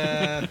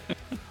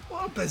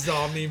 What a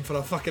bizarre name for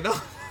a fucking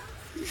album.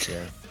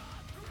 Yeah.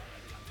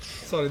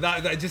 Sorry,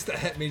 that just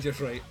hit me just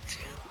right.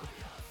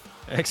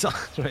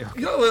 Exactly. Right, okay.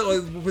 You know,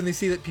 like when they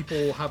say that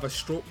people have a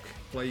stroke,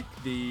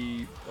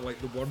 the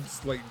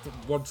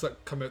words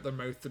that come out their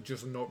mouth are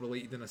just not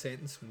related in a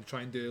sentence. When they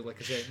try and do like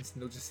a sentence,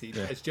 and they'll just say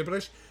it's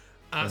gibberish.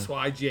 That's what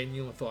I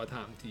genuinely thought had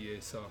happened to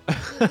you. So,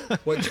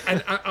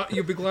 and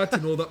you'll be glad to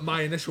know that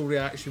my initial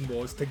reaction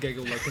was to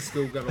giggle like a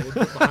schoolgirl and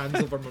put my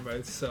hands over my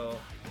mouth. So,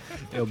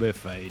 it'll be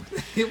fine.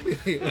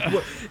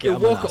 You'll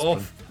walk it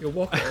off. You'll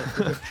walk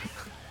it off.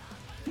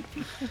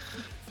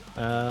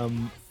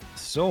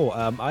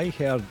 I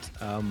heard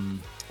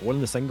one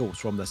of the singles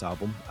from this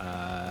album,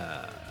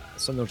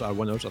 Sinners Are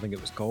Winners, I think it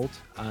was called,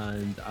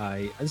 and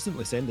I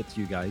instantly sent it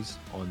to you guys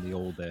on the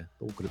old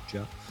group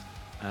chat.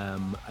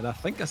 And I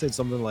think I said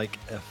something like,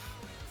 if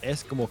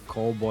Eskimo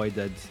Callboy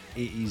did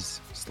 80s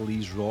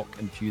sleaze rock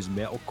infused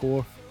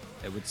metalcore,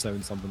 it would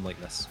sound something like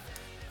this.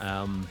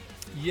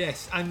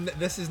 Yes, and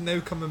this is now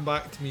coming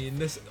back to me, and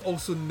this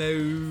also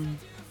now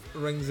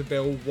rings a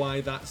bell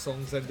why that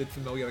song sounded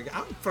familiar.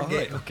 I'm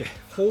forgetting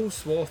whole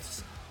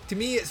swaths. To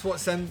me, it's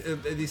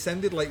they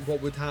sounded like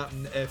what would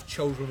happen if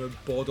Children of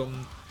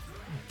Bodom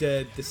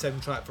did the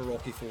soundtrack for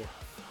Rocky IV.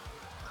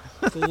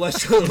 So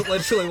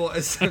literally what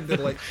it sounded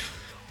like.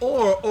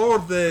 Or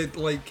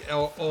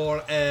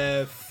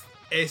if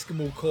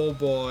Eskimo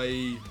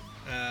Callboy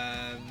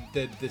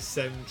did the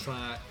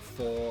soundtrack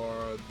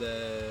for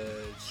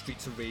the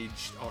Streets of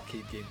Rage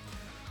arcade game.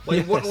 One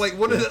of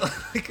the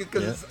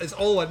because it's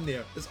all in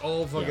there. It's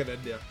all fucking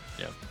in there.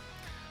 Yeah.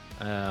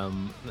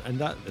 And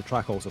the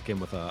track also came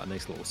with a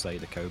nice little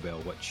side of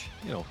cowbell, which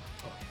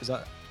is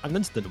an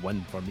instant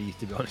win for me,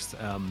 to be honest.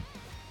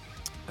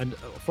 And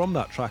from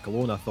that track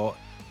alone, I thought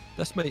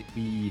this might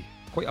be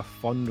quite a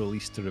fun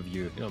release to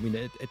review.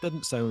 It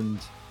didn't sound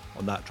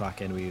on that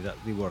track anyway that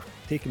they were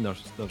taking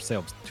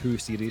themselves too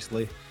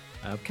seriously,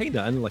 kind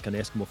of in like an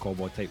Eskimo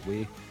Cowboy type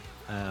way,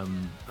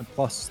 and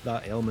plus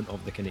that element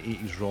of the kind of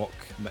 80s rock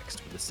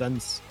mixed with the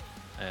synths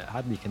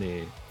had me kind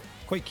of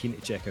quite keen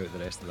to check out the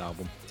rest of the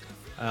album.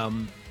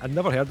 I'd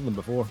never heard of them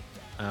before,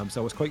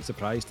 so I was quite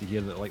surprised to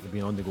hear that they've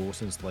been on the go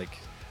since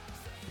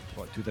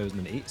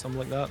 2008, something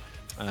like that.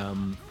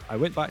 I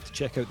went back to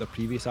check out their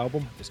previous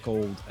album. It's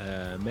called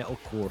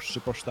Metalcore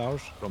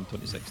Superstars from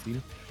 2016,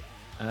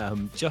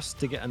 just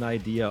to get an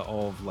idea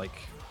of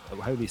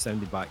how they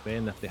sounded back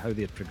then, how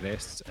they had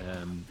progressed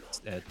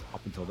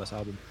up until this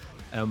album.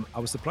 I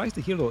was surprised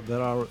to hear though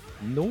there are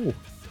no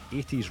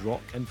 80s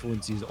rock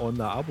influences on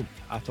that album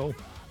at all.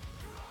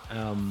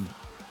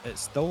 It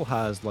still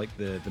has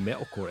the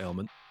metalcore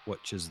element,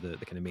 which is the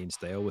kind of main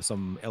style with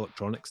some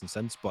electronics and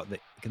synths, but the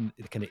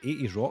kind of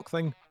 80s rock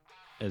thing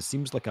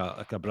seems like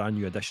a brand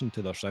new addition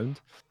to their sound,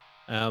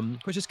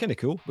 which is kind of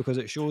cool because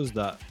it shows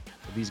that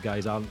these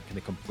guys aren't kind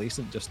of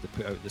complacent just to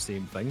put out the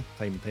same thing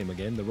time and time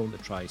again. They're willing to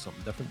try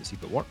something different to see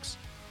if it works.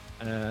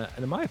 And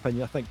in my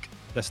opinion, I think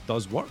this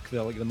does work. The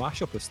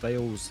mashup of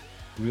styles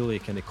really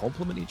kind of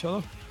complement each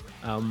other.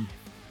 I'm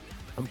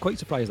quite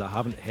surprised I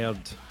haven't heard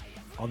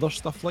other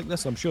stuff like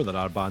this. I'm sure there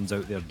are bands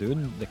out there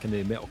doing the kind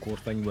of metalcore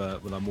thing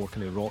with a more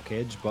kind of rock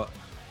edge, but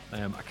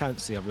I can't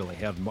say I've really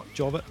heard much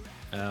of it.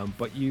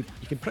 But you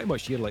can pretty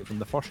much hear from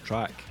the first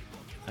track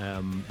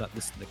that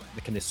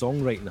the kind of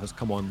songwriting has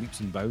come on leaps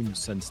and bounds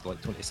since like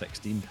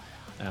 2016.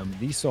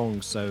 These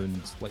songs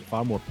sound like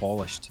far more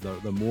polished.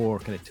 They're more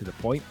kind of to the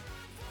point,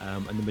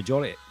 and the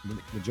majority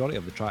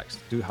of the tracks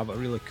do have a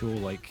really cool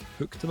like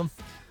hook to them.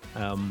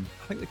 I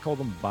think they call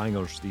them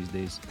bangers these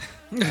days.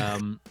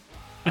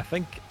 I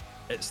think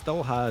it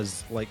still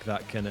has like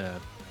that kind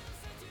of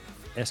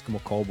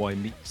Eskimo cowboy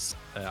meets.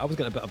 I was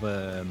getting a bit of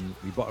a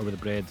we butter with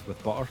the bread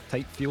with butter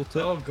type feel to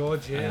it. Oh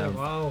god, yeah,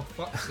 wow,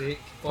 fuck's sake,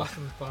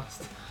 blasting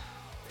fast.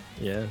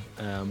 Yeah,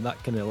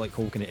 that kind of like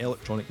whole kind of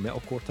electronic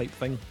metalcore type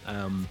thing.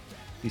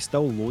 They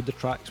still load the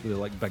tracks with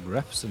like big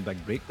riffs and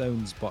big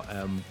breakdowns, but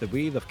the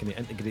way they've kind of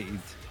integrated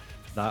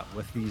that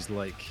with these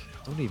like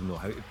I don't even know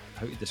how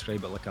to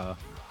describe it, like a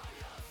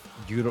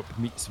Europe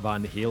meets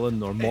Van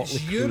Halen or Motley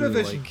Crue.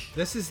 Eurovision. Like...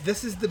 This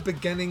is the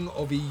beginning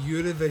of a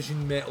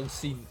Eurovision metal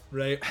scene,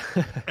 right?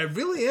 It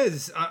really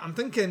is. I'm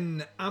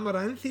thinking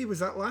Amaranthi, was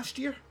that last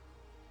year?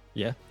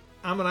 Yeah.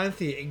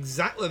 Amaranthi,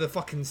 exactly the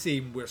fucking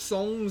same. Where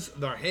songs,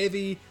 they're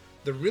heavy,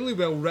 they're really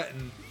well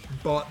written,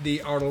 but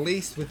they are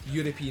laced with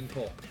European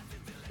pop.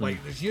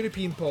 Like there's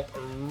European pop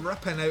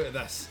ripping out of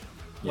this,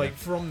 like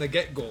from the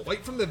get-go,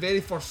 like from the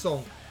very first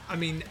song. I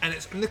mean, and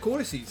it's in the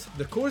choruses.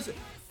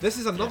 This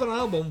is another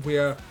album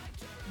where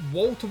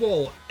wall to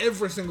wall,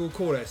 every single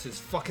chorus is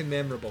fucking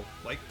memorable.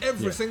 Like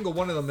every single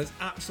one of them is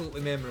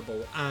absolutely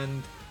memorable.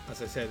 And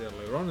as I said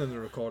earlier on in the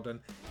recording,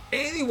 not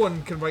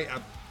anyone can write a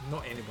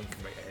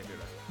heavy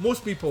riff.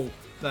 Most people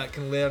that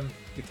can learn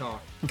guitar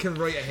can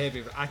write a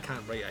heavy riff. I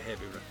can't write a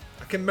heavy riff.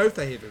 I can mouth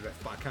a heavy riff,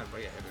 but I can't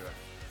write a heavy riff.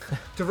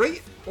 To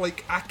write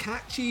like a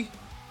catchy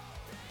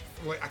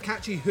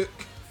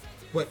hook,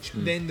 which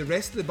then the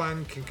rest of the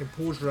band can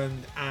compose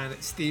around and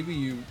stay with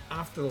you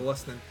after the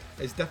listening,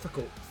 is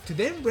difficult. To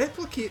then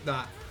replicate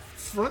that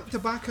front to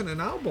back on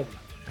an album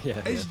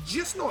is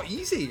just not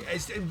easy.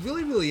 It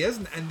really, really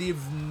isn't, and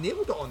they've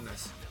nailed it on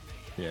this.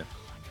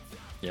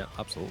 Yeah,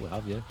 absolutely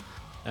have, yeah.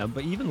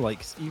 But even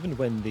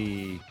when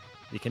they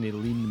kind of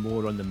lean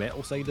more on the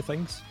metal side of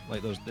things,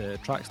 like there's the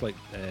tracks like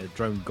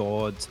Drown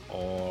God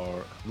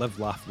or Live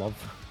Laugh Love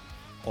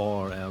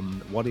or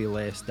Worry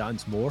Less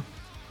Dance More.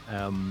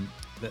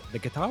 The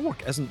guitar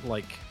work isn't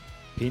like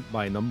paint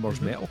by numbers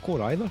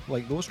metalcore either.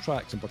 Like those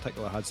tracks in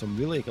particular had some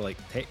really like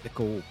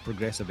technical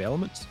progressive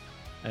elements,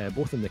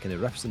 both in the kind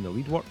of riffs and the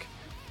lead work,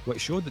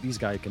 which showed that these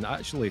guys can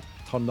actually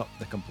turn up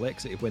the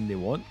complexity when they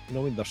want. You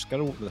know, their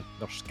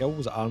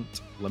skills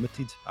aren't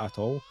limited at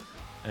all.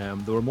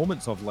 There were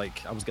moments of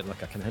like I was getting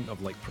like a kind of hint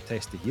of like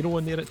Protest the Hero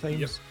in there at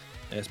times,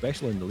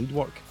 especially in the lead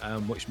work,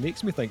 which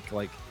makes me think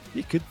like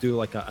they could do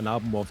like an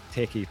album of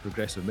techie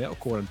progressive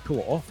metalcore and pull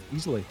it off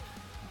easily.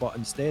 But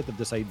instead they've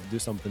decided to do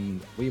something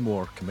way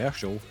more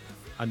commercial,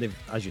 and they've,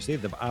 as you say,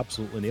 they've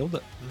absolutely nailed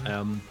it.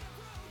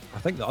 I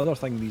think the other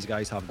thing these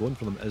guys have going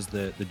for them is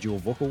the dual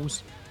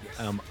vocals.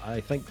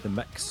 I think the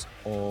mix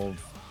of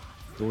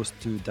those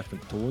two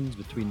different tones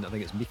between, I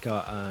think it's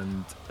Mika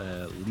and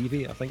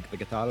Levy, I think the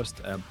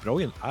guitarist,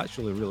 brilliant. I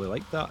actually really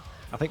like that.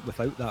 I think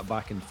without that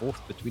back and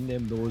forth between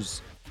them,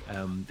 those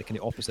the kind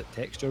of opposite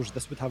textures,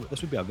 this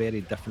would be a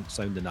very different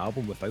sounding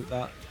album without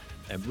that.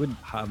 It wouldn't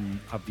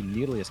have been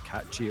nearly as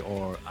catchy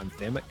or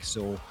anthemic.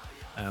 So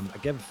I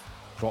give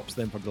props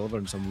to them for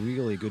delivering some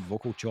really good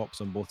vocal chops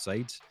on both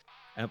sides.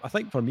 I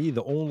think for me,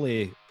 the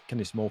only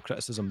kind of small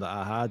criticism that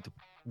I had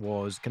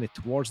was kind of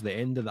towards the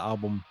end of the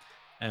album.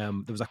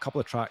 There was a couple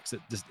of tracks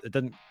that it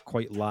didn't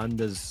quite land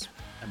as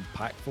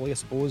impactfully, I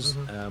suppose,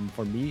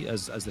 for me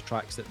as the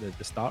tracks at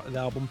the start of the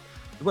album.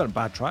 They weren't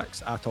bad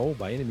tracks at all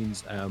by any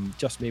means,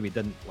 just maybe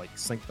didn't like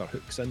sink their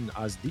hooks in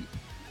as deep.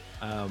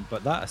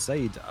 But that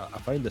aside, I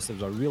found this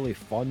was a really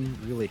fun,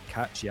 really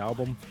catchy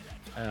album.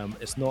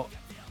 It's not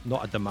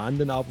a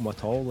demanding album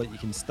at all. Like you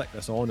can stick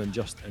this on and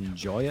just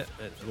enjoy it.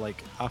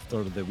 Like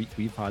after the week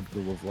we've had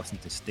where we've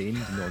listened to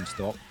Stained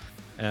non-stop,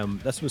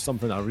 this was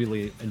something I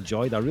really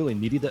enjoyed. I really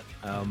needed it.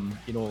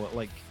 You know,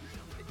 like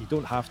you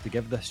don't have to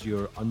give this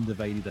your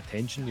undivided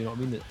attention. You know what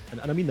I mean?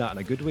 And I mean that in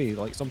a good way.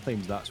 Like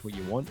sometimes that's what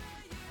you want.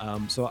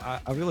 So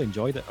I really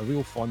enjoyed it. A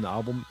real fun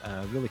album,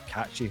 really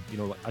catchy. You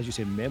know, like, as you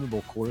say,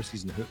 memorable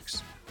choruses and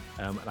hooks.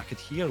 And I could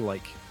hear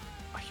like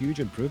a huge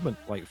improvement.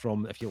 Like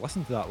from if you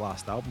listen to that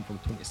last album from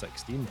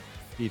 2016,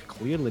 they've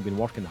clearly been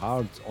working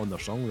hard on their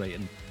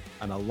songwriting,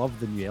 and I love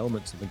the new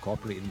elements they've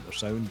incorporated into their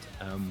sound.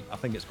 I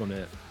think it's going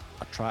to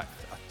attract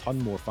a ton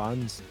more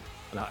fans,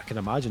 and I can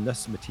imagine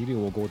this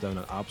material will go down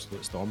an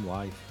absolute storm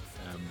live.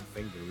 I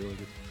think they're really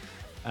good.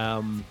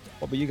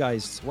 What about you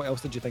guys? What else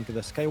did you think of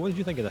this? Kyle, what did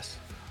you think of this?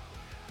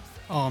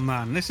 Oh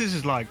man, this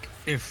is like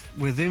if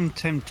Within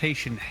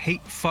Temptation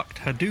hate fucked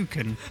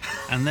Hadouken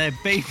and their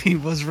baby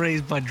was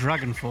raised by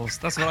Dragon Force.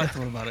 That's what I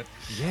thought about it.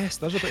 Yes,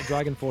 there's a bit of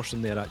Dragon Force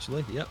in there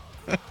actually. Yep.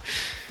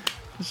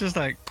 It's just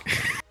like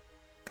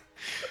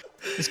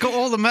it's got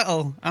all the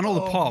metal and all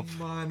the pop.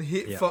 Oh man,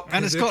 hate fuck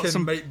and Hadouken it's got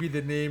some... might be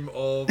the name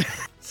of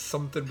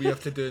something we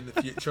have to do in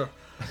the future.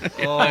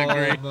 I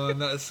agree. Man,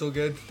 that is so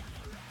good.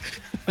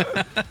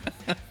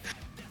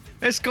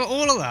 It's got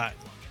all of that.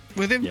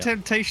 Within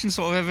Temptation,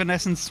 sort of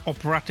Evanescence,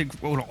 operatic,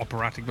 well not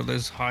operatic, but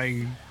those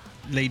high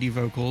lady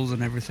vocals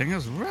and everything.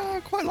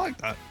 I quite like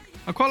that.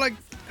 I quite like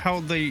how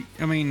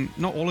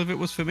not all of it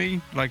was for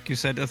me. Like you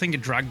said, I think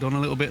it dragged on a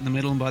little bit in the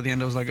middle, and by the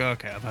end I was like,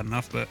 okay, I've had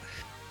enough. But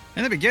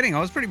in the beginning, I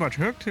was pretty much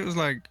hooked. It was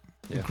like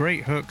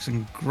great hooks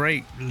and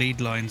great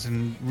lead lines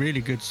and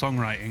really good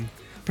songwriting.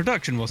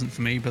 Production wasn't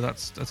for me, but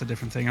that's a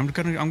different thing. I'm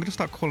gonna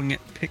start calling it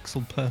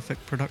pixel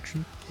perfect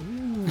production.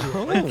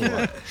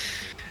 Ooh,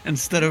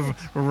 instead of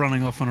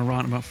running off on a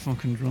rant about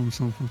fucking drum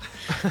samples.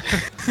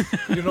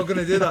 You're not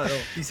gonna do that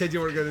though. You said you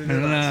weren't gonna do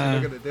that. So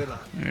you're not gonna do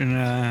that. No,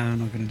 I'm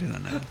not gonna do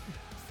that now.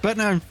 But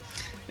no.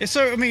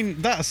 So I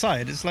mean, that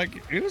aside, it's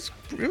like it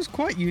was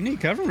quite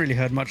unique. I haven't really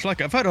heard much like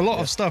it. I've heard a lot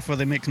of stuff where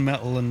they mix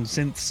metal and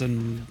synths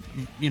and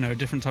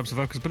different types of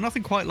vocals, but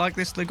nothing quite like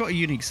this. They've got a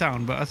unique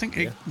sound, but I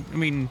think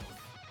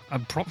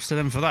props to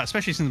them for that,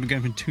 especially since they've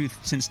been going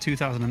since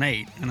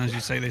 2008, and as you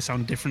say, they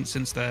sound different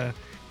since their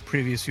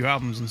previous few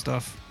albums and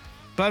stuff.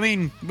 But I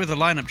mean, with the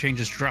lineup change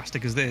as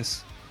drastic as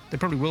this, they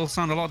probably will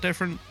sound a lot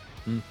different.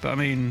 But I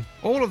mean,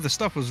 all of the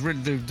stuff was really,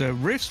 the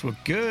riffs were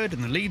good,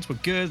 and the leads were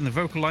good, and the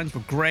vocal lines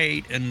were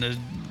great, and the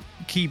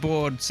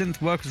keyboard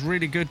synth work was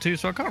really good too,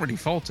 so I can't really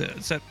fault it,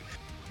 except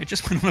it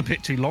just went on a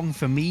bit too long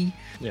for me.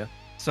 Yeah.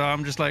 So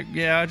I'm just like,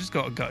 I just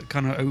got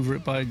kind of over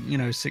it by,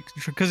 6,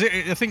 because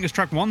I think it was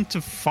track 1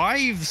 to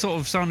 5 sort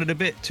of sounded a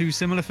bit too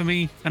similar for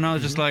me, and I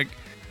was just like,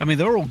 I mean,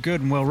 they're all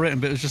good and well written,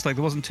 but it was just like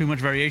there wasn't too much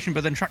variation.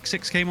 But then track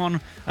 6 came on,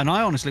 and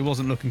I honestly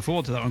wasn't looking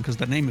forward to that one because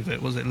the name of it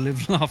was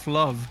Live, Laugh,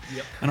 Love.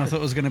 Yep. And I thought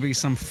it was going to be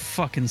some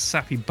fucking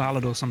sappy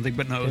ballad or something,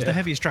 but no, it was the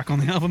heaviest track on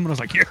the album, and I was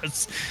like,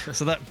 yes.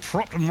 So that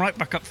propped them right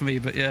back up for me.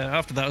 But yeah,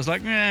 after that, I was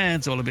like,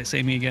 it's all a bit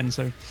samey again.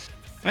 So,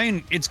 I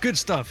mean, it's good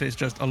stuff. It's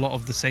just a lot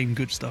of the same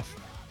good stuff.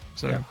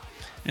 So,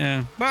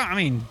 yeah. But I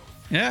mean,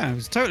 it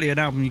was totally an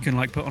album you can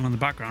like put on in the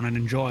background and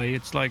enjoy.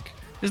 It's like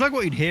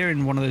what you'd hear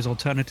in one of those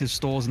alternative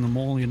stores in the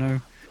mall,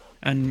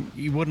 and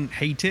you wouldn't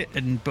hate it,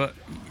 and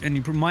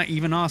you might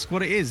even ask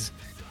what it is.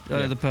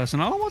 The person,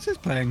 what's this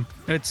playing?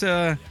 It's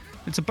a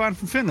band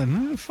from Finland.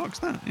 Who the fuck's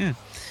that? Yeah.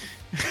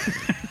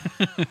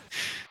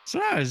 So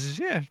that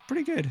was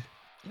pretty good.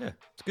 Yeah,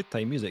 it's good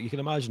time music. You can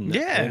imagine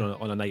it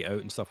on a night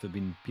out and stuff.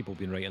 People have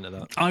been right into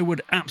that. I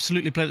would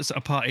absolutely play this at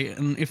a party,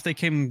 and if they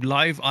came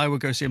live, I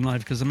would go see them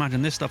live, because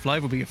imagine this stuff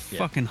live would be a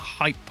fucking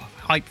hype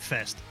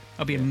fest.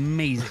 That'd be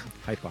amazing.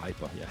 Hyper,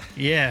 yeah.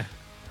 Yeah.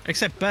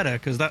 Except better,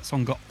 because that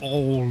song got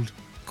old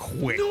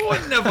quick. No,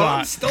 it never.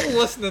 I'm still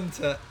listening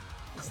to it.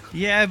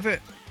 Yeah, but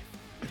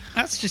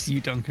that's just you,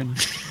 Duncan.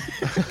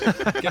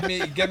 give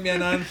me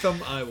an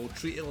anthem, I will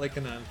treat it like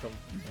an anthem.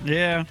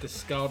 Yeah.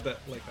 Discard it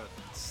like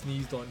a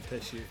sneezed on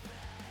tissue.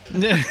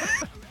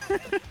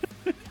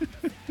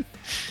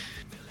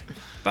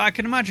 But I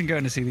can imagine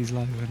going to see these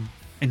live and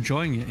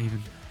enjoying it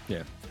even.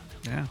 Yeah.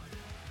 Yeah.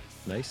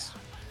 Nice.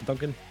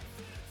 Duncan?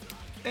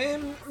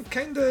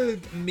 Kind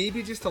of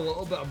maybe just a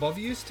little bit above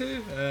used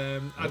to.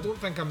 I don't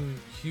think I'm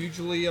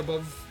hugely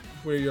above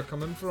where you're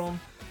coming from.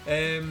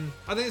 I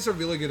think it's a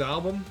really good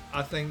album.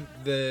 I think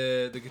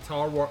the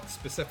guitar work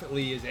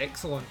specifically is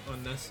excellent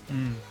on this.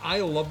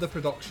 I love the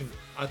production.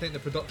 I think the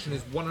production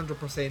is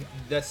 100%.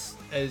 This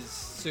is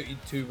suited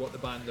to what the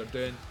band are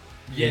doing.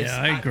 Yes,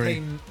 I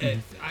agree.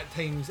 At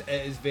times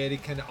it is very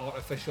kind of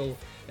artificial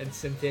and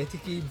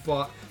synthetic-y,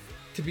 but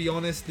to be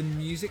honest, the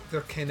music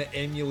they're kind of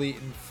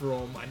emulating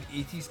from an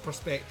 80s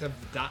perspective,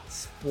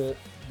 that's what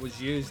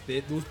was used.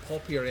 Those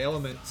poppier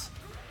elements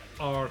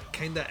are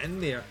kind of in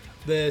there.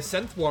 The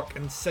synth work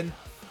and synth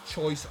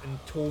choice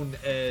and tone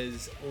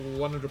is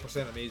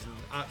 100% amazing.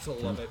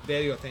 Absolutely love it.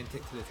 Very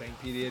authentic to the time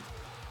period.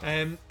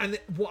 And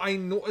what I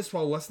noticed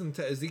while listening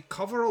to it is they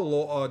cover a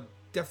lot of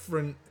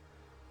different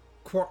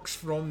quirks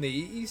from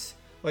the 80s.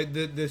 Like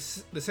the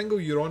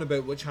single you're on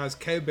about, which has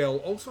cowbell,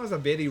 also has a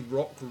very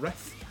rock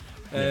riff.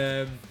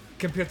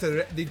 Compared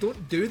to they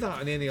don't do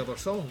that in any other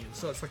song,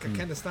 so it's like a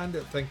kind of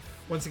standout thing.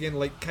 Once again,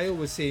 like Kyle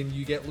was saying,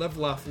 you get Live,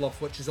 Laugh, Love,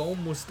 which is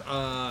almost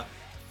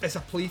it's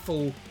a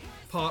playful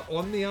part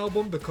on the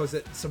album because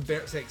it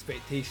subverts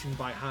expectation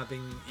by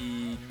having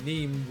a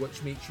name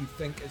which makes you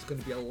think it's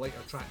going to be a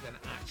lighter track than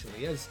it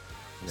actually is.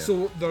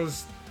 So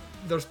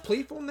there's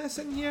playfulness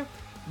in here.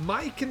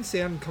 My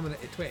concern coming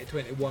into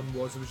 2021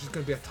 was there was just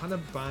going to be a ton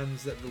of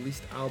bands that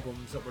released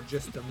albums that were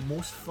just the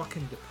most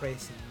fucking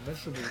depressing,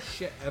 miserable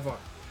shit ever,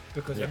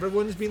 because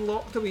everyone's been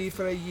locked away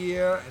for a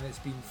year and it's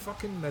been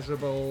fucking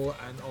miserable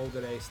and all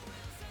the rest.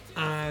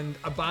 And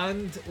a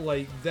band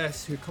like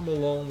this who come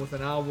along with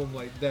an album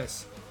like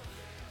this,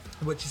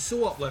 which is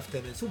so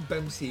uplifting and so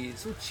bouncy and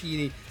so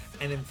cheery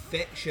and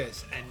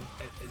infectious, and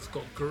it's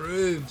got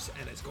grooves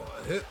and it's got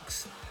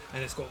hooks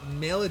and it's got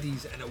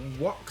melodies and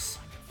it works.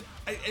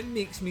 It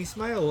makes me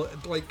smile.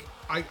 Like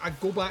I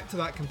go back to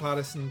that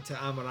comparison to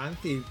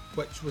Amaranthi,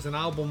 which was an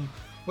album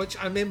which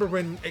I remember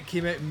when it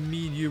came out,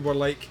 me and you were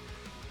like,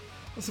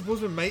 I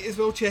suppose we might as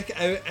well check it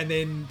out. And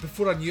then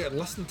before I knew it, I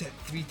listened to it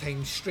 3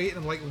 times straight, and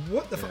I'm like,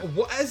 what the fuck?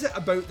 What is it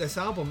about this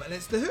album? And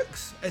it's the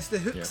hooks. It's the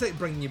hooks that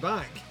bring you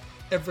back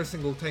every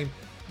single time.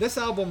 This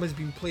album has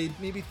been played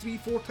maybe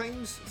 3-4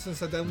 times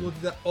since I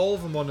downloaded it. All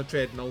of them on a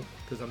treadmill,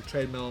 because I'm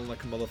treadmilling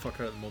like a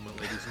motherfucker at the moment,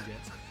 ladies and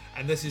gents.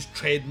 and this is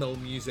treadmill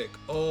music.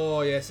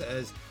 Oh yes, it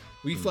is.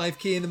 We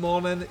 5K in the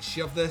morning,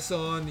 shove this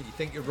on. You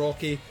think you're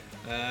Rocky.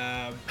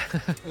 I'm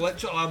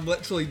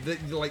literally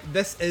like,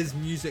 this is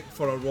music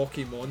for a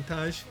Rocky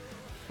montage.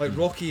 Like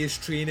Rocky is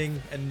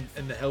training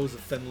in the hills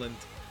of Finland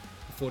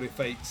before he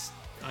fights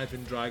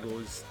Ivan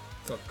Drago's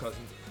third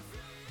cousin,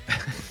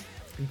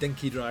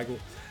 Dinky Drago.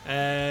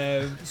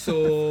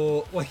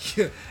 So like,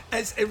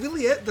 it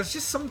really is. There's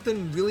just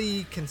something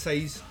really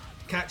concise,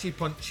 catchy,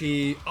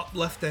 punchy,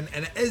 uplifting,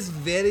 and it is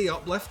very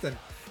uplifting.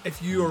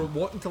 If you are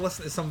wanting to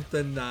listen to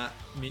something that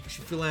makes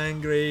you feel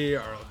angry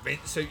or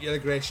vents out your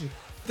aggression,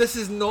 this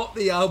is not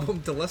the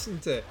album to listen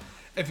to.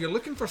 If you're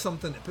looking for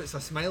something that puts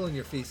a smile on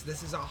your face,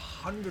 this is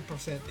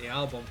 100% the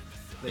album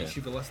that you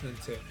should be listening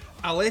to.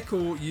 I'll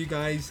echo you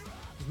guys.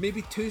 There's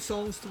maybe 2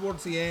 songs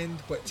towards the end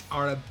which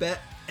are a bit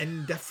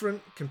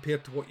indifferent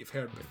compared to what you've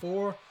heard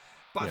before,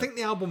 but I think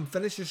the album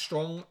finishes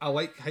strong. I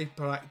like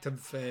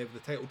Hyperactive, the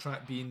title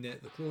track being the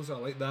closer. I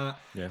like that.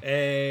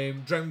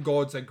 Drown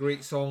God's a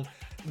great song.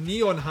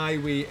 Neon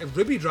Highway,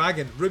 Ruby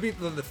Dragon,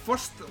 the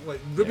first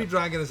Ruby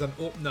Dragon as an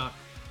opener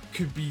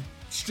could be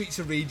Streets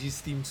of Rage's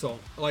theme song.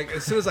 Like,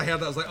 as soon as I heard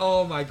that, I was like,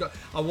 oh my god,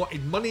 I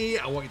wanted money,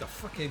 I wanted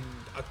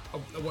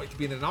I wanted to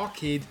be in an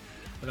arcade,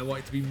 and I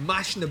wanted to be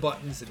mashing the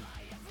buttons and,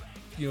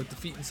 you know,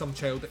 defeating some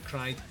child that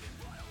cried.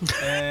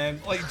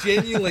 Like,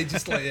 genuinely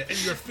just like, in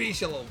your face,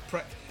 you little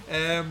prick.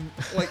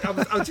 Like, I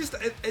was just,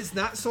 it's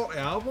that sort of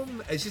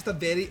album. It's just a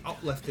very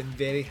uplifting,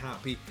 very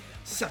happy,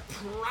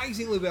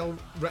 surprisingly well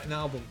written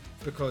album,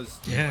 because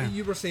like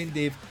you were saying,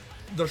 Dave,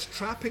 there's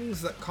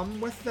trappings that come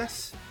with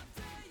this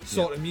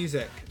sort of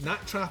music. And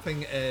that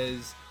trapping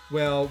is,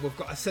 well, we've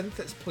got a synth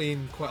that's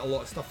playing quite a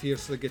lot of stuff here,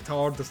 so the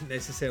guitar doesn't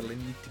necessarily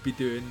need to be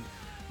doing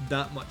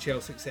that much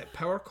else except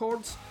power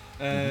chords.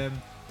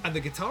 And the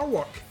guitar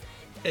work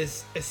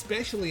is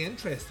especially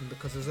interesting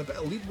because there's a bit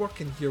of lead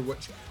work in here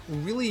which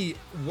really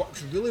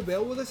works really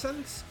well with the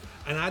synths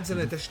and adds an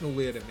additional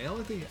layer of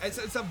melody. It's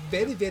a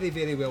very, very,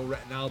 very well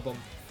written album,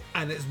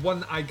 and it's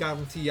one I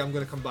guarantee I'm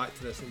going to come back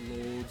to this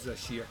loads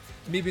this year.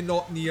 Maybe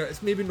not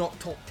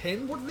top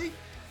 10 worthy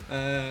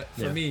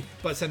for me,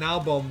 but it's an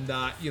album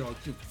that, you know,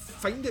 you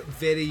find it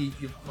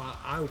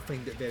I'll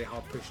find it very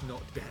hard pushed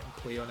not to be hitting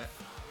play on it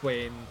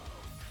when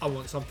I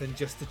want something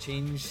just to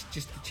change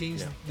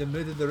the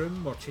mood of the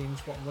room or change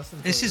what I'm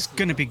listening to. This is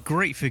going to be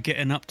great for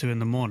getting up to in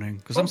the morning,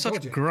 because I'm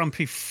such a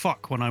grumpy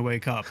fuck when I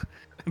wake up.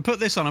 And put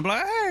this on, I'm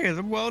like, hey,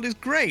 the world is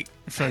great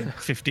for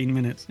 15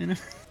 minutes, you know?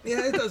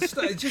 Yeah, it does.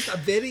 It's just a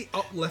very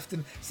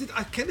uplifting. See,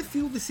 I kind of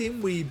feel the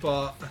same way,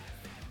 but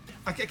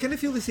I kind of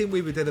feel the same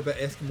way we did about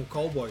Eskimo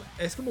Callboy.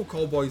 Eskimo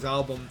Callboy's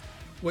album,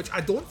 which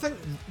I don't think,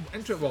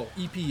 EP,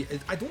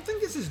 I don't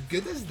think it's as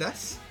good as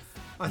this.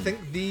 I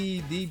think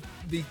they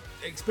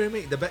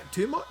experimented a bit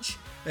too much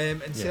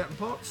in certain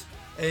parts,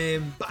 but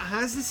it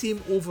has the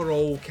same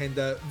overall kind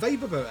of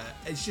vibe about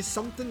it. It's just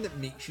something that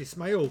makes you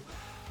smile,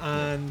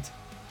 and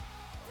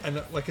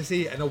like I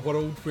say, in a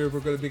world where we're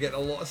going to be getting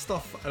a lot of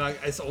stuff,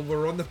 and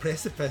we're on the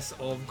precipice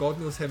of God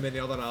knows how many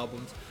other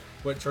albums,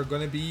 which are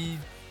going to be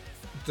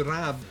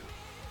drab,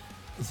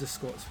 as the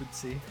Scots would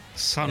say.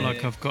 Sound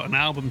like I've got an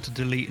album to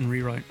delete and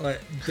rewrite.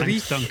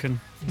 Thanks, Duncan.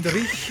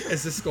 Dreich,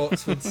 as the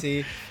Scots would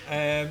say.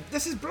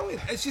 This is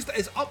brilliant.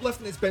 It's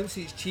uplifting, it's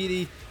bouncy, it's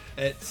cheery.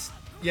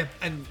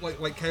 And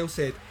like Kyle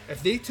said,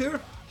 if they tour,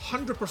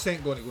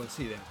 100% going to go and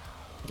see them.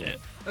 Yeah.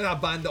 And a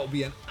band that'll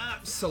be an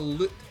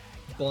absolute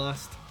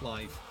blast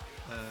live.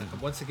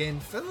 And once again,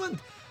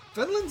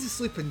 Finland's a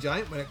sleeping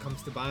giant when it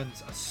comes to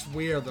bands. I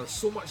swear, there's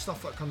so much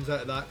stuff that comes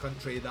out of that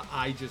country that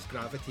I just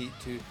gravitate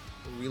to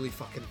really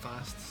fucking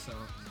fast. So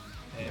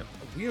a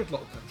weird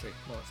little country.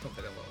 Well, it's not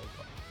very little,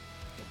 but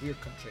a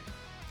weird country.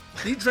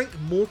 They drink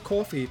more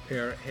coffee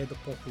per head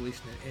of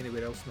population than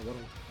anywhere else in the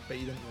world. Bet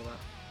you didn't know that.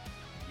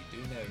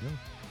 You do now.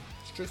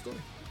 It's a true story.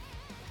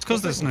 It's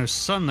because there's no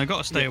sun. They got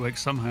to stay awake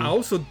somehow. I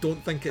also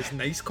don't think it's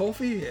nice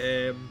coffee.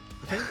 I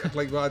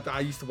think I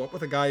used to work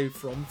with a guy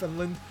from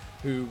Finland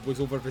who was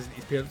over visiting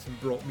his parents and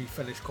brought me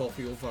Finnish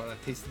coffee over, and I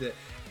tasted it,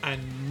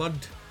 and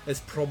mud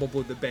is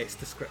probably the best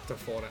descriptor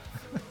for it.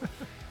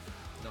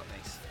 Not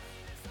nice.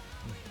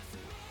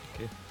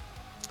 Okay.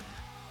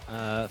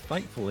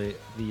 Thankfully,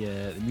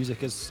 the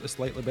music is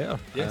slightly better.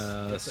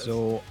 Yes,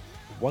 so,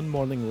 one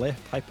morning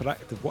left,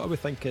 Hyperactive. What are we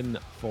thinking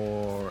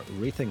for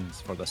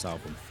ratings for this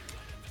album?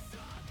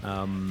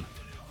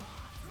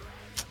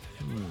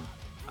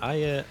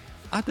 I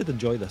did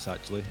enjoy this,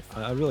 actually.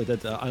 I really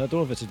did. And I don't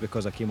know if it's just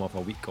because I came off a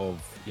week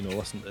of,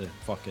 listening to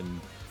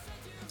fucking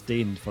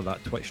Stained for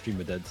that Twitch stream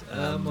we did.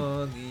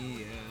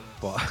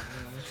 But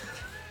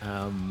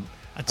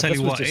I tell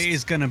you what, it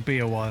is going to be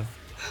a while.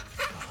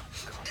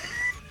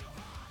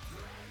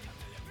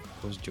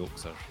 Those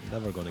jokes are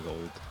never going to go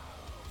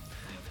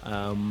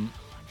old.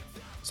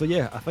 So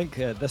yeah, I think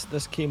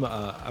this came at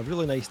a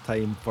really nice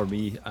time for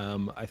me.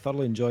 I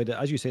thoroughly enjoyed it.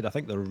 As you said, I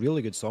think they're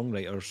really good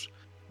songwriters.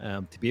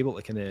 To be able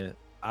to kind of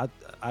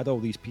add all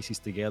these pieces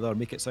together,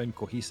 make it sound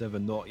cohesive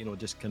and not,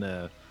 just kind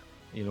of,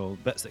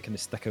 bits that kind of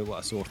stick out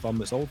like a sore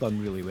thumb. It's all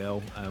done really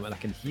well, and I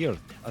can hear,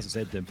 as I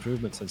said, the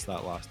improvement since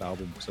that last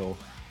album. So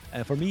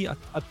For me,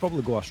 I'd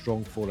probably go a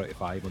strong 4 out of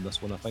 5 on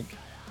this one, I think.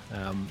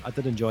 I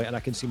did enjoy it, and I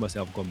can see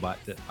myself going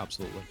back to it,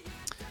 absolutely.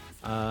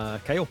 Kyle,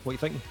 what are you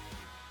thinking?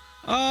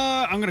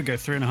 I'm going to go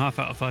 3.5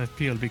 out of 5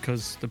 purely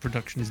because the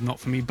production is not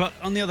for me. But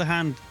on the other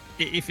hand,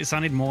 if it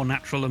sounded more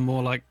natural and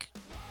more like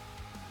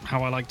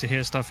how I like to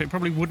hear stuff, it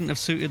probably wouldn't have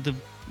suited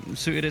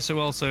it so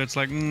well. So it's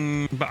like,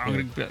 but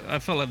I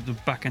felt like the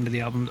back end of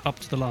the album up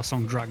to the last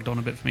song dragged on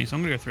a bit for me. So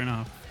I'm going to go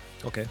 3.5.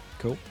 Okay,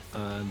 cool.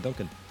 And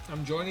Duncan?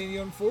 I'm joining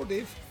you on 4,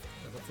 Dave.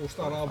 It's a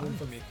 4-star album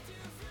for me.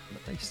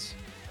 Nice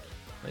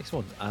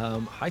one.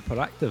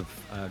 Hyperactive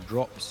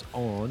drops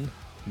on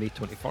May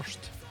 21st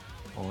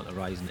on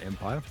Horizon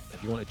Empire.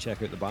 If you want to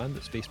check out the band,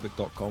 it's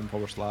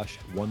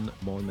facebook.com/One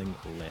Morning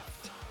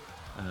Left.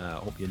 I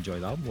hope you enjoy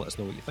the album. Let us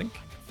know what you think.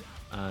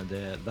 And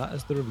that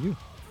is the review.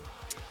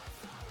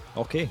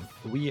 Okay,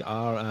 we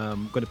are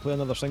going to play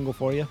another single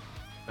for you,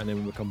 and then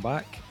when we come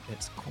back,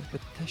 it's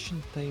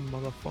competition time,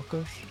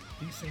 motherfuckers.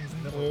 These things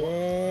never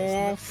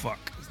work. Fuck.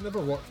 It's never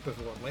worked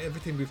before. Like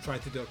every time we've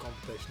tried to do a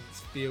competition,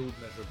 it's failed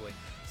miserably.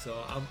 So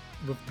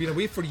we've been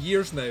away for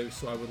years now,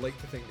 so I would like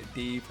to think that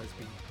Dave has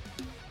been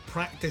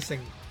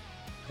practicing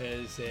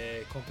his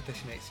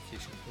competition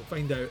execution. We'll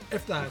find out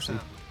if that's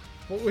happened.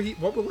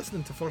 What we're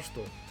listening to first,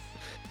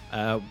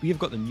 though? We've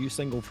got the new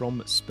single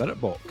from Spirit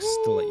Box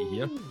to let you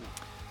hear.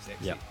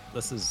 Sexy. Yeah,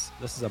 this is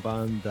a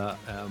band that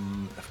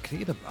have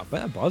created a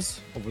bit of buzz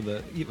over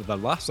their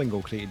last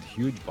single created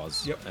huge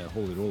buzz. Yep.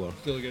 Holy Roller.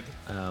 Really good.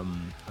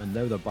 And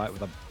now they're back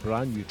with a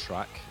brand new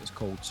track. It's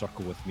called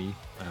Circle With Me,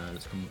 and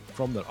it's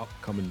from their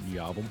upcoming new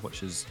album,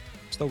 which is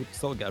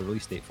still get a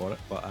release date for it.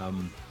 But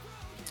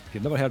if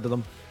you've never heard of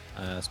them,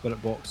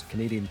 Spirit Box,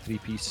 Canadian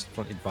 3-piece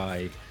fronted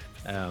by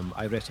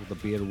I Wrestled the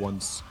Bear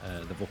Once,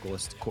 the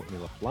vocalist Courtney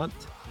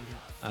LaPlante.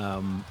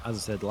 As I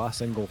said, last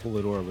single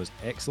Holy Roar was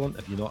excellent.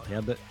 If you've not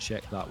heard it,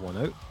 check that one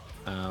out.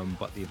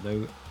 But they've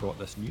now brought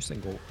this new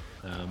single,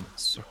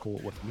 Circle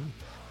With Me.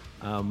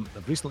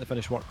 They've recently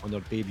finished work on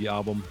their debut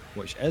album,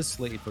 which is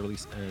slated for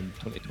release in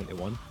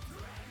 2021.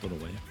 Don't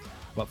know when.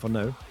 But for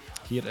now,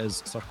 here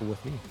is Circle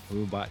With Me.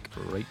 We'll be back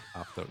right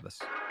after this.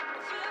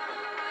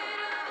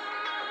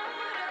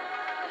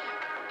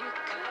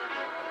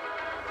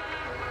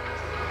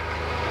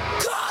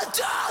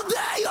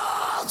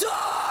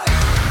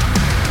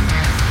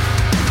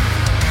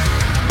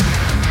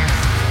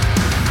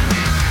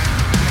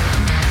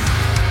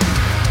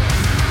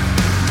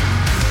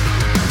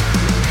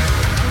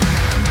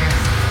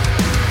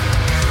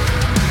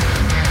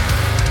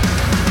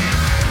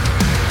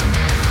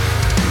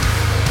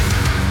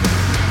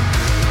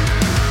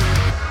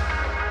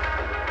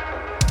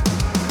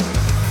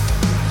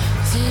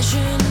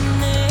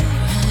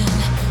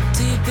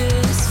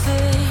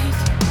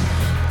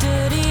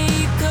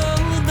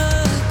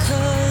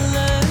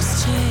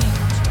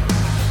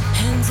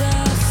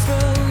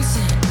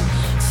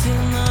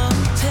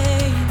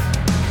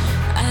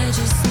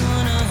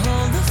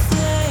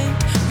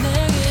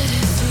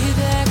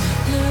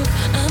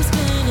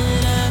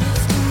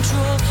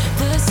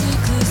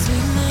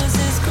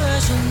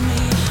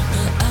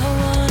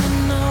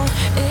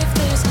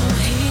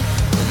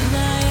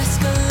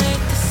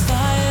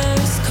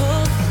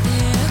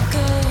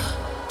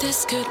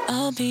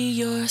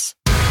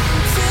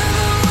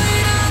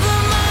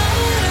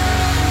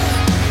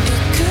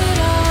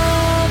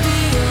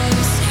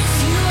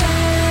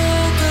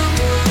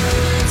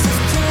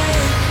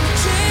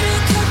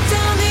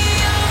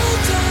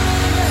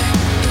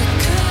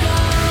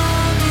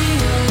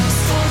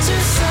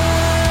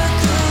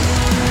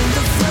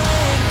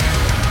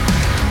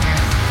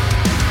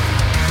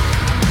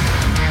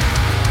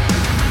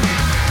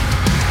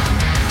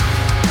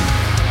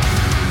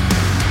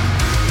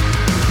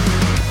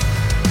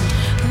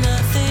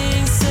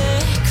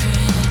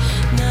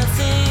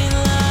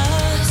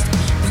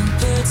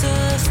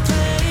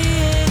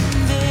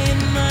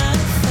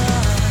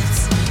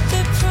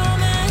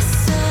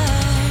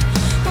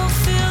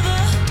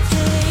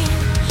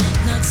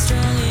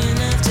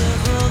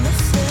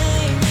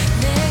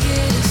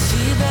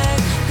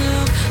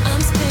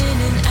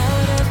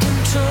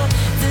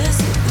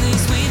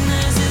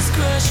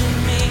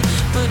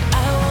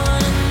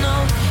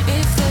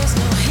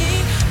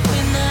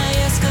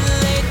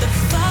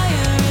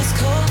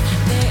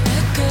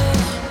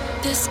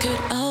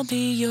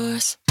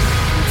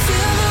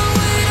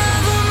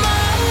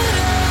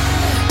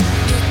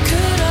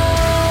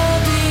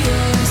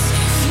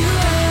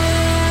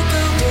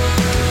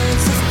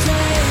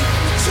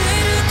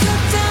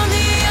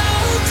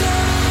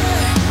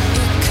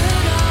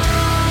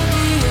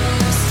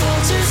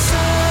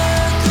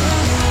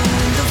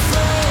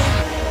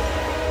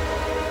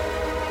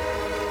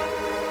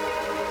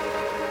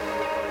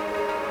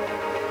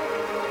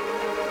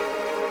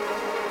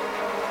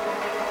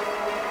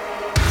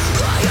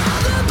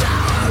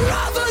 Power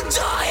of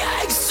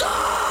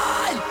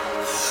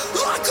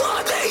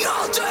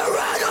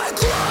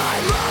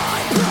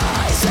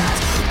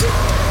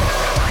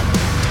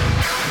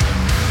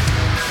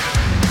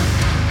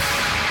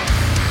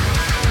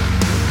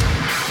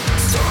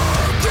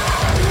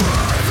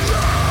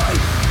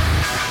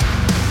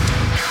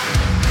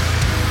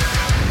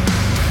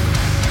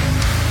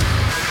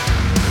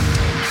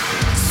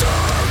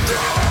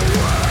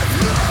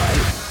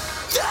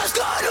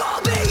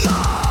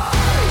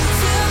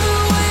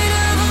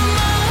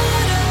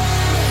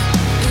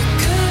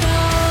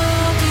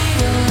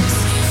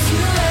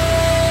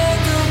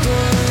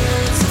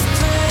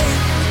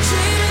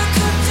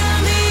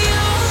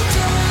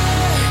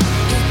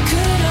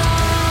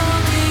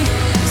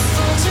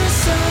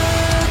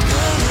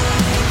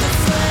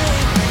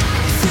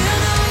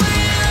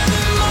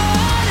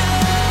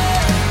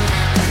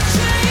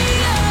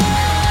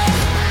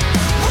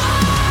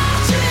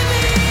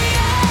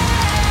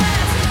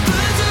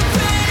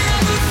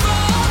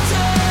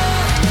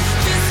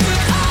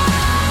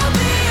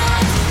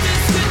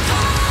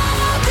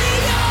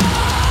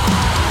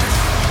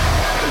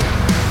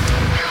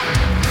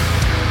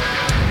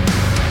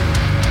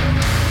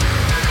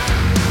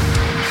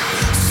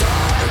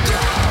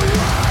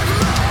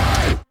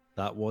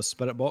that was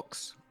Spirit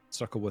Box.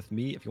 Circle with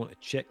me if you want to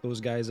check those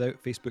guys out.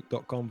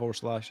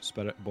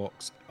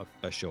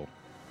 Facebook.com/SpiritBoxOfficial.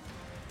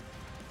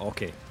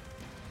 Okay.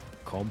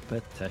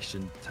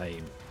 Competition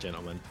time,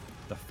 gentlemen.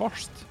 The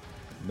first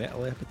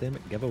Metal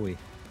Epidemic giveaway.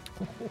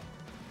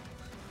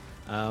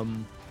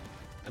 And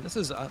I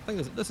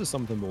think this is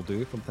something we'll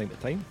do from time to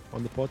time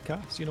on the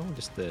podcast,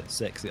 just to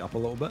sex it up a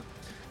little bit.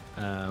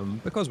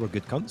 Because we're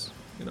good cunts,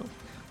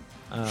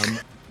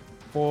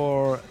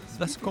 For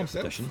this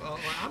competition.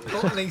 I'm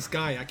not a nice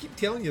guy. I keep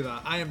telling you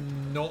that. I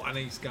am not a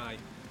nice guy.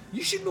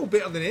 You should know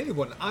better than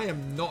anyone. I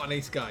am not a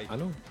nice guy. I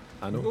know.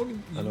 You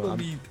know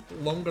me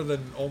longer than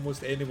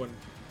almost anyone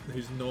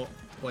who's not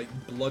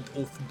blood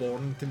oath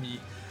born to me.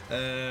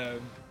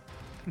 You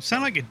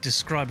sound like you're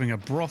describing a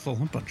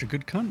brothel. A bunch of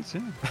good cunts,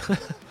 yeah.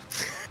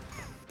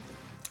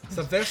 It's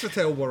a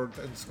versatile word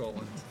in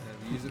Scotland.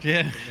 We use it for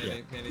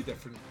many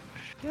different.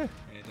 Yeah.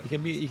 You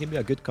can be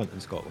a good cunt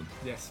in Scotland.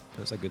 Yes.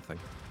 That's a good thing.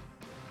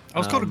 I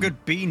was called a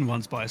good bean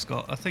once by a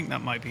Scot. I think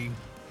that might be.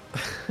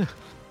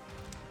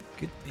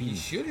 Good bean. Are you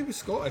sure he was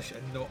Scottish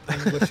and not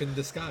English in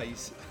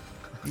disguise?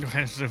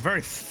 It's a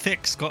very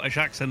thick Scottish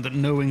accent that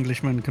no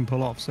Englishman can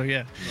pull off. So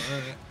yeah.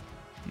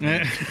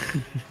 Right.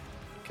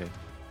 Okay.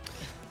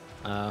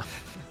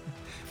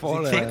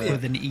 Thick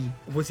with an E.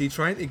 Was he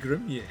trying to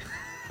groom you?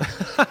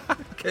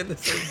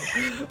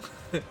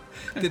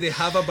 Did he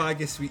have a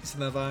bag of sweets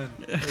in a van?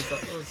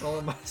 That's all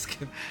I'm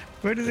asking.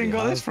 Where do you think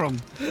got this from?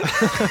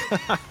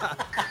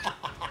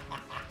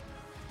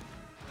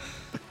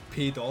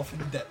 Paid off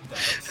and dipped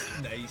out.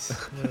 Nice.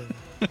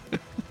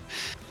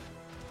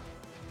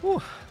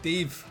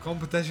 Dave,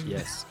 competition.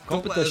 Yes,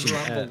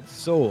 competition.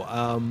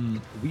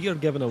 We are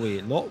giving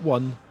away not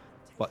one,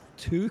 but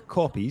 2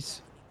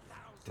 copies.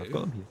 I've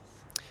got them here.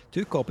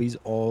 2 copies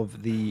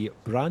of the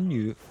brand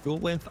new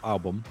full-length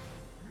album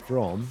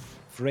from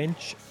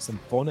French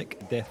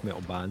symphonic death metal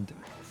band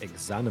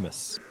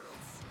Exanimus.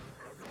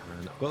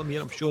 And I've got them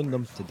here. I'm showing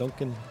them to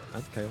Duncan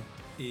and Kyle.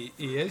 He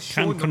is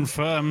showing Can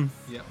confirm.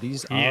 Yep.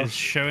 These he are is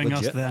showing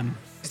legit. us them.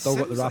 Still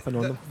got the wrapping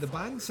on them. The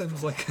band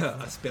sounds like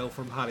a spell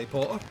from Harry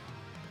Potter.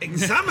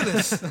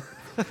 Examinus!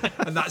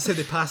 And that's how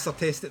they pass their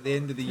test at the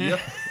end of the year.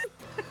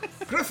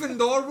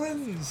 Gryffindor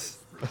wins!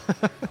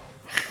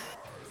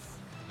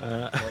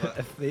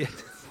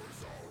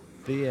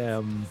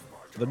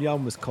 The new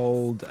album was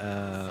called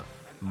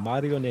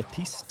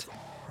Marionettiste,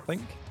 I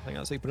think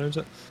that's how you pronounce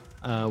it,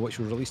 which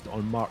was released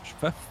on March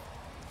 5th.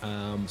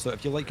 So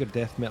if you like your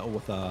death metal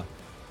with a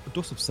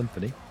dose of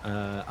symphony,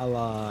 a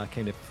la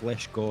kind of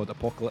Flesh God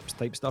Apocalypse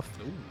type stuff,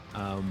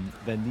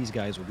 then these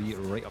guys will be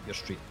right up your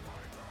street.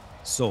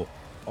 So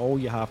all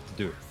you have to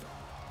do.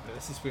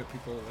 This is where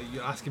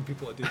you're asking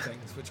people to do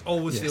things, which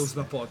always fails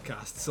in a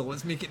podcast. So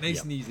let's make it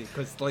nice and easy,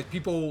 because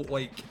people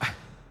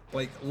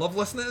love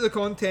listening to the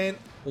content,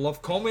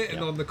 love commenting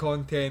on the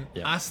content.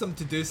 Ask them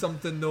to do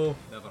something, though,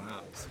 never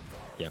happens.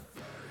 Yeah.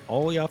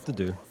 All you have to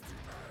do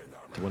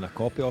to win a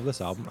copy of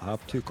this album, I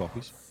have 2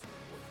 copies,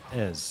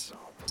 is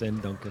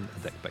send Duncan a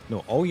dick pic.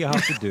 No, all you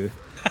have to do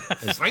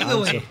is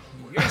finally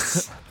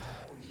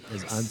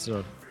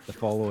answer the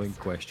following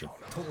question.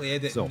 Totally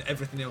edit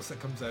everything else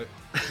that comes out.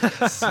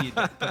 See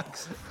dick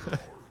pics.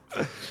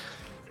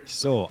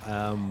 So,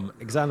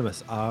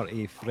 Exanimus are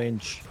a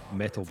French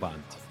metal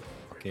band,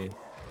 okay?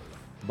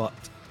 But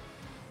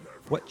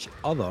which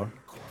other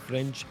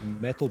French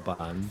metal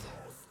band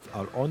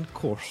are on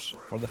course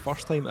for the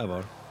first time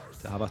ever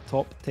to have a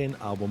top 10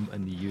 album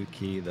in the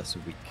UK this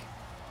week?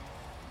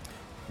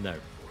 Now,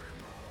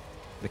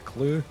 the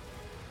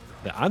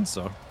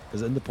answer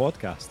is in the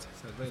podcast.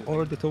 I've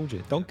already told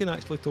you. Duncan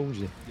actually told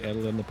you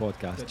earlier in the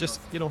podcast.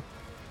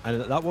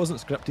 And that wasn't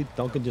scripted.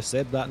 Duncan just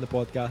said that in the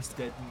podcast.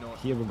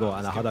 Here we go,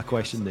 and I had a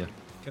question there.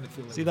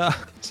 See that?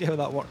 See how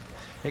that worked?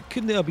 It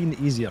couldn't have been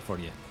easier for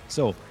you.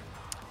 So,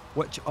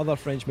 which other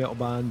French metal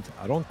band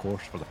are on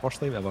course for the first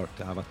time ever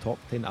to have a top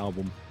 10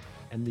 album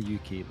in the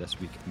UK this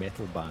week?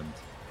 Metal band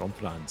from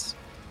France.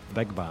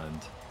 Big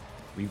band.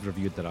 We've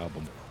reviewed their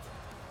album.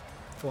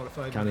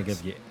 45 Can I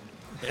minutes. give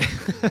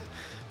you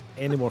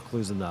any more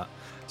clues than that?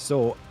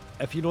 So,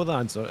 if you know the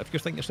answer, if you're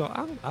thinking yourself,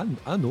 I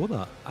know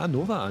that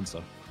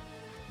answer.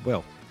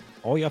 Well,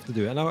 all you have to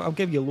do, and I'll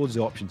give you loads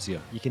of options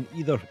here. You can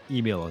either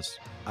email us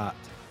at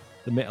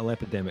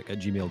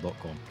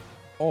themetaleepidemic@gmail.com,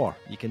 or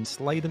you can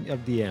slide into your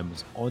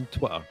DMs on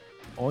Twitter,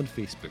 on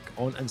Facebook,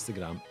 on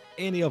Instagram,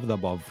 any of the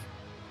above.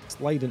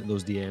 Slide into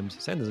those DMs,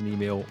 send us an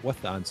email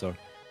with the answer.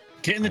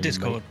 Get in the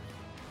Discord.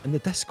 In the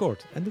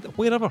Discord,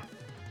 wherever,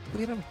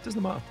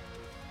 doesn't matter.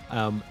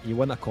 You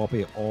win a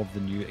copy of the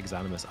new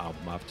Exanimus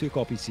album. I have 2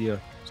 copies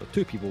here, so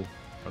 2 people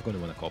are going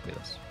to win a copy of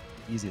this.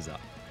 Easy as that.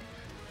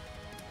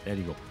 There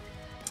you go.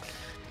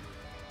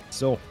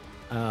 So,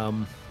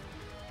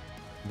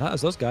 that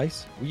is us,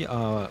 guys. We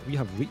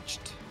have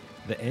reached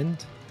the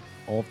end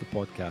of the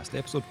podcast.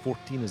 Episode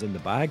 14 is in the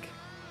bag.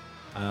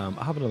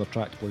 I have another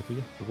track to play for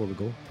you before we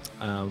go.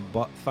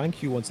 But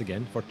thank you once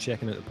again for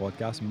checking out the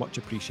podcast. Much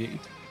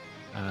appreciated.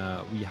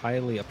 We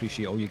highly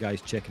appreciate all you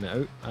guys checking it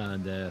out,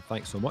 and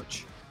thanks so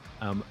much.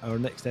 Our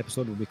next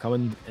episode will be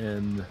coming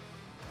in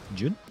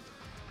June.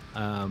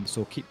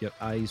 So keep your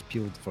eyes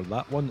peeled for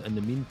that one. In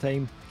the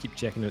meantime, keep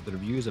checking out the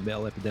reviews at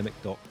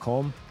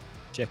metalepidemic.com.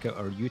 Check out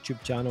our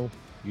YouTube channel,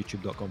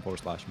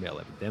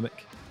 youtube.com/metalepidemic.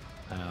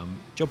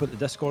 Jump into the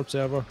Discord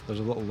server. There's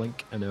a little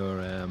link in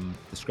our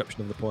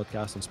description of the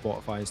podcast on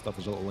Spotify and stuff.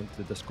 There's a little link to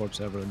the Discord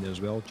server in there as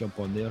well. Jump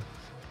on there.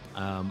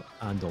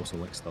 And also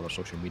links to other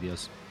social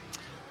medias.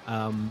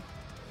 I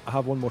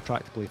have one more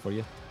track to play for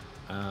you.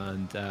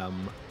 And the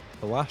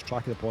last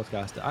track of the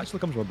podcast, it actually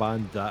comes from a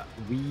band that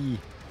we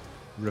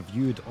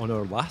reviewed on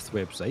our last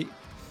website,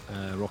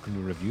 Rock and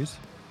Roll Reviews.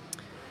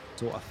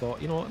 So I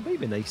thought, it might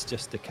be nice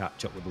just to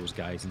catch up with those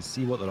guys and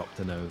see what they're up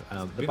to now.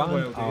 The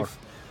band are...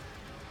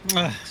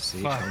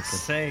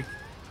 Fuck's sake.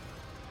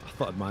 I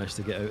thought I'd managed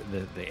to get out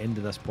the end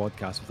of this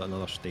podcast with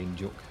another Stain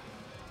joke.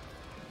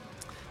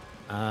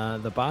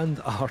 The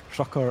band are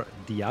Trucker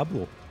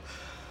Diablo,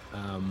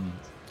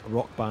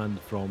 rock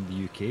band from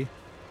the UK.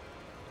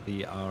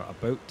 They are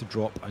about to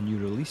drop a new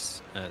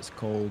release. It's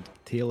called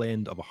Tail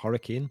End of a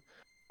Hurricane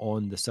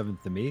on the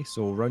 7th of May.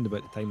 So around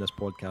about the time this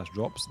podcast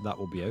drops, that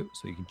will be out.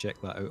 So you can check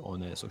that out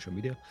on social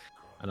media.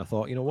 And I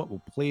thought,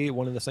 we'll play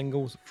one of the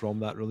singles from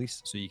that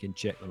release so you can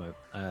check them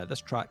out.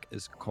 This track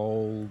is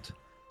called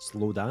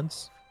Slow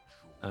Dance.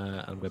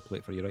 I'm going to play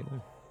it for you right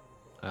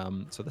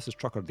now. So this is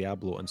Trucker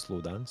Diablo and Slow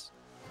Dance.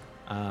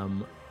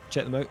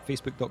 Check them out,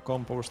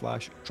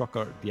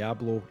 facebook.com/Trucker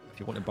Diablo. If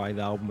you want to buy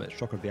the album, it's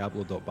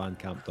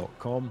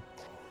truckerdiablo.bandcamp.com.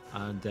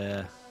 And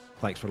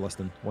thanks for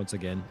listening once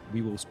again.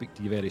 We will speak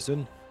to you very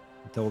soon.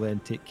 Until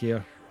then, take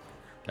care.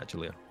 Catch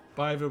you later.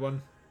 Bye,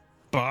 everyone.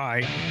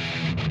 Bye.